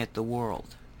looking at the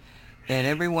world, and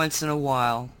every once in a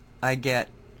while I get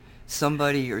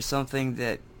somebody or something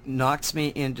that knocks me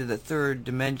into the third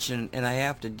dimension, and I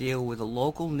have to deal with a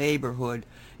local neighborhood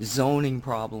zoning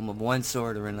problem of one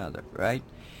sort or another, right?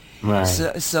 Right.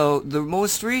 So the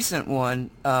most recent one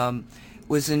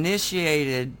was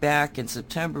initiated back in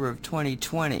September of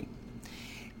 2020,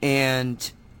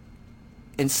 and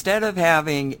instead of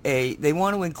having they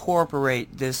want to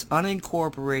incorporate this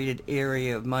unincorporated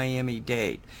area of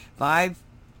Miami-Dade, 5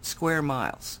 square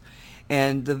miles,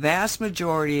 and the vast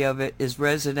majority of it is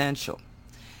residential.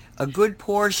 A good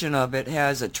portion of it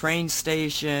has a train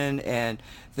station and,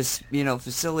 you know,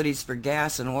 facilities for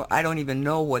gas and oil. I don't even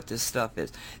know what this stuff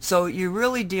is. So you're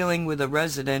really dealing with a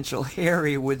residential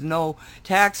area with no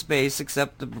tax base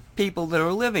except the people that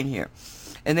are living here,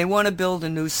 and they want to build a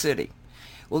new city.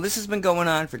 Well, this has been going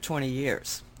on for 20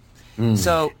 years.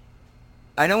 So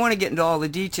I don't want to get into all the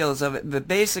details of it, but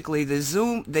basically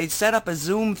they set up a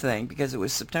Zoom thing because it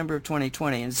was September of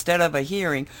 2020 instead of a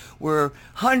hearing where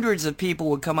hundreds of people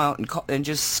would come out and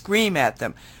just scream at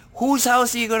them. Whose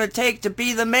house are you going to take to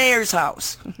be the mayor's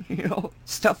house? You know,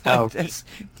 stuff like this,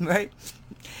 right?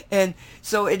 And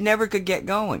so it never could get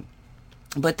going.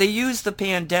 But they used the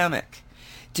pandemic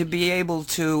to be able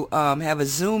to have a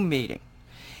Zoom meeting.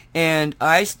 And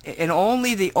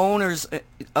only the owners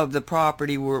of the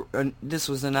property were. This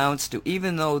was announced to,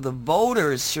 even though the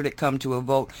voters, should it come to a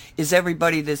vote, is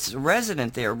everybody that's a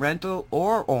resident there, rental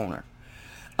or owner.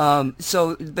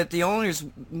 But the owners,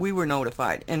 we were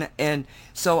notified, and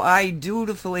so I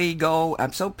dutifully go.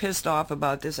 I'm so pissed off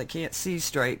about this, I can't see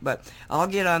straight, but I'll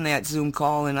get on that Zoom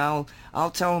call and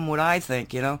I'll tell them what I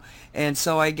think, you know. And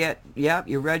so I get, yep,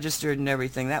 you're registered and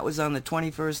everything. That was on the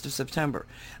 21st of September.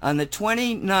 On the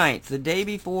 29th, the day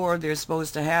before they're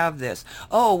supposed to have this,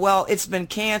 oh, well, it's been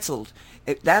canceled.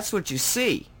 That's what you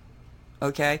see,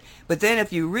 okay? But then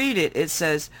if you read it, it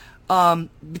says,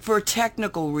 for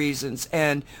technical reasons,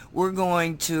 and we're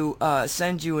going to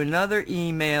send you another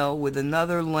email with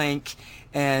another link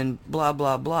and blah,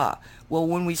 blah, blah. Well,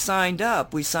 when we signed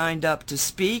up to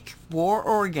speak for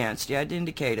or against. You had to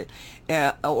indicate it.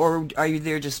 Or are you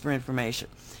there just for information?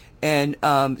 And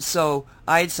so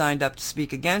I had signed up to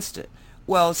speak against it.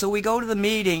 Well, so we go to the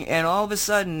meeting, and all of a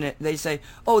sudden they say,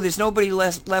 oh, there's nobody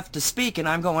left to speak. And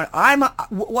I'm going,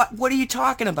 what are you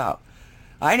talking about?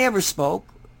 I never spoke.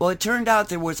 Well, it turned out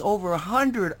there was over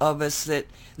 100 of us that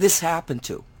this happened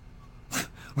to,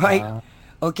 right?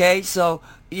 Okay, so,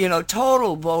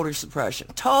 total voter suppression,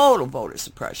 total voter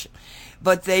suppression.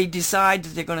 But they decide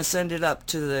that they're going to send it up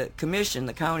to the commission,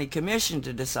 the county commission,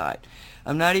 to decide.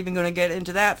 I'm not even going to get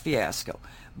into that fiasco.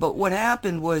 But what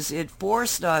happened was it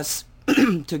forced us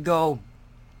to go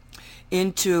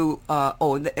into,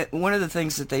 one of the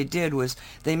things that they did was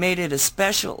they made it a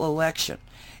special election.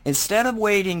 Instead of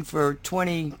waiting for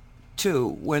 22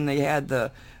 when they had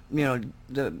the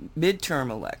midterm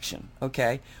election,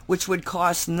 okay, which would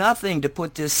cost nothing to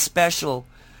put this special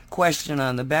question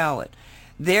on the ballot,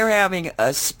 they're having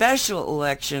a special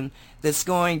election that's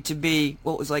going to be,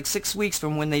 it was like 6 weeks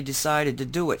from when they decided to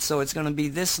do it. So it's going to be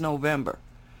this November.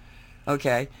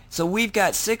 Okay, so we've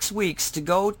got 6 weeks to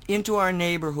go into our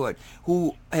neighborhood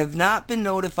who have not been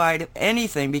notified of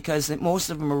anything because most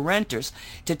of them are renters,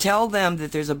 to tell them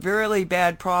that there's a really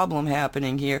bad problem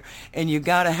happening here and you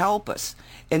got to help us.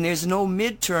 And there's no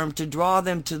midterm to draw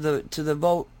them to the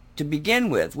vote to begin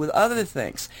with other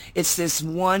things. It's this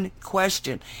one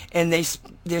question, and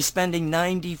they're spending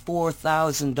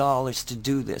 $94,000 to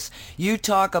do this. You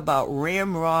talk about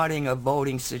ramrodding a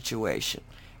voting situation,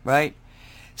 right?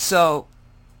 So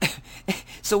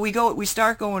we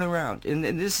start going around, and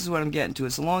this is what I'm getting to.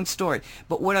 It's a long story,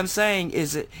 but what I'm saying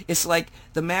is that it's like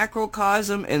the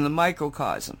macrocosm and the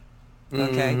microcosm,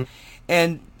 okay? Mm-hmm.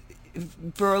 And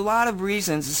for a lot of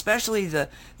reasons, especially the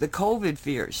COVID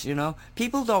fears,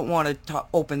 people don't want to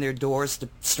open their doors to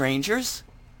strangers,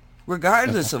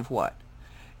 regardless of what,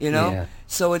 Yeah.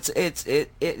 So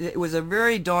it was a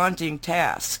very daunting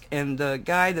task, and the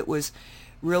guy that was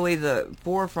really the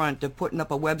forefront of putting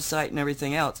up a website and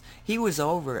everything else, he was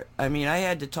over it. I mean, I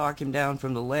had to talk him down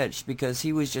from the ledge because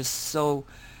he was just so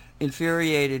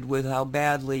infuriated with how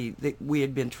badly we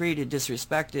had been treated,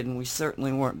 disrespected, and we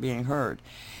certainly weren't being heard.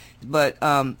 But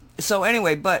so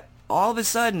anyway, but all of a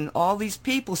sudden, all these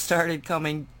people started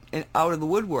coming out of the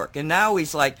woodwork, and now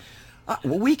he's like,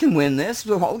 well, we can win this.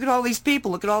 Look at all these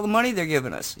people. Look at all the money they're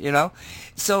giving us,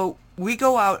 So we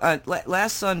go out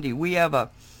last Sunday. We have a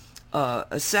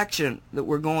section that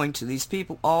we're going to. These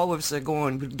people, all of us are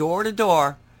going door to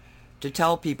door to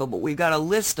tell people, but we've got a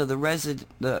list of the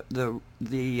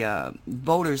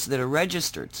voters that are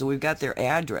registered, so we've got their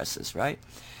addresses, right?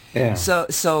 Yeah.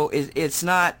 So it's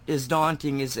not as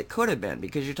daunting as it could have been,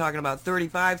 because you're talking about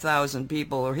 35,000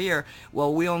 people are here.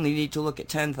 Well, we only need to look at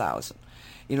 10,000.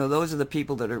 Those are the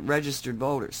people that are registered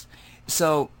voters.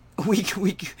 So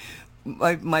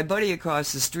my buddy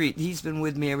across the street, he's been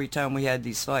with me every time we had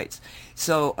these fights.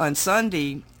 So on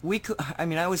Sunday,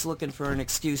 I was looking for an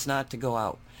excuse not to go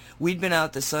out. We'd been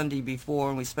out the Sunday before,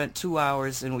 and we spent 2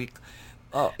 hours, and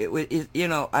I'm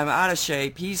out of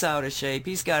shape. He's out of shape.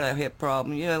 He's got a hip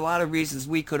problem. A lot of reasons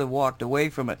we could have walked away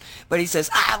from it. But he says,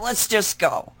 let's just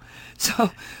go.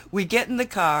 So we get in the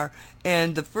car,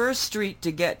 and the first street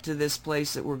to get to this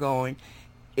place that we're going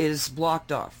is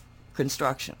blocked off,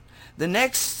 construction. The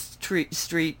next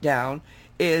street down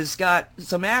is got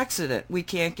some accident. We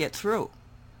can't get through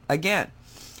again.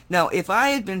 Now, if I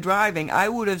had been driving, I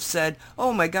would have said,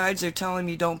 my guides are telling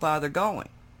me don't bother going.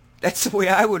 That's the way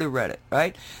I would have read it,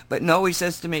 right? But no, he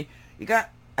says to me,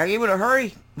 are you in a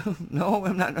hurry? No,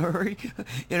 I'm not in a hurry.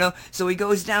 So he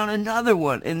goes down another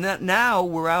one. And now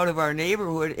we're out of our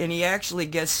neighborhood, and he actually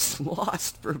gets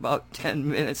lost for about 10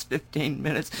 minutes, 15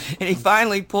 minutes. And he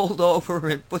finally pulled over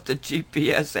and put the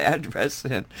GPS address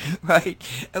in, right?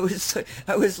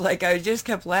 I just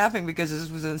kept laughing because this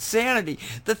was insanity.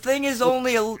 The thing is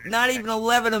only not even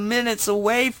 11 minutes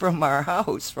away from our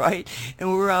house, right?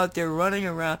 And we're out there running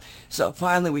around. So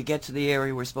finally we get to the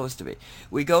area we're supposed to be.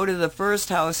 We go to the first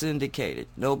house indicated.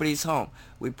 Nobody's home.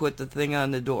 We put the thing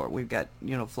on the door. We've got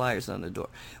flyers on the door.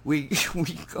 The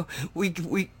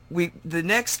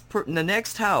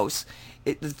next house.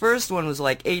 The first one was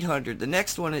like 800. The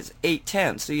next one is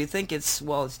 810. So you think it's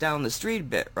down the street a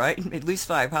bit, right? At least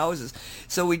 5 houses.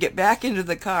 So we get back into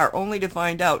the car only to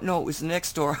find out no, it was the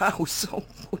next door house. So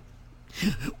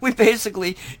we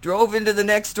basically drove into the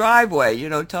next driveway,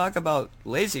 talk about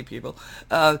lazy people.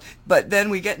 But then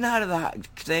we get out of the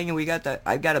thing, and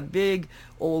I've got a big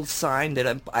old sign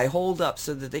that I hold up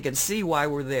so that they can see why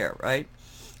we're there, right?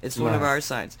 It's one of our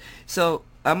signs. So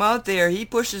I'm out there, he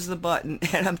pushes the button,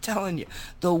 and I'm telling you,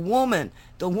 the woman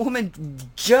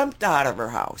jumped out of her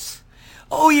house.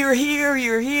 Oh, you're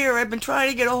here. I've been trying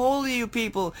to get a hold of you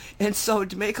people. And so,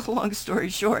 to make a long story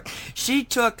short, she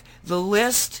took the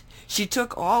list. She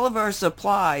took all of our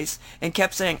supplies and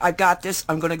kept saying, I've got this.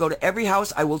 I'm going to go to every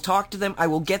house. I will talk to them. I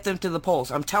will get them to the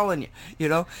polls. I'm telling you,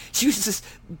 She was just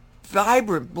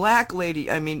vibrant black lady.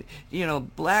 I mean,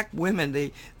 black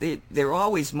women, they're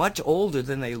always much older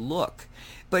than they look.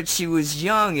 But she was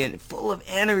young and full of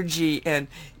energy, and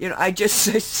I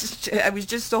was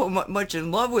just so much in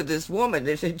love with this woman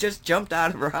that it just jumped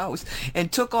out of her house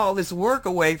and took all this work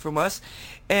away from us,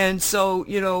 and so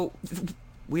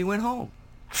we went home.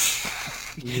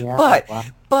 Yeah, But wow.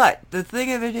 but the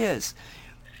thing of it is,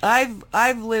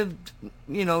 I've lived,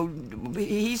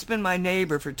 he's been my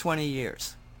neighbor for 20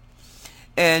 years,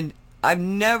 and I've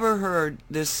never heard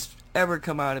this ever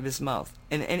come out of his mouth.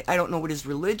 And I don't know what his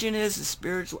religion is, his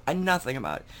spiritual, nothing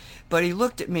about it. But he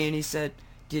looked at me and he said,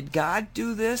 "Did God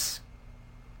do this?"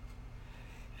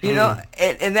 And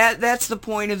that's the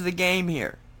point of the game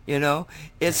here.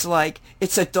 It's like,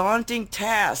 it's a daunting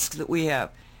task that we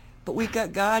have. But we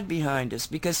got God behind us,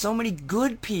 because so many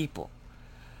good people,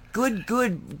 good,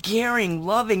 caring,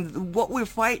 loving, what we're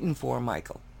fighting for,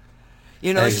 Michael.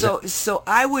 So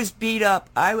I was beat up.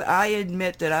 I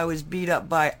admit that I was beat up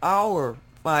by our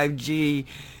 5G,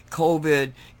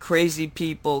 COVID, crazy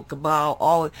people,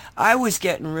 cabal, I was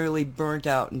getting really burnt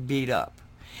out and beat up.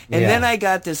 And then I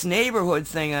got this neighborhood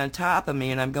thing on top of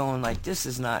me, and I'm going like, this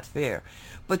is not fair.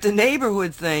 But the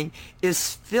neighborhood thing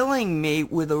is filling me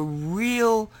with a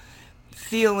real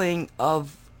feeling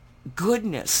of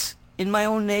goodness in my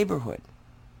own neighborhood.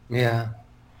 Yeah.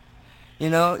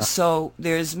 So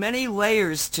there's many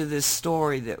layers to this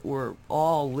story that we're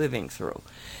all living through.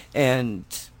 And,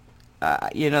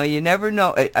 you never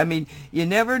know. I mean, you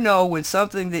never know when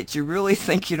something that you really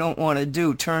think you don't want to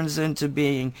do turns into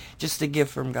being just a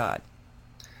gift from God.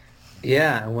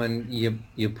 Yeah, when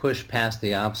you push past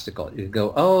the obstacle, you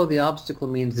go, oh, the obstacle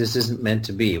means this isn't meant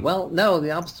to be. Well, no, the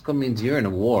obstacle means you're in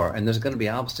a war, and there's going to be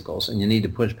obstacles, and you need to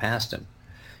push past them.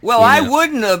 Well, I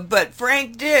wouldn't have, but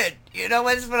Frank did.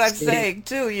 That's what I'm saying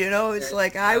too. It's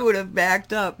like I would have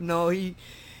backed up. No, he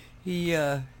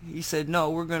said, no,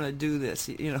 we're gonna do this.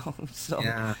 So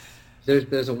yeah,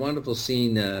 there's a wonderful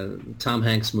scene, Tom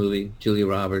Hanks movie, Julia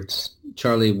Roberts,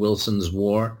 Charlie Wilson's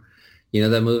War. You know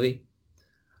that movie?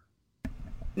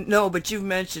 No, but you've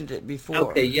mentioned it before.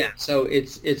 Okay, yeah. So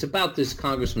it's about this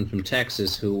congressman from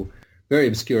Texas very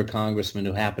obscure congressman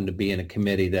who happened to be in a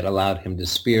committee that allowed him to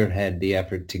spearhead the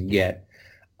effort to get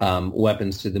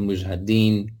weapons to the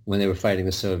Mujahideen when they were fighting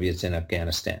the Soviets in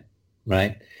Afghanistan,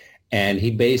 right? And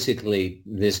he basically,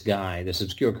 this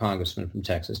obscure congressman from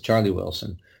Texas, Charlie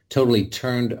Wilson, totally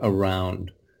turned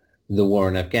around the war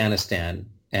in Afghanistan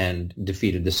and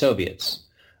defeated the Soviets.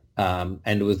 And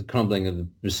it was the crumbling of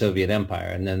the Soviet Empire.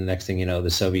 And then the next thing you know, the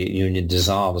Soviet Union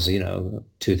dissolves, 2-3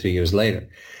 years later.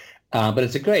 But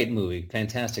it's a great movie,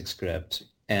 fantastic script.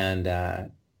 And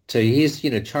so he's,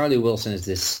 Charlie Wilson is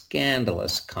this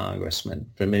scandalous congressman.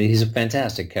 He's a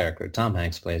fantastic character. Tom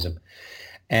Hanks plays him.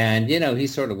 And, he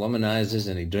sort of womanizes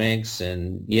and he drinks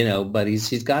and, but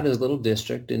he's got his little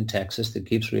district in Texas that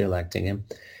keeps reelecting him.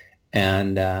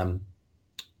 And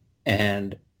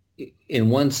in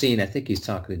one scene, I think he's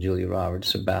talking to Julia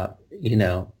Roberts about,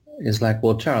 it's like,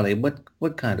 well, Charlie,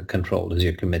 what kind of control does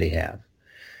your committee have?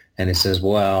 And he says,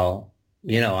 well,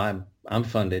 I'm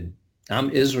funded. I'm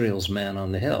Israel's man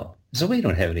on the hill. So we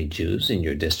don't have any Jews in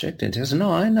your district. And he says,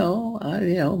 no, I know,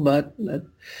 but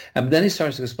then he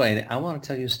starts to explain, I want to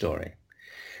tell you a story.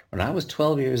 When I was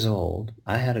 12 years old,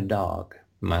 I had a dog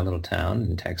in my little town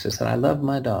in Texas, and I loved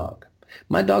my dog.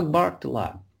 My dog barked a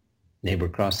lot. Neighbor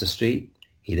across the street,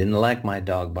 he didn't like my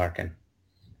dog barking.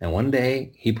 And one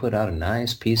day, he put out a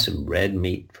nice piece of red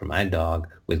meat for my dog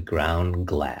with ground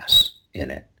glass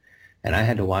in it. And I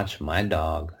had to watch my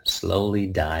dog slowly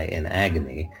die in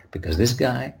agony because this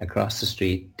guy across the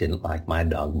street didn't like my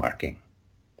dog barking.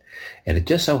 And it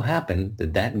just so happened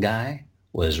that that guy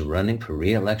was running for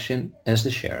re-election as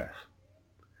the sheriff.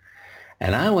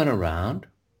 And I went around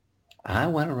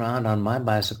on my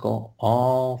bicycle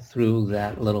all through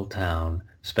that little town,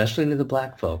 especially to the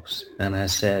black folks. And I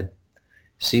said,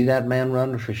 see that man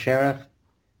running for sheriff?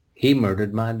 He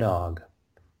murdered my dog.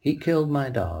 He killed my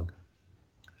dog.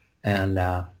 And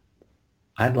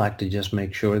I'd like to just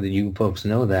make sure that you folks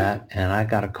know that. And I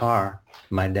got a car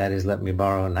my daddy's let me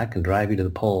borrow, and I can drive you to the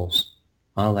polls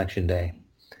on Election Day.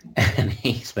 And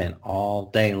he spent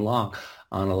all day long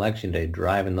on Election Day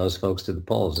driving those folks to the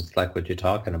polls. It's like what you're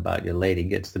talking about. Your lady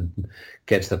gets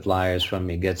the flyers from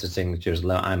me, gets the signatures.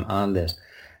 I'm on this.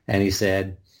 And he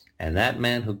said, and that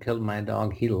man who killed my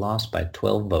dog, he lost by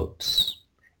 12 votes.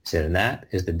 He said, and that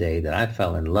is the day that I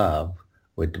fell in love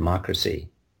with democracy.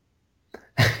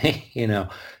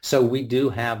 So we do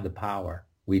have the power.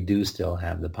 We do still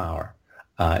have the power.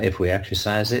 If we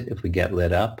exercise it, if we get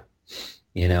lit up,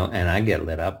 and I get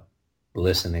lit up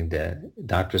listening to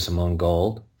Dr. Simone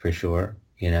Gold, for sure,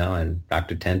 and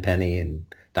Dr. Tenpenny and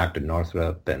Dr.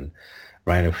 Northrup and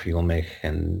Reiner Fuellmich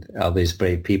and all these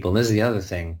brave people. And this is the other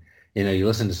thing, you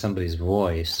listen to somebody's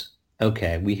voice.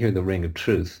 Okay, we hear the ring of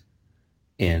truth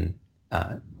in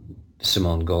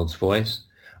Simone Gold's voice.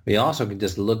 We also can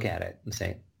just look at it and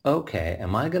say, okay,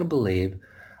 am I going to believe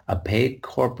a paid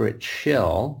corporate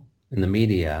shill in the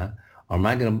media, or am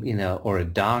I going to, or a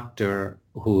doctor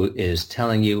who is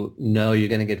telling you, no, you're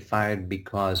going to get fired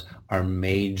because our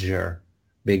major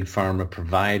big pharma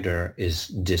provider is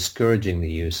discouraging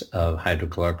the use of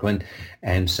hydrochloroquine,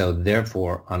 and so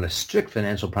therefore, on a strict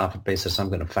financial profit basis, I'm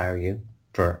going to fire you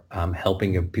for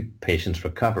helping your patients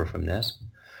recover from this.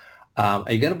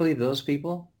 Are you going to believe those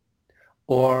people?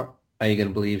 Or are you going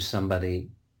to believe somebody,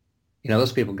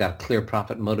 those people got a clear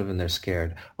profit motive and they're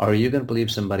scared. Or are you going to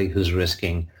believe somebody who's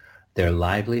risking their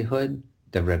livelihood,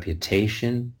 their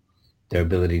reputation, their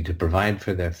ability to provide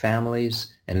for their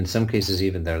families, and in some cases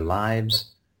even their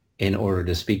lives in order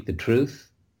to speak the truth?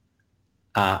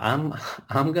 I'm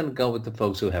going to go with the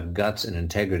folks who have guts and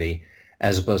integrity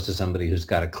as opposed to somebody who's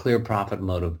got a clear profit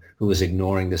motive, who is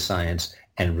ignoring the science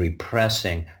and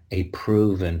repressing a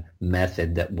proven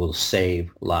method that will save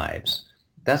lives.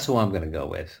 That's who I'm going to go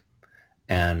with.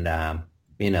 And,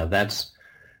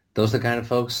 those are the kind of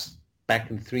folks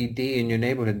back in 3D in your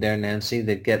neighborhood there, Nancy,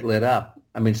 that get lit up.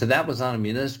 I mean, so that was on a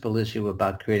municipal issue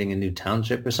about creating a new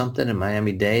township or something in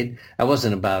Miami-Dade. That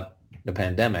wasn't about the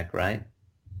pandemic, right?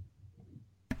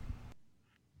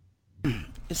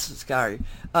 This is scary.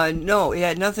 No, it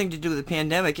had nothing to do with the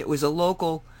pandemic. It was a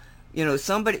local,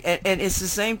 somebody, and it's the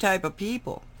same type of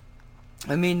people.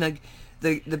 I mean,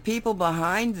 the people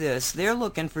behind this, they're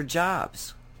looking for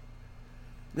jobs.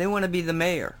 They want to be the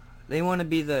mayor. They want to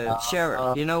be the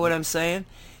sheriff. You know what I'm saying?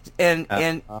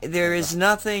 And there is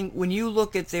nothing, when you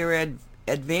look at their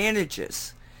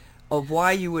advantages of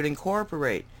why you would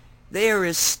incorporate, they are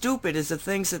as stupid as the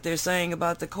things that they're saying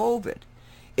about the COVID.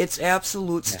 It's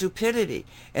absolute stupidity.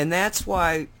 And that's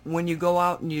why when you go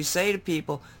out and you say to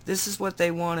people, this is what they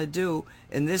want to do,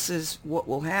 and this is what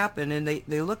will happen, and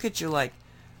they look at you like,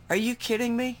 are you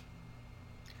kidding me?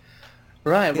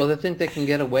 Right. Well, they think they can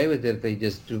get away with it if they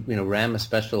just, ram a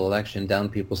special election down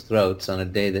people's throats on a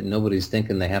day that nobody's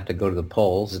thinking they have to go to the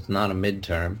polls. It's not a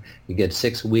midterm. You get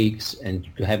 6 weeks, and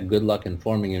you have good luck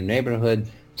informing your neighborhood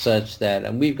such that,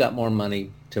 and we've got more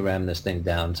money to ram this thing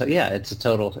down. So yeah, it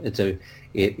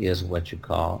is what you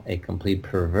call a complete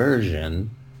perversion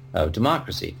of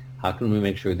democracy. How can we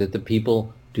make sure that the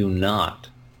people do not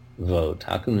vote?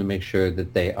 How can we make sure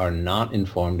that they are not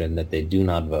informed and that they do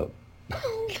not vote?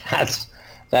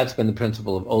 That's been the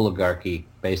principle of oligarchy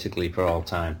basically for all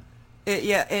time.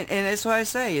 And that's why I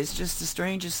say it's just the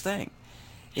strangest thing,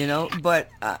 But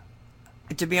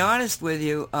to be honest with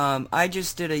you, I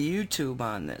just did a YouTube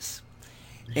on this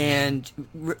and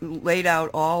laid out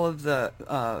all of the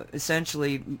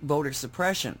essentially voter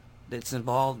suppression that's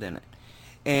involved in it.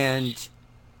 And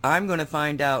I'm going to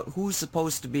find out who's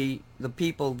supposed to be the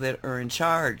people that are in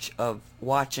charge of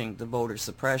watching the voter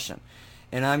suppression.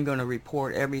 And I'm going to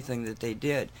report everything that they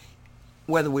did.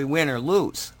 Whether we win or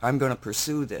lose, I'm going to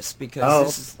pursue this because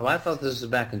this is... Oh, I thought this was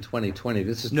back in 2020.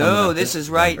 This is... No, this is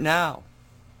right now.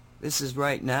 This is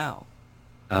right now.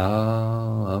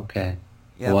 Oh, okay.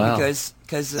 Yeah, wow. because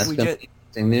that's we just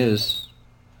interesting news.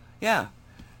 Yeah.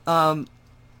 I'm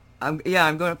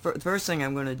going to... The first thing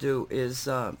I'm going to do is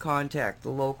contact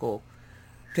the local...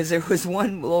 Because there was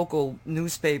one local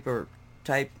newspaper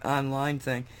type online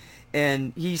thing,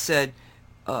 and he said...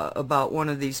 about one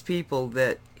of these people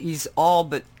that he's all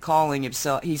but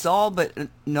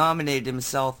nominated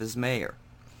himself as mayor.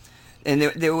 And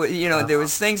there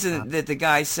was things that the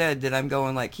guy said that I'm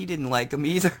going like, he didn't like him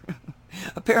either.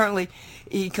 Apparently,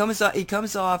 he comes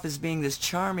off as being this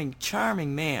charming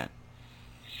man,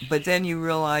 but then you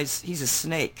realize he's a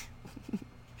snake.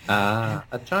 A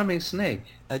charming snake.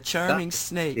 A charming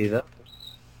snake.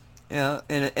 Yeah,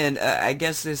 and I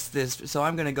guess this. So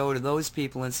I'm going to go to those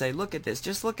people and say, look at this.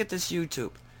 Just look at this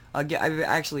YouTube. I've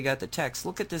actually got the text.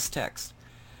 Look at this text.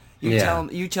 You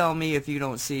tell me if you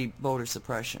don't see voter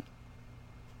suppression.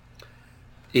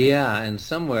 Yeah, and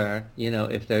somewhere,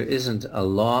 if there isn't a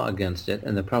law against it,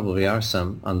 and there probably are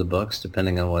some on the books,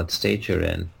 depending on what state you're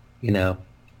in, you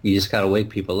just got to wake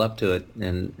people up to it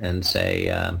and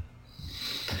say,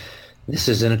 this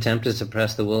is an attempt to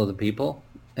suppress the will of the people.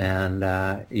 And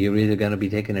you're either going to be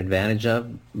taken advantage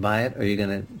of by it or you're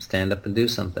going to stand up and do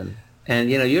something. And,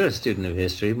 you're a student of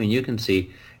history. I mean, you can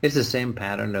see it's the same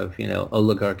pattern of,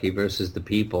 oligarchy versus the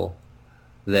people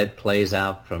that plays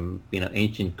out from,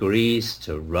 ancient Greece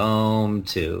to Rome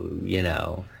to,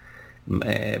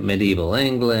 medieval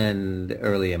England,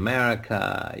 early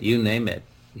America, you name it.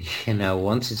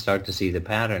 Once you start to see the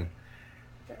pattern,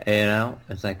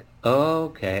 it's like,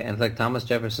 okay. And like Thomas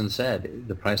Jefferson said,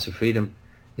 the price of freedom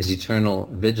is eternal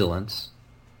vigilance.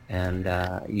 And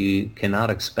you cannot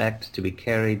expect to be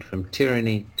carried from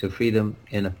tyranny to freedom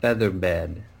in a feather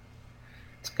bed.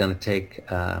 It's going to take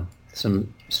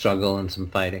some struggle and some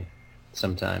fighting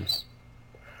sometimes.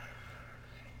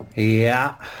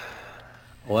 Yeah.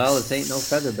 Well, it ain't no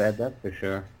feather bed, that's for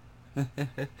sure.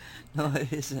 No,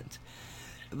 it isn't.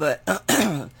 But,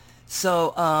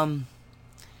 so,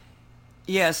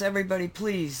 yes, everybody,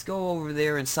 please go over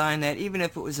there and sign that. Even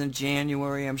if it was in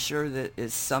January, I'm sure that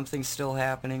it's something still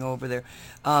happening over there.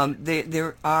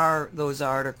 There are those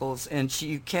articles, and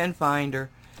you can find her.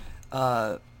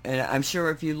 And I'm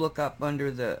sure if you look up under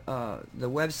the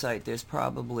website, there's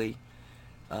probably,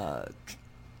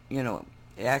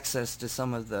 access to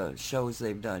some of the shows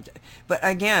they've done. But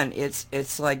again,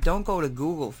 it's like, don't go to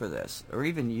Google for this, or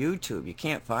even YouTube. You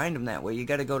can't find them that way. You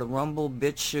got to go to Rumble,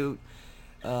 BitChute.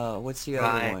 What's the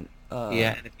other one?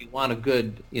 Yeah, and if you want a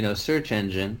good, search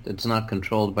engine that's not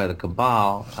controlled by the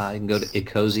cabal, you can go to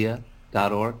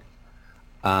ecosia.org.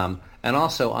 And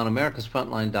also on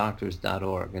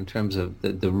americasfrontlinedoctors.org in terms of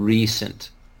the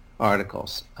recent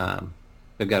articles.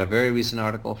 They've got a very recent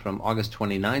article from August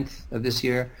 29th of this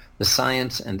year, The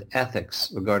Science and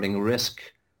Ethics Regarding Risk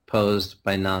Posed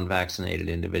by Non-Vaccinated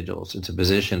Individuals. It's a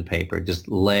position paper just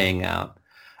laying out,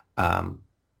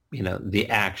 the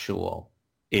actual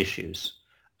issues,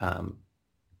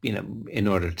 in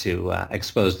order to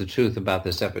expose the truth about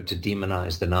this effort to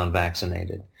demonize the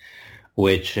non-vaccinated,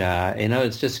 which,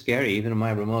 it's just scary, even in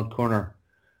my remote corner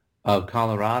of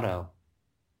Colorado,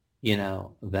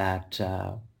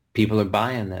 that people are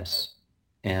buying this.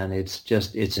 And it's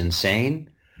insane.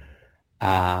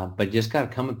 But you just got to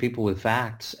come at people with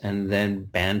facts and then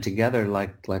band together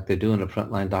like they're doing at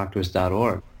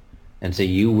frontlinedoctors.org and say,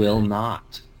 you will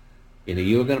not.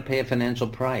 You're going to pay a financial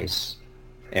price,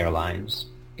 airlines,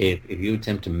 if you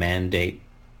attempt to mandate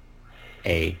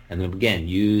and then again,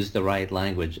 use the right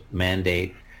language,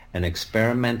 mandate an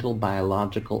experimental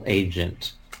biological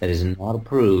agent that is not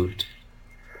approved,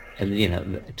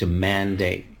 and, to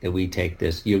mandate that we take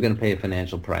this, you're going to pay a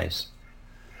financial price.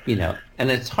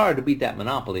 And it's hard to beat that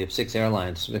monopoly if six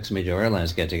major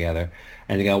airlines get together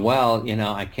and they go, well,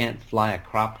 I can't fly a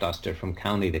crop duster from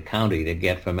county to county to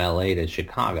get from LA to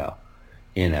Chicago.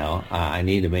 I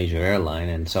need a major airline.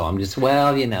 And so I'm just,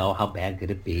 how bad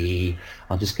could it be?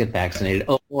 I'll just get vaccinated.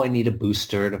 Oh, I need a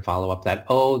booster to follow up that.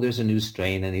 Oh, there's a new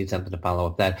strain. I need something to follow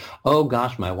up that. Oh,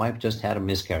 gosh, my wife just had a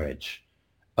miscarriage.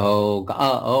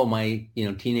 Oh, my,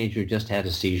 teenager just had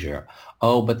a seizure.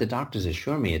 Oh, but the doctors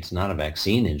assure me it's not a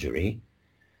vaccine injury.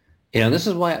 This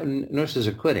is why nurses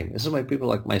are quitting. This is why people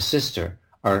like my sister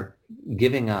are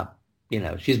giving up.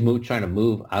 She's trying to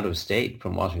move out of state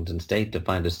from Washington State to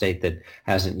find a state that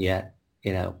hasn't yet,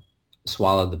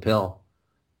 swallowed the pill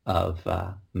of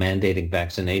mandating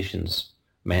vaccinations,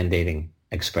 mandating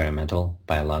experimental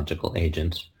biological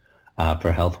agents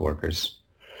for health workers.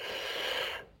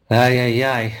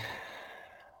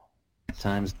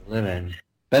 Times to live in.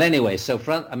 But anyway, so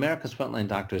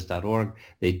americasfrontlinedoctors.org,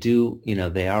 they do,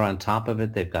 they are on top of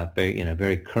it. They've got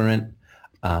very current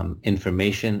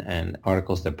information and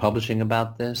articles they're publishing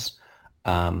about this.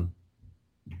 And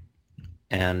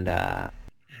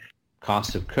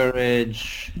Cost of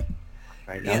Courage.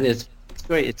 Right now, it's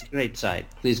great. It's a great site.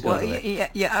 Please go to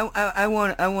it. I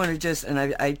want to just, and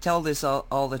I tell this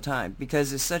all the time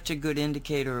because it's such a good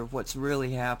indicator of what's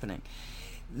really happening.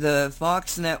 The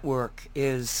Fox network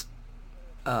is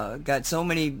got so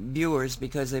many viewers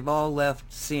because they've all left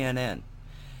CNN.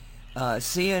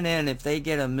 CNN, if they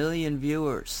get 1 million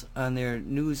viewers on their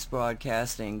news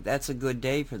broadcasting, that's a good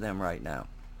day for them right now.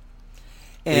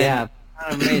 And,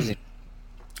 amazing.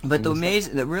 But the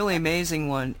really amazing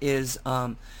one is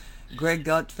Greg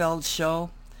Gutfeld's show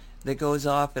that goes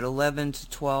off at 11 to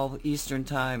 12 Eastern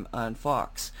Time on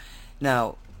Fox.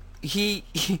 Now, he's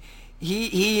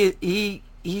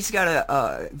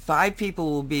got 5 people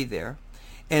will be there,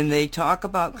 and they talk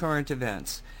about current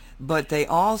events. But they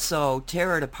also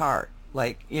tear it apart.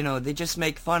 Like, they just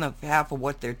make fun of half of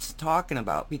what they're talking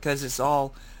about because it's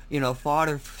all,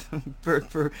 fodder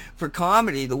for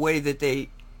comedy, the way that they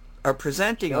are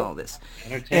presenting all this.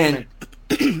 Entertainment.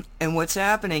 And what's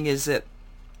happening is that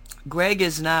Greg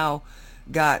has now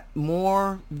got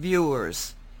more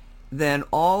viewers than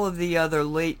all of the other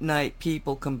late night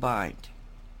people combined.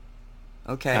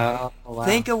 Okay? Oh, wow.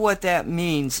 Think of what that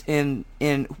means in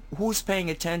who's paying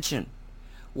attention.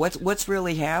 What's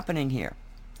really happening here?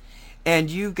 And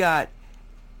you got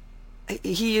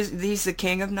he's the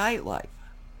king of nightlife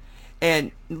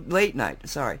and late night.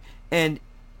 Sorry, and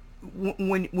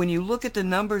when you look at the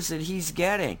numbers that he's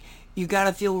getting, you got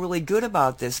to feel really good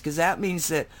about this, because that means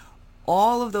that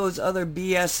all of those other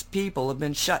BS people have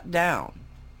been shut down,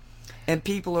 and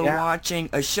people are watching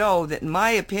a show that, in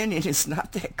my opinion, is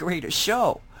not that great a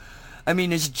show. I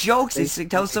mean, his jokes, he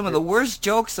tells some of the worst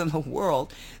jokes in the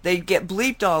world. They get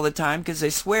bleeped all the time because they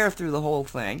swear through the whole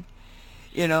thing.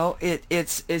 You know,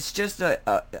 it's just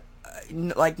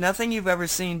like nothing you've ever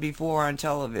seen before on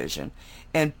television,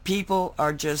 and people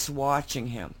are just watching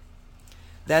him.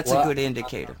 That's a good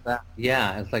indicator.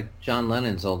 Yeah, it's like John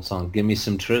Lennon's old song, "Give Me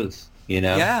Some Truth," you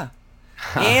know? Yeah.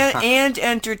 and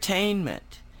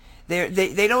entertainment.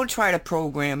 They don't try to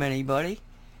program anybody.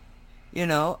 You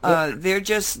know, they're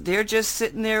just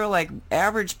sitting there like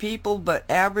average people, but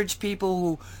average people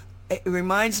who, it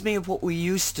reminds me of what we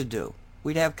used to do.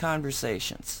 We'd have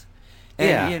conversations.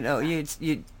 And, you know,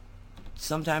 you'd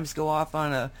sometimes go off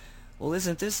on a, well,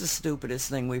 isn't this the stupidest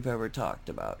thing we've ever talked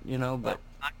about, you know? But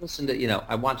I listen to,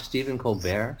 I watch Stephen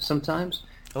Colbert sometimes.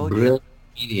 Oh, brilliant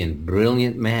comedian,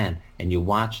 brilliant man. And you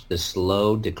watch the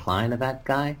slow decline of that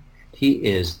guy. He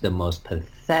is the most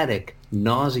pathetic,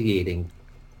 nauseating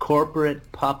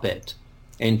corporate puppet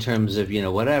in terms of,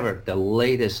 whatever the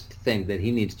latest thing that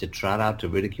he needs to trot out to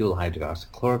ridicule,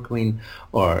 hydroxychloroquine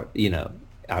or,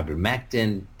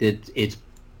 ivermectin. It's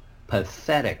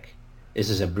pathetic. This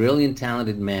is a brilliant,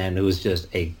 talented man who is just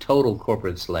a total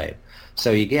corporate slave.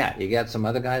 So you got some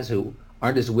other guys who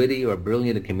aren't as witty or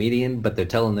brilliant a comedian, but they're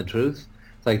telling the truth.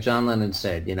 It's like John Lennon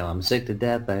said, I'm sick to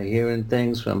death of hearing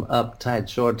things from uptight,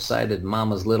 short-sighted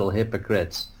mama's little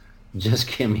hypocrites.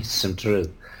 Just give me some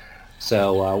truth.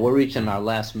 So we're reaching our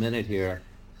last minute here.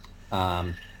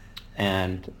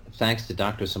 And thanks to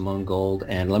Dr. Simone Gold.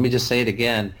 And let me just say it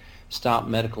again,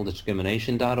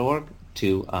 stopmedicaldiscrimination.org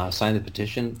to sign the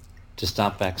petition to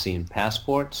stop vaccine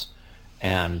passports.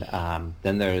 And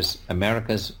then there's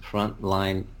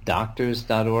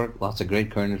americasfrontlinedoctors.org. Lots of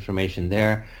great current information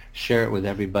there. Share it with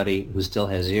everybody who still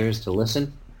has ears to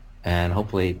listen. And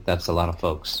hopefully that's a lot of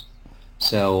folks.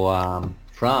 So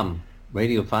from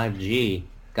Radio 5G,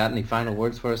 got any final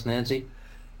words for us, Nancy?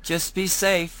 Just be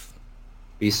safe.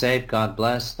 Be safe. God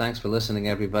bless. Thanks for listening,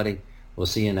 everybody. We'll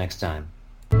see you next time.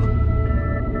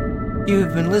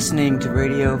 You've been listening to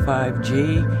Radio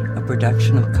 5G, a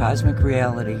production of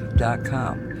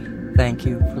CosmicReality.com. Thank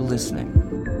you for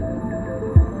listening.